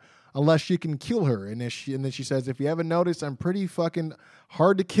her unless she can kill her. And then she says, if you haven't noticed, I'm pretty fucking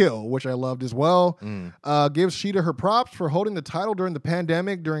hard to kill, which I loved as well. Gives Shida her props for holding the title during the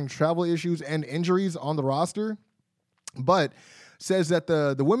pandemic, during travel issues and injuries on the roster. But says that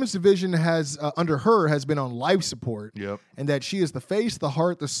the women's division has, under her, has been on life support. And that she is the face, the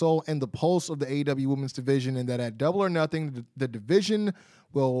heart, the soul, and the pulse of the AEW women's division. And that at Double or Nothing, the division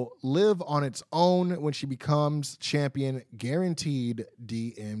will live on its own when she becomes champion, guaranteed.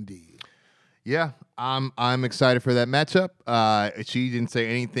 DMD. Yeah, I'm excited for that matchup. She didn't say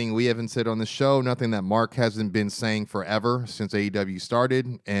anything we haven't said on the show, nothing that Mark hasn't been saying forever since AEW started,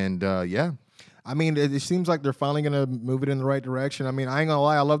 and yeah. I mean, it seems like they're finally going to move it in the right direction. I mean, I ain't going to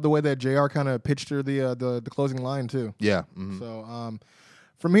lie, I love the way that JR kind of pitched her the closing line, too. Yeah. So,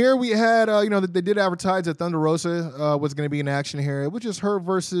 from here, we had, they did advertise that Thunder Rosa was going to be in action here, which is her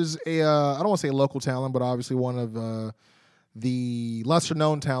versus I don't want to say a local talent, but obviously one of the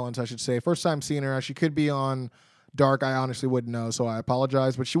lesser-known talents, I should say. First time seeing her. She could be on Dark. I honestly wouldn't know, so I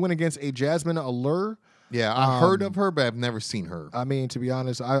apologize. But she went against a Jasmine Allure. Yeah, I've heard of her, but I've never seen her. I mean, to be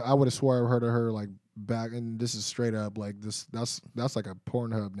honest, I would have swore I heard of her like back, and this is straight up like this. That's like a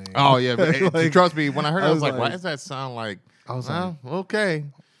Pornhub name. Oh yeah, but like, trust me. When I heard it, I was like, why does that sound like? I was like, okay.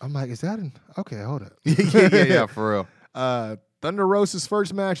 I'm like, is that okay? Hold up. yeah, for real. Thunder Rosa's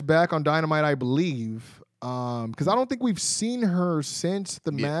first match back on Dynamite, I believe. Because I don't think we've seen her since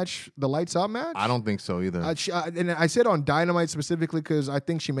the match, the Lights Out match. I don't think so either. And I said on Dynamite specifically because I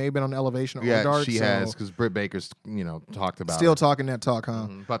think she may have been on Elevation or Dark. She has, because Britt Baker's, talked about still it. talking that talk, huh?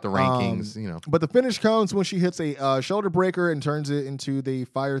 About the rankings, But the finish comes when she hits a shoulder breaker and turns it into the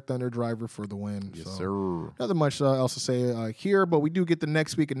Fire Thunder driver for the win. Yes, so, sir. Nothing much else to say here, but we do get the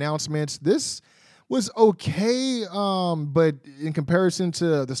next week announcements. This was okay, but in comparison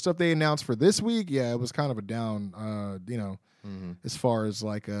to the stuff they announced for this week, yeah, it was kind of a down, as far as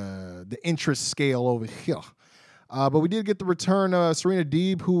like the interest scale over here. But we did get the return of Serena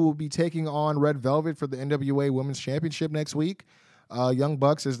Deeb, who will be taking on Red Velvet for the NWA Women's Championship next week. Young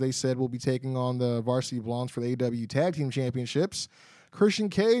Bucks, as they said, will be taking on the Varsity Blondes for the AEW Tag Team Championships. Christian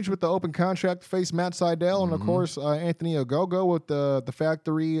Cage with the open contract to face Matt Sydal, and of course Anthony Ogogo with the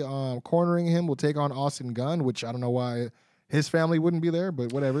factory cornering him will take on Austin Gunn, which I don't know why his family wouldn't be there,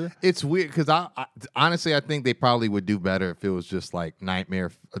 but whatever. It's weird because I honestly I think they probably would do better if it was just like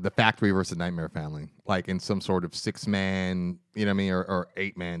the factory versus Nightmare Family, like in some sort of 6-man, or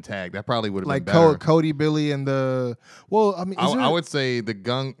 8-man tag. That probably would have like been better. Cody, Billy, and I would say the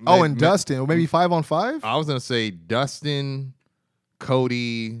Gun. And Dustin, or maybe 5-on-5. I was gonna say Dustin,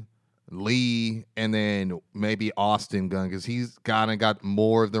 Cody, Lee, and then maybe Austin Gunn because he's got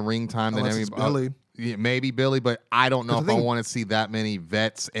more of the ring time than everybody. Billy. Yeah, maybe Billy, but I don't know if I want to see that many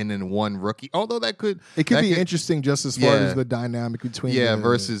vets and then one rookie. Although it could be interesting just as far as the dynamic between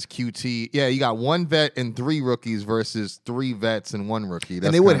versus QT. Yeah, you got one vet and 3 rookies versus 3 vets and 1 rookie.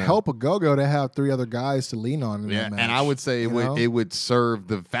 And it would help a go-go to have 3 other guys to lean on in that match. And I would say it would serve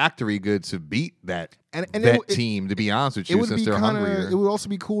the factory good to beat that team, to be honest with you, since they're hungrier. It would also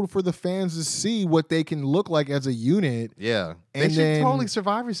be cool for the fans to see what they can look like as a unit. Yeah. And they should totally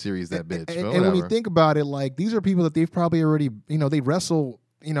Survivor Series that bitch. And when you think about it, like, these are people that they've probably already, they wrestle,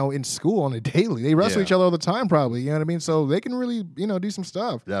 in school on a daily. They wrestle each other all the time probably, you know what I mean? So they can really, do some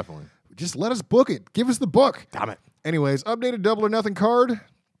stuff. Definitely. Just let us book it. Give us the book. Damn it. Anyways, updated Double or Nothing card.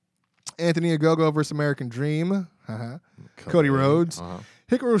 Anthony Ogogo versus American Dream. Cody Rhodes.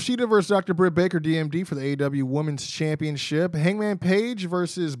 Hikaru Shida versus Dr. Britt Baker, DMD, for the AEW Women's Championship. Hangman Page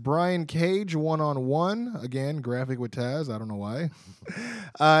versus Brian Cage, 1-on-1. Again, graphic with Taz. I don't know why.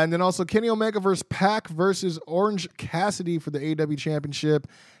 And then also Kenny Omega versus Pac versus Orange Cassidy for the AEW Championship.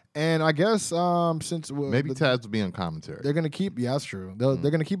 And I guess since maybe Taz will be on commentary. They're going to keep, that's true. They're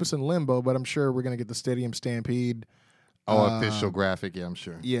going to keep us in limbo, but I'm sure we're going to get the Stadium Stampede. Official graphic, yeah, I'm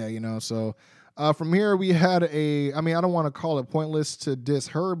sure. Yeah, so... from here, we had I don't want to call it pointless to diss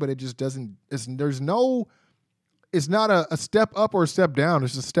her, but it just doesn't, it's not a step up or a step down.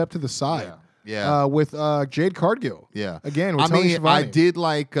 It's a step to the side. Yeah. With Jade Cargill. Yeah. Again, with Tony Schiavone. I did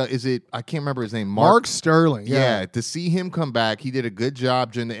like, I can't remember his name. Mark Sterling. Yeah. To see him come back, he did a good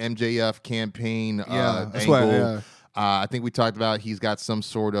job during the MJF campaign that's angle. I think we talked about he's got some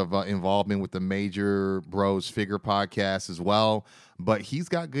sort of involvement with the Major Bros Figure podcast as well. But he's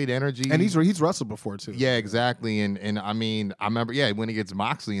got good energy, and he's wrestled before too. Yeah, exactly. And I mean, I remember, when he gets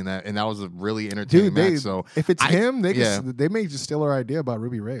Moxley in that, and that was a really entertaining match. So if it's him, they may just steal our idea about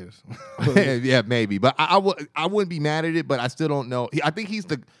Ruby Reyes. Yeah, maybe. But I wouldn't be mad at it. But I still don't know. I think he's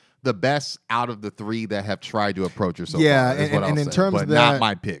the best out of the three that have tried to approach her so far. And in terms of that, not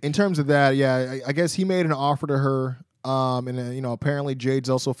my pick. In terms of that, I guess he made an offer to her. And apparently Jade's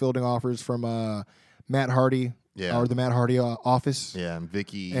also fielding offers from Matt Hardy. Yeah. Or the Matt Hardy office. Yeah, and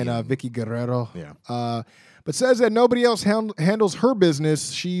Vicky. And Vicky Guerrero. Yeah. But says that nobody else handles her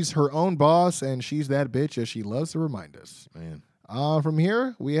business. She's her own boss, and she's that bitch, as she loves to remind us. Man. From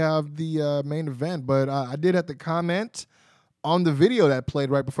here, we have the main event. But I did have to comment on the video that played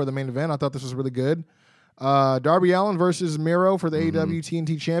right before the main event. I thought this was really good. Darby Allin versus Miro for the AEW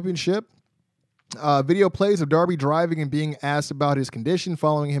TNT Championship. Video plays of Darby driving and being asked about his condition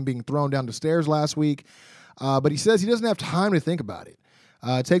following him being thrown down the stairs last week. But he says he doesn't have time to think about it.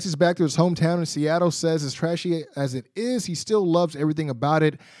 Takes us back to his hometown in Seattle, says as trashy as it is, he still loves everything about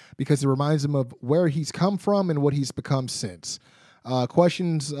it because it reminds him of where he's come from and what he's become since.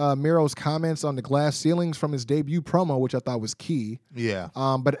 Questions Miro's comments on the glass ceilings from his debut promo, which I thought was key. Yeah.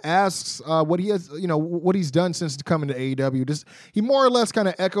 But asks what he has, what he's done since coming to AEW. He more or less kind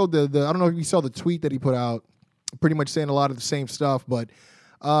of echoed the I don't know if you saw the tweet that he put out, pretty much saying a lot of the same stuff, but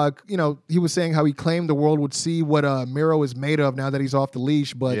he was saying how he claimed the world would see what Miro is made of now that he's off the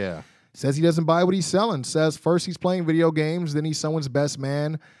leash, but says he doesn't buy what he's selling. Says first he's playing video games, then he's someone's best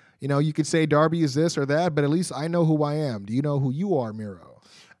man. You could say Darby is this or that, but at least I know who I am. Do you know who you are, Miro?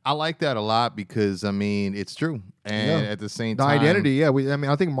 I like that a lot because, it's true. And at the same time... The identity,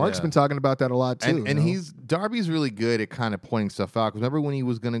 I think Mark's been talking about that a lot, too. And Darby's really good at kind of pointing stuff out. Because remember when he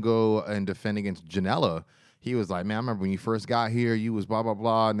was going to go and defend against Janela, he was like, man, I remember when you first got here, you was blah, blah,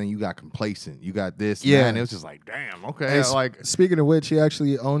 blah, and then you got complacent. You got this, and that, and it was just like, damn, okay. Speaking of which, he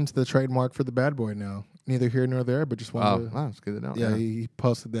actually owns the trademark for the bad boy now. Neither here nor there, but just wanted to... Oh, that's good to know. Yeah, he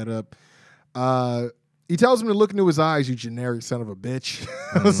posted that up. He tells him to look into his eyes, you generic son of a bitch.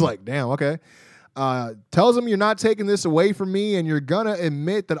 I was like, damn, okay. Tells him you're not taking this away from me, and you're going to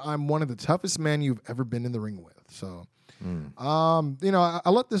admit that I'm one of the toughest men you've ever been in the ring with. So... I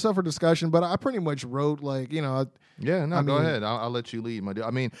let this up for discussion, but I pretty much wrote go ahead. I'll let you lead, my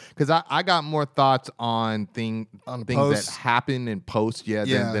dude. Because I got more thoughts on things that happen in post,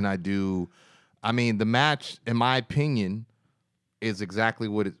 than I do. The match, in my opinion, is exactly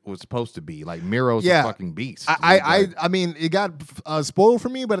what it was supposed to be. Like Miro's a fucking beast. It got spoiled for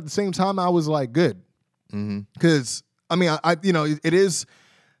me, but at the same time, I was like, good, because it is.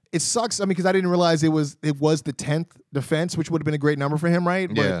 It sucks. Because I didn't realize it was the 10th defense, which would have been a great number for him, right?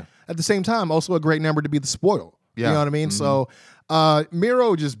 But at the same time, also a great number to be the spoil. Yeah. You know what I mean? So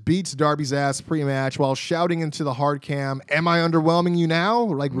Miro just beats Darby's ass pre-match while shouting into the hard cam, "Am I underwhelming you now?"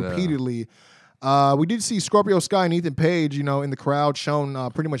 Repeatedly. We did see Scorpio Sky and Ethan Page, in the crowd,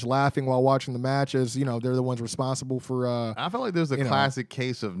 shown pretty much laughing while watching the match, as they're the ones responsible for. I feel like there's a classic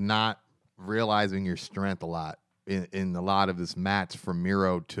case of not realizing your strength a lot. In a lot of this match from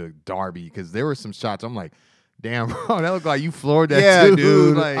Miro to Darby, because there were some shots I'm like, damn, bro, that looked like you floored that too.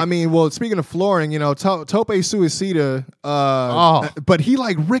 Dude. Speaking of flooring, Tope Suicida, but he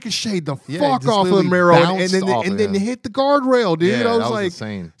ricocheted the fuck off of Miro and then hit the guardrail, dude. Yeah, I was like,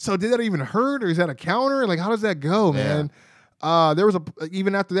 insane. So did that even hurt, or is that a counter? How does that go, man? There was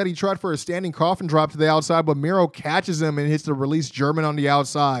even after that, he tried for a standing coffin drop to the outside, but Miro catches him and hits the release German on the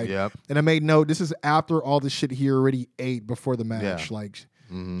outside. Yep. And I made note, this is after all the shit he already ate before the match. Yeah.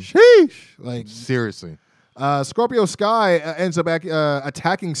 Sheesh. Seriously. Scorpio Sky ends up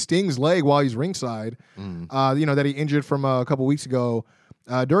attacking Sting's leg while he's ringside. That he injured from a couple weeks ago.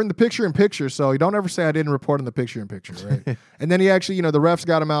 During the picture-in-picture, so you don't ever say I didn't report on the picture-in-picture, right? And then he actually, the refs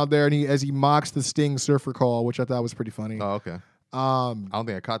got him out there, and as he mocks the Sting surfer call, which I thought was pretty funny. Oh, okay. I don't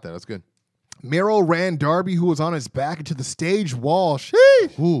think I caught that. That's good. Miro ran Darby, who was on his back, into the stage wall.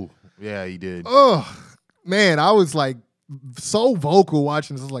 Sheesh. Ooh. Yeah, he did. Ugh. Man, I was so vocal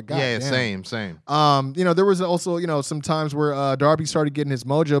watching this. I was like, God damn. Same. There was also, some times where Darby started getting his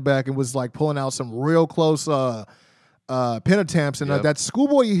mojo back and was pulling out some real close pin attempts, and that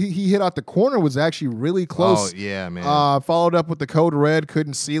schoolboy he hit out the corner was actually really close. Oh yeah, man. Followed up with the code red,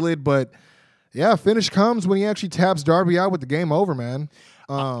 couldn't seal it, but finish comes when he actually taps Darby out with the game over, man.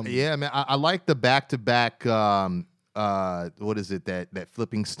 Man. I like the back-to-back. What is it? That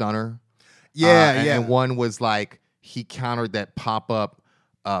flipping stunner. And one was he countered that pop-up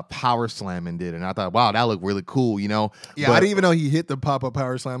power slam and did it. And I thought, wow, that looked really cool. Yeah, I didn't even know he hit the pop-up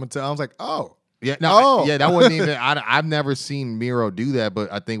power slam until I was like, oh. Yeah, no, that wasn't even. I've never seen Miro do that,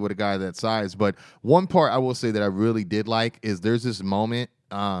 but I think with a guy that size. But one part I will say that I really did like is there's this moment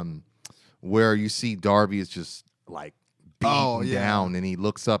where you see Darby is just like beaten down, and he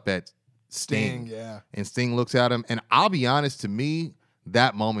looks up at Sting, and Sting looks at him, and I'll be honest, to me,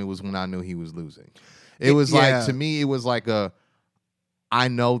 that moment was when I knew he was losing. It was like, to me, it was like I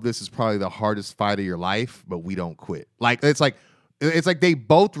know this is probably the hardest fight of your life, but we don't quit. Like it's like they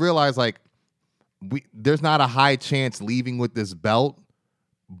both realize like there's not a high chance leaving with this belt,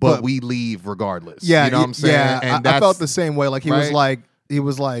 but we leave regardless. Yeah, you know what I'm saying? Yeah, and I felt the same way. Like he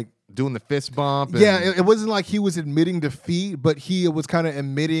was like doing the fist bump. It wasn't like he was admitting defeat, but he was kind of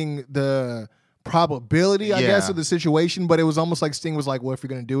admitting the probability, I guess, of the situation. But it was almost like Sting was like, "Well, if you're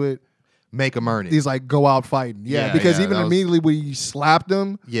gonna do it, make him earn it." He's like, "Go out fighting." Yeah, because even immediately when he slapped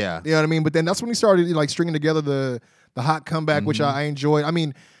him, you know what I mean. But then that's when he started like stringing together the hot comeback, which I enjoyed. I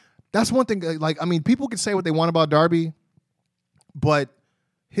mean, that's one thing. Like, I mean, people can say what they want about Darby, but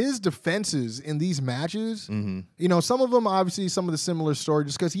his defenses in these matches, you know, some of them obviously some of the similar story,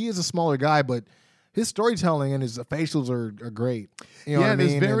 just because he is a smaller guy, but his storytelling and his facials are great. You know what I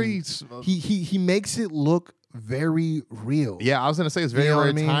mean? Very. He makes it look very real. Yeah, I was gonna say it's very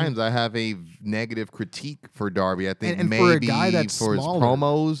rare times I have a negative critique for Darby. I think and maybe for a guy that's for smaller,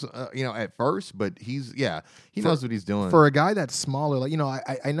 his promos, you know, at first, but he knows what he's doing. For a guy that's smaller, like, you know,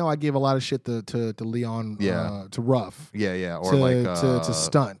 I know I gave a lot of shit to Leon, to Ruff, or to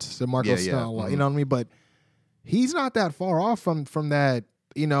Stunt, to Marco Stunt, you know what I mean? But he's not that far off from that,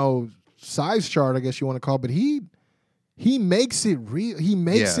 you know, size chart, I guess you want to call it. But he makes it real. He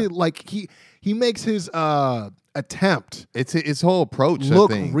makes it like he makes his attempt. It's his whole approach look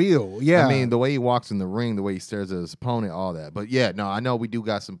I think. Real. Yeah, I mean the way he walks in the ring, the way he stares at his opponent, all that. But yeah, no, I know we do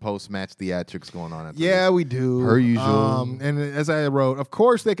got some post-match theatrics going on. We do, per usual. And as I wrote, of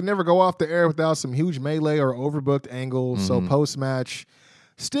course they can never go off the air without some huge melee or overbooked angles. So post-match,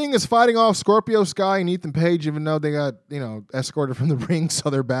 Sting is fighting off Scorpio Sky and Ethan Page, even though they got, you know, escorted from the ring, so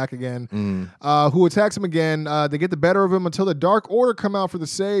they're back again. Who attacks him again? They get the better of him until the Dark Order come out for the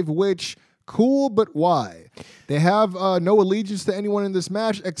save, which, cool, but why? They have no allegiance to anyone in this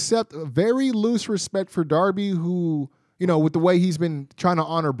match except a very loose respect for Darby, who, you know, with the way he's been trying to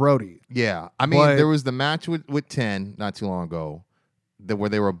honor Brody. Yeah, I mean, there was the match with 10 not too long ago, where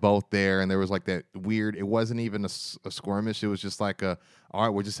they were both there, and there was like that weird, it wasn't even a skirmish, it was just like all right,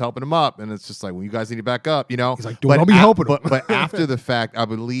 we're just helping him up, and it's just like, well, you guys need to back up, you know? He's like, don't be helping him. But after the fact, I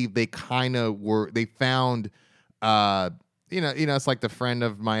believe they kind of they found, you know, it's like the friend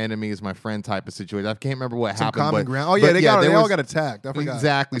of my enemy is my friend type of situation. I can't remember what happened. Common ground. Oh, yeah, they all got attacked. I forgot.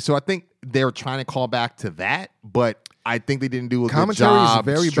 Exactly. So I think they were trying to call back to that, but I think they didn't do a good commentary job.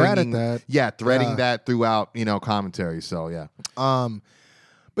 Commentary is very bad at that. Yeah, threading that throughout, you know, commentary. So, yeah.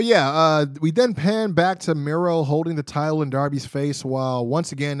 But yeah, we then pan back to Miro holding the title in Darby's face while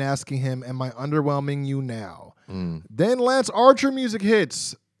once again asking him, "Am I underwhelming you now?" Then Lance Archer music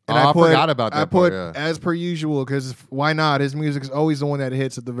hits. And I forgot about that. As per usual, because why not? His music is always the one that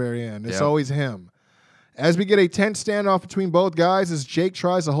hits at the very end. It's always him. As we get a tense standoff between both guys as Jake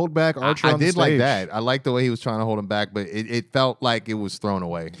tries to hold back Archer on the stage. I did like that. I like the way he was trying to hold him back, but it felt like it was thrown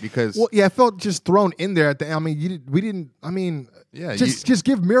away because. Well, yeah, it felt just thrown in there at the end. I mean, we didn't. I mean, yeah, just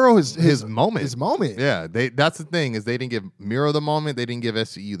give Miro his moment. His moment. Yeah, that's the thing is they didn't give Miro the moment. They didn't give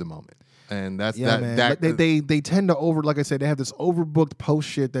SCU the moment. And that's man. They tend to like I said, they have this overbooked post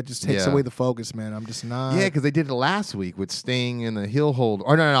shit that just takes away the focus, man. I'm just not. Yeah, because they did it last week with Sting and the heel hold.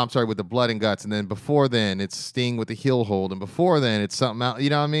 Or no, I'm sorry, with the blood and guts. And then before then, it's Sting with the heel hold. And before then, it's something else. You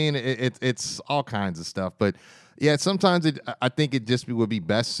know what I mean? It's all kinds of stuff. But yeah, sometimes I think it just would be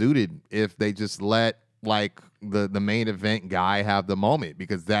best suited if they just let like the main event guy have the moment,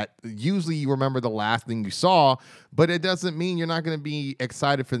 because that usually you remember the last thing you saw, but it doesn't mean you're not going to be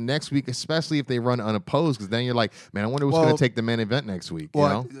excited for the next week, especially if they run unopposed, because then you're like, man, I wonder what's going to take the main event next week.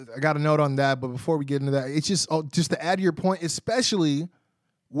 Well, you know? I got a note on that, but before we get into that, it's just to add to your point, especially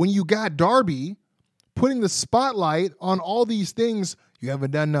when you got Darby putting the spotlight on all these things. You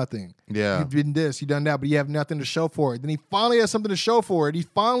haven't done nothing. Yeah. You've done this, you've done that, but you have nothing to show for it. Then he finally has something to show for it. He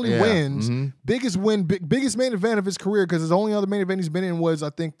finally wins. Biggest win, biggest main event of his career, because his only other main event he's been in was,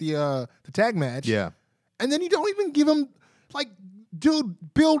 I think, the tag match. Yeah. And then you don't even give him, like,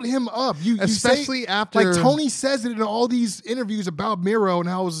 dude, build him up. Especially after. Like, Tony says it in all these interviews about Miro and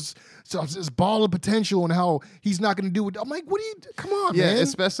how his ball of potential and how he's not going to do it. I'm like, come on, man. Yeah,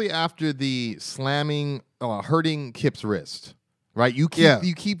 especially after the slamming, hurting Kip's wrist. Right, you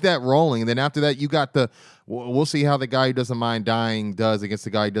keep that rolling, and then after that, you got we'll see how the guy who doesn't mind dying does against the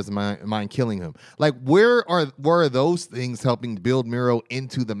guy who doesn't mind killing him. Like, where are those things helping build Miro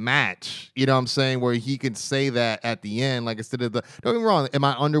into the match? You know what I'm saying? Where he can say that at the end, like, instead of don't get me wrong, am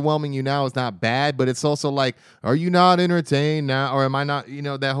I underwhelming you now? It's not bad, but it's also like, are you not entertained now? Or am I not,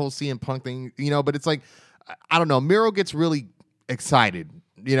 that whole CM Punk thing, but it's like, I don't know. Miro gets really excited.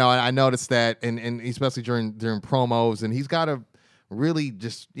 I noticed that, and especially during promos, and he's got to really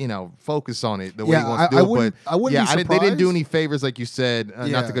just focus on it the way he wants to do it. I wouldn't be surprised. They didn't do any favors, like you said.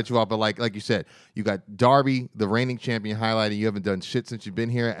 Not to cut you off, but like you said, you got Darby, the reigning champion, highlighting. You haven't done shit since you've been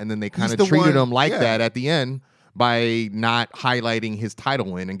here, and then they kind of treated him like that at the end by not highlighting his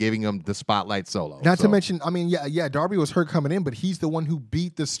title win and giving him the spotlight solo. Not to mention, Darby was hurt coming in, but he's the one who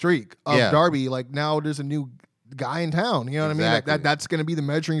beat the streak of Darby. Like, now there's a new guy in town. You know what I mean? Like, that's going to be the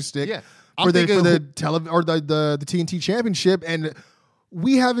measuring stick for the TNT Championship, and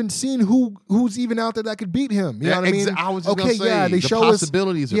we haven't seen who's even out there that could beat him. You know what I mean? I was just gonna say, they the show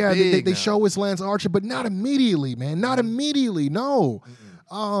possibilities are big. They show us Lance Archer, but not immediately, man. Not immediately. No.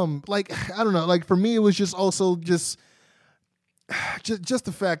 Like, I don't know. Like, for me, it was just also just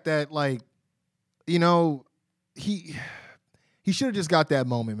the fact that, like, he should have just got that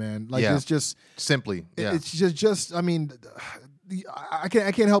moment, man. Like, it's just simply. Yeah. It's just. I mean, I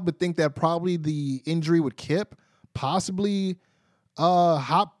can't help but think that probably the injury with Kip possibly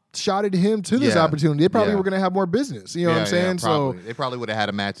hop shotted him to this opportunity. They probably were going to have more business. You know what I'm saying? So they probably would have had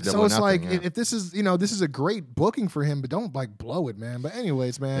a match. So it's like, if this is this is a great booking for him, but don't like blow it, man. But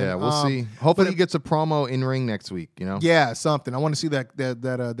anyways, man. Yeah, we'll see. Hopefully he gets a promo in ring next week. Yeah, something. I want to see that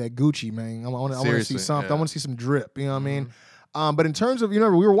Gucci, man. I want to see something. Yeah. I want to see some drip. You know what I mean? But in terms of, we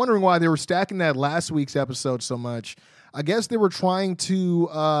were wondering why they were stacking that last week's episode so much. I guess they were trying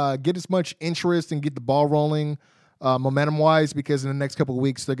to get as much interest and get the ball rolling momentum-wise, because in the next couple of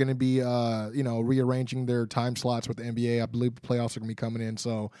weeks they're going to be, rearranging their time slots with the NBA. I believe the playoffs are going to be coming in.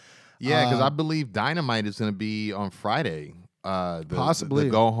 So, because I believe Dynamite is going to be on Friday. Possibly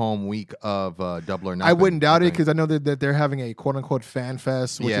the go-home week of Double or Nothing. I wouldn't doubt it, because I know that they're having a quote-unquote fan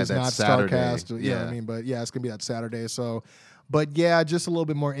fest, which is not Saturday. StarCast. Yeah, I mean, but yeah, it's going to be that Saturday. So, but yeah, just a little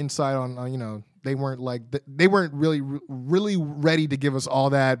bit more insight on they weren't really ready to give us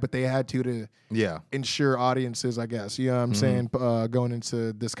all that, but they had to ensure audiences, I guess. You know what I'm saying? Going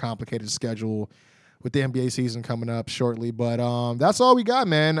into this complicated schedule with the NBA season coming up shortly. But that's all we got,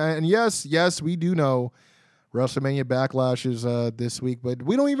 man. And yes, we do know WrestleMania Backlash is this week, but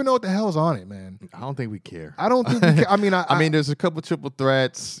we don't even know what the hell's on it, man. I don't think we care. I don't think we care. I mean, there's a couple triple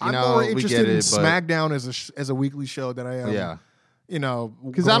threats. I'm more interested in SmackDown as a weekly show than I am. Yeah.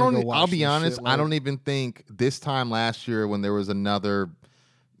 Because I'll be honest, I don't even think this time last year when there was another,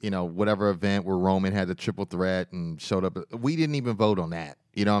 whatever event where Roman had the triple threat and showed up, we didn't even vote on that.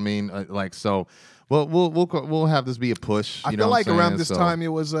 You know what I mean? So, we'll have this be a push. I feel like around this time it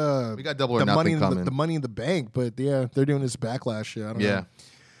was we got Double or Nothing coming. The Money in the Bank, but yeah, they're doing this Backlash shit. I don't know.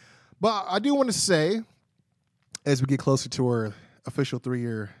 But I do want to say, as we get closer to our official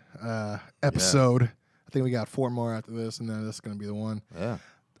 3-year episode. I think we got 4 more after this, and then that's going to be the one. Yeah.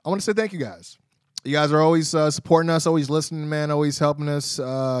 I want to say thank you guys. You guys are always supporting us, always listening, man, always helping us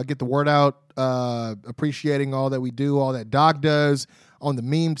get the word out, appreciating all that we do, all that Doc does on the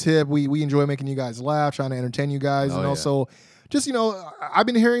meme tip. We enjoy making you guys laugh, trying to entertain you guys. Also, just, I've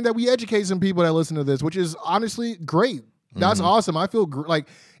been hearing that we educate some people that listen to this, which is honestly great. That's awesome. I feel like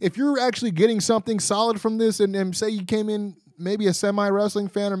if you're actually getting something solid from this, and say you came in maybe a semi-wrestling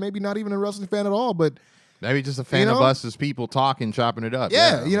fan or maybe not even a wrestling fan at all, but maybe just a fan of us as people talking, chopping it up.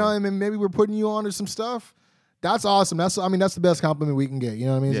 Yeah, I mean, maybe we're putting you on to some stuff. That's awesome. That's the best compliment we can get. You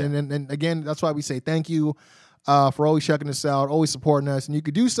know what I mean? Yeah. And again, that's why we say thank you for always checking us out, always supporting us. And you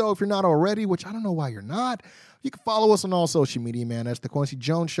could do so if you're not already, which I don't know why you're not. You can follow us on all social media, man. That's the Quincy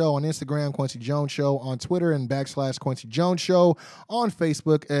Jones Show on Instagram, Quincy Jones Show on Twitter, and / Quincy Jones Show on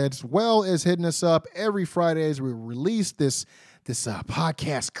Facebook, as well as hitting us up every Friday as we release this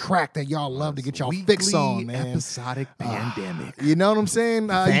podcast crack that y'all love to get y'all fix on, man. Episodic pandemic. You know what I'm saying?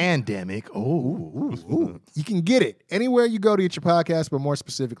 Pandemic. You can get it anywhere you go to get your podcast, but more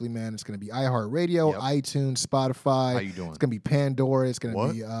specifically, man, it's going to be iHeartRadio, iTunes, Spotify. How you doing? It's going to be Pandora. It's going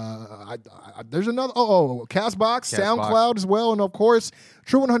to be there's another CastBox, SoundCloud as well, and of course,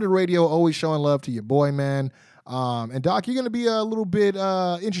 True 100 Radio. Always showing love to your boy, man. And Doc, you're going to be a little bit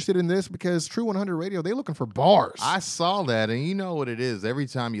interested in this because True 100 Radio, they're looking for bars. I saw that, and you know what it is. Every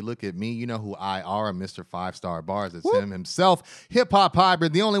time you look at me, you know who I are, Mr. 5-Star Bars. It's him himself, hip-hop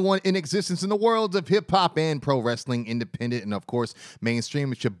hybrid, the only one in existence in the world of hip-hop and pro wrestling, independent, and, of course,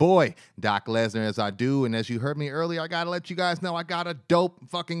 mainstream. It's your boy, Doc Lesnar, as I do. And as you heard me earlier, I got to let you guys know I got a dope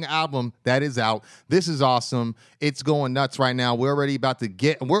fucking album that is out. This is awesome. It's going nuts right now. We're already about to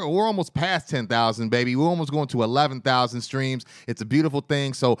we're almost past 10,000, baby. We're almost going to 11,000 streams. It's a beautiful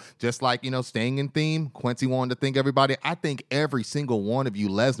thing. So just like, staying in theme, Quincy wanted to thank everybody. I thank every single one of you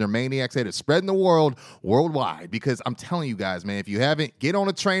Lesnar maniacs that are spreading the word worldwide, because I'm telling you guys, man, if you haven't, get on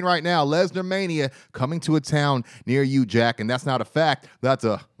a train right now. Lesnar Mania coming to a town near you, Jack. And that's not a fact.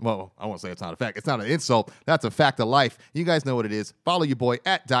 I won't say it's not a fact. It's not an insult. That's a fact of life. You guys know what it is. Follow your boy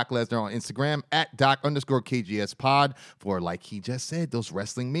at Doc Lesnar on Instagram, at Doc_KJS pod for, like he just said, those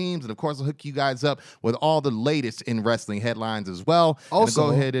wrestling memes. And of course, I'll hook you guys up with all the latest in wrestling headlines as well. Also,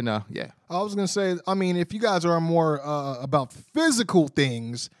 go ahead and, I was going to say, if you guys are more about physical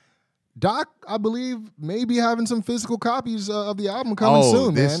things, Doc, I believe, may be having some physical copies of the album coming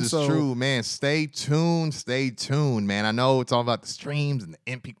soon, man. This is true, man. Stay tuned, man. I know it's all about the streams and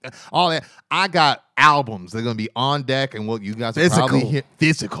the MP, all that. I got albums. They're going to be on deck, and what you guys will probably hear.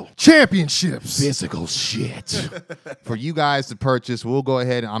 Physical. Championships. Physical shit. For you guys to purchase, we'll go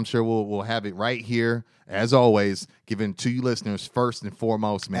ahead, and I'm sure we'll have it right here, as always, given to you listeners first and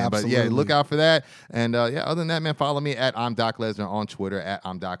foremost, man. Absolutely. But, yeah, look out for that. And, other than that, man, follow me at I'm Doc Lesnar on Twitter, at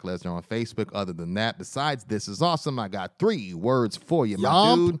I'm Doc Lesnar on Facebook. Other than that, besides this is awesome, I got 3 words for you,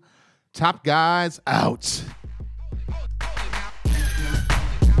 my dude. Top guys out.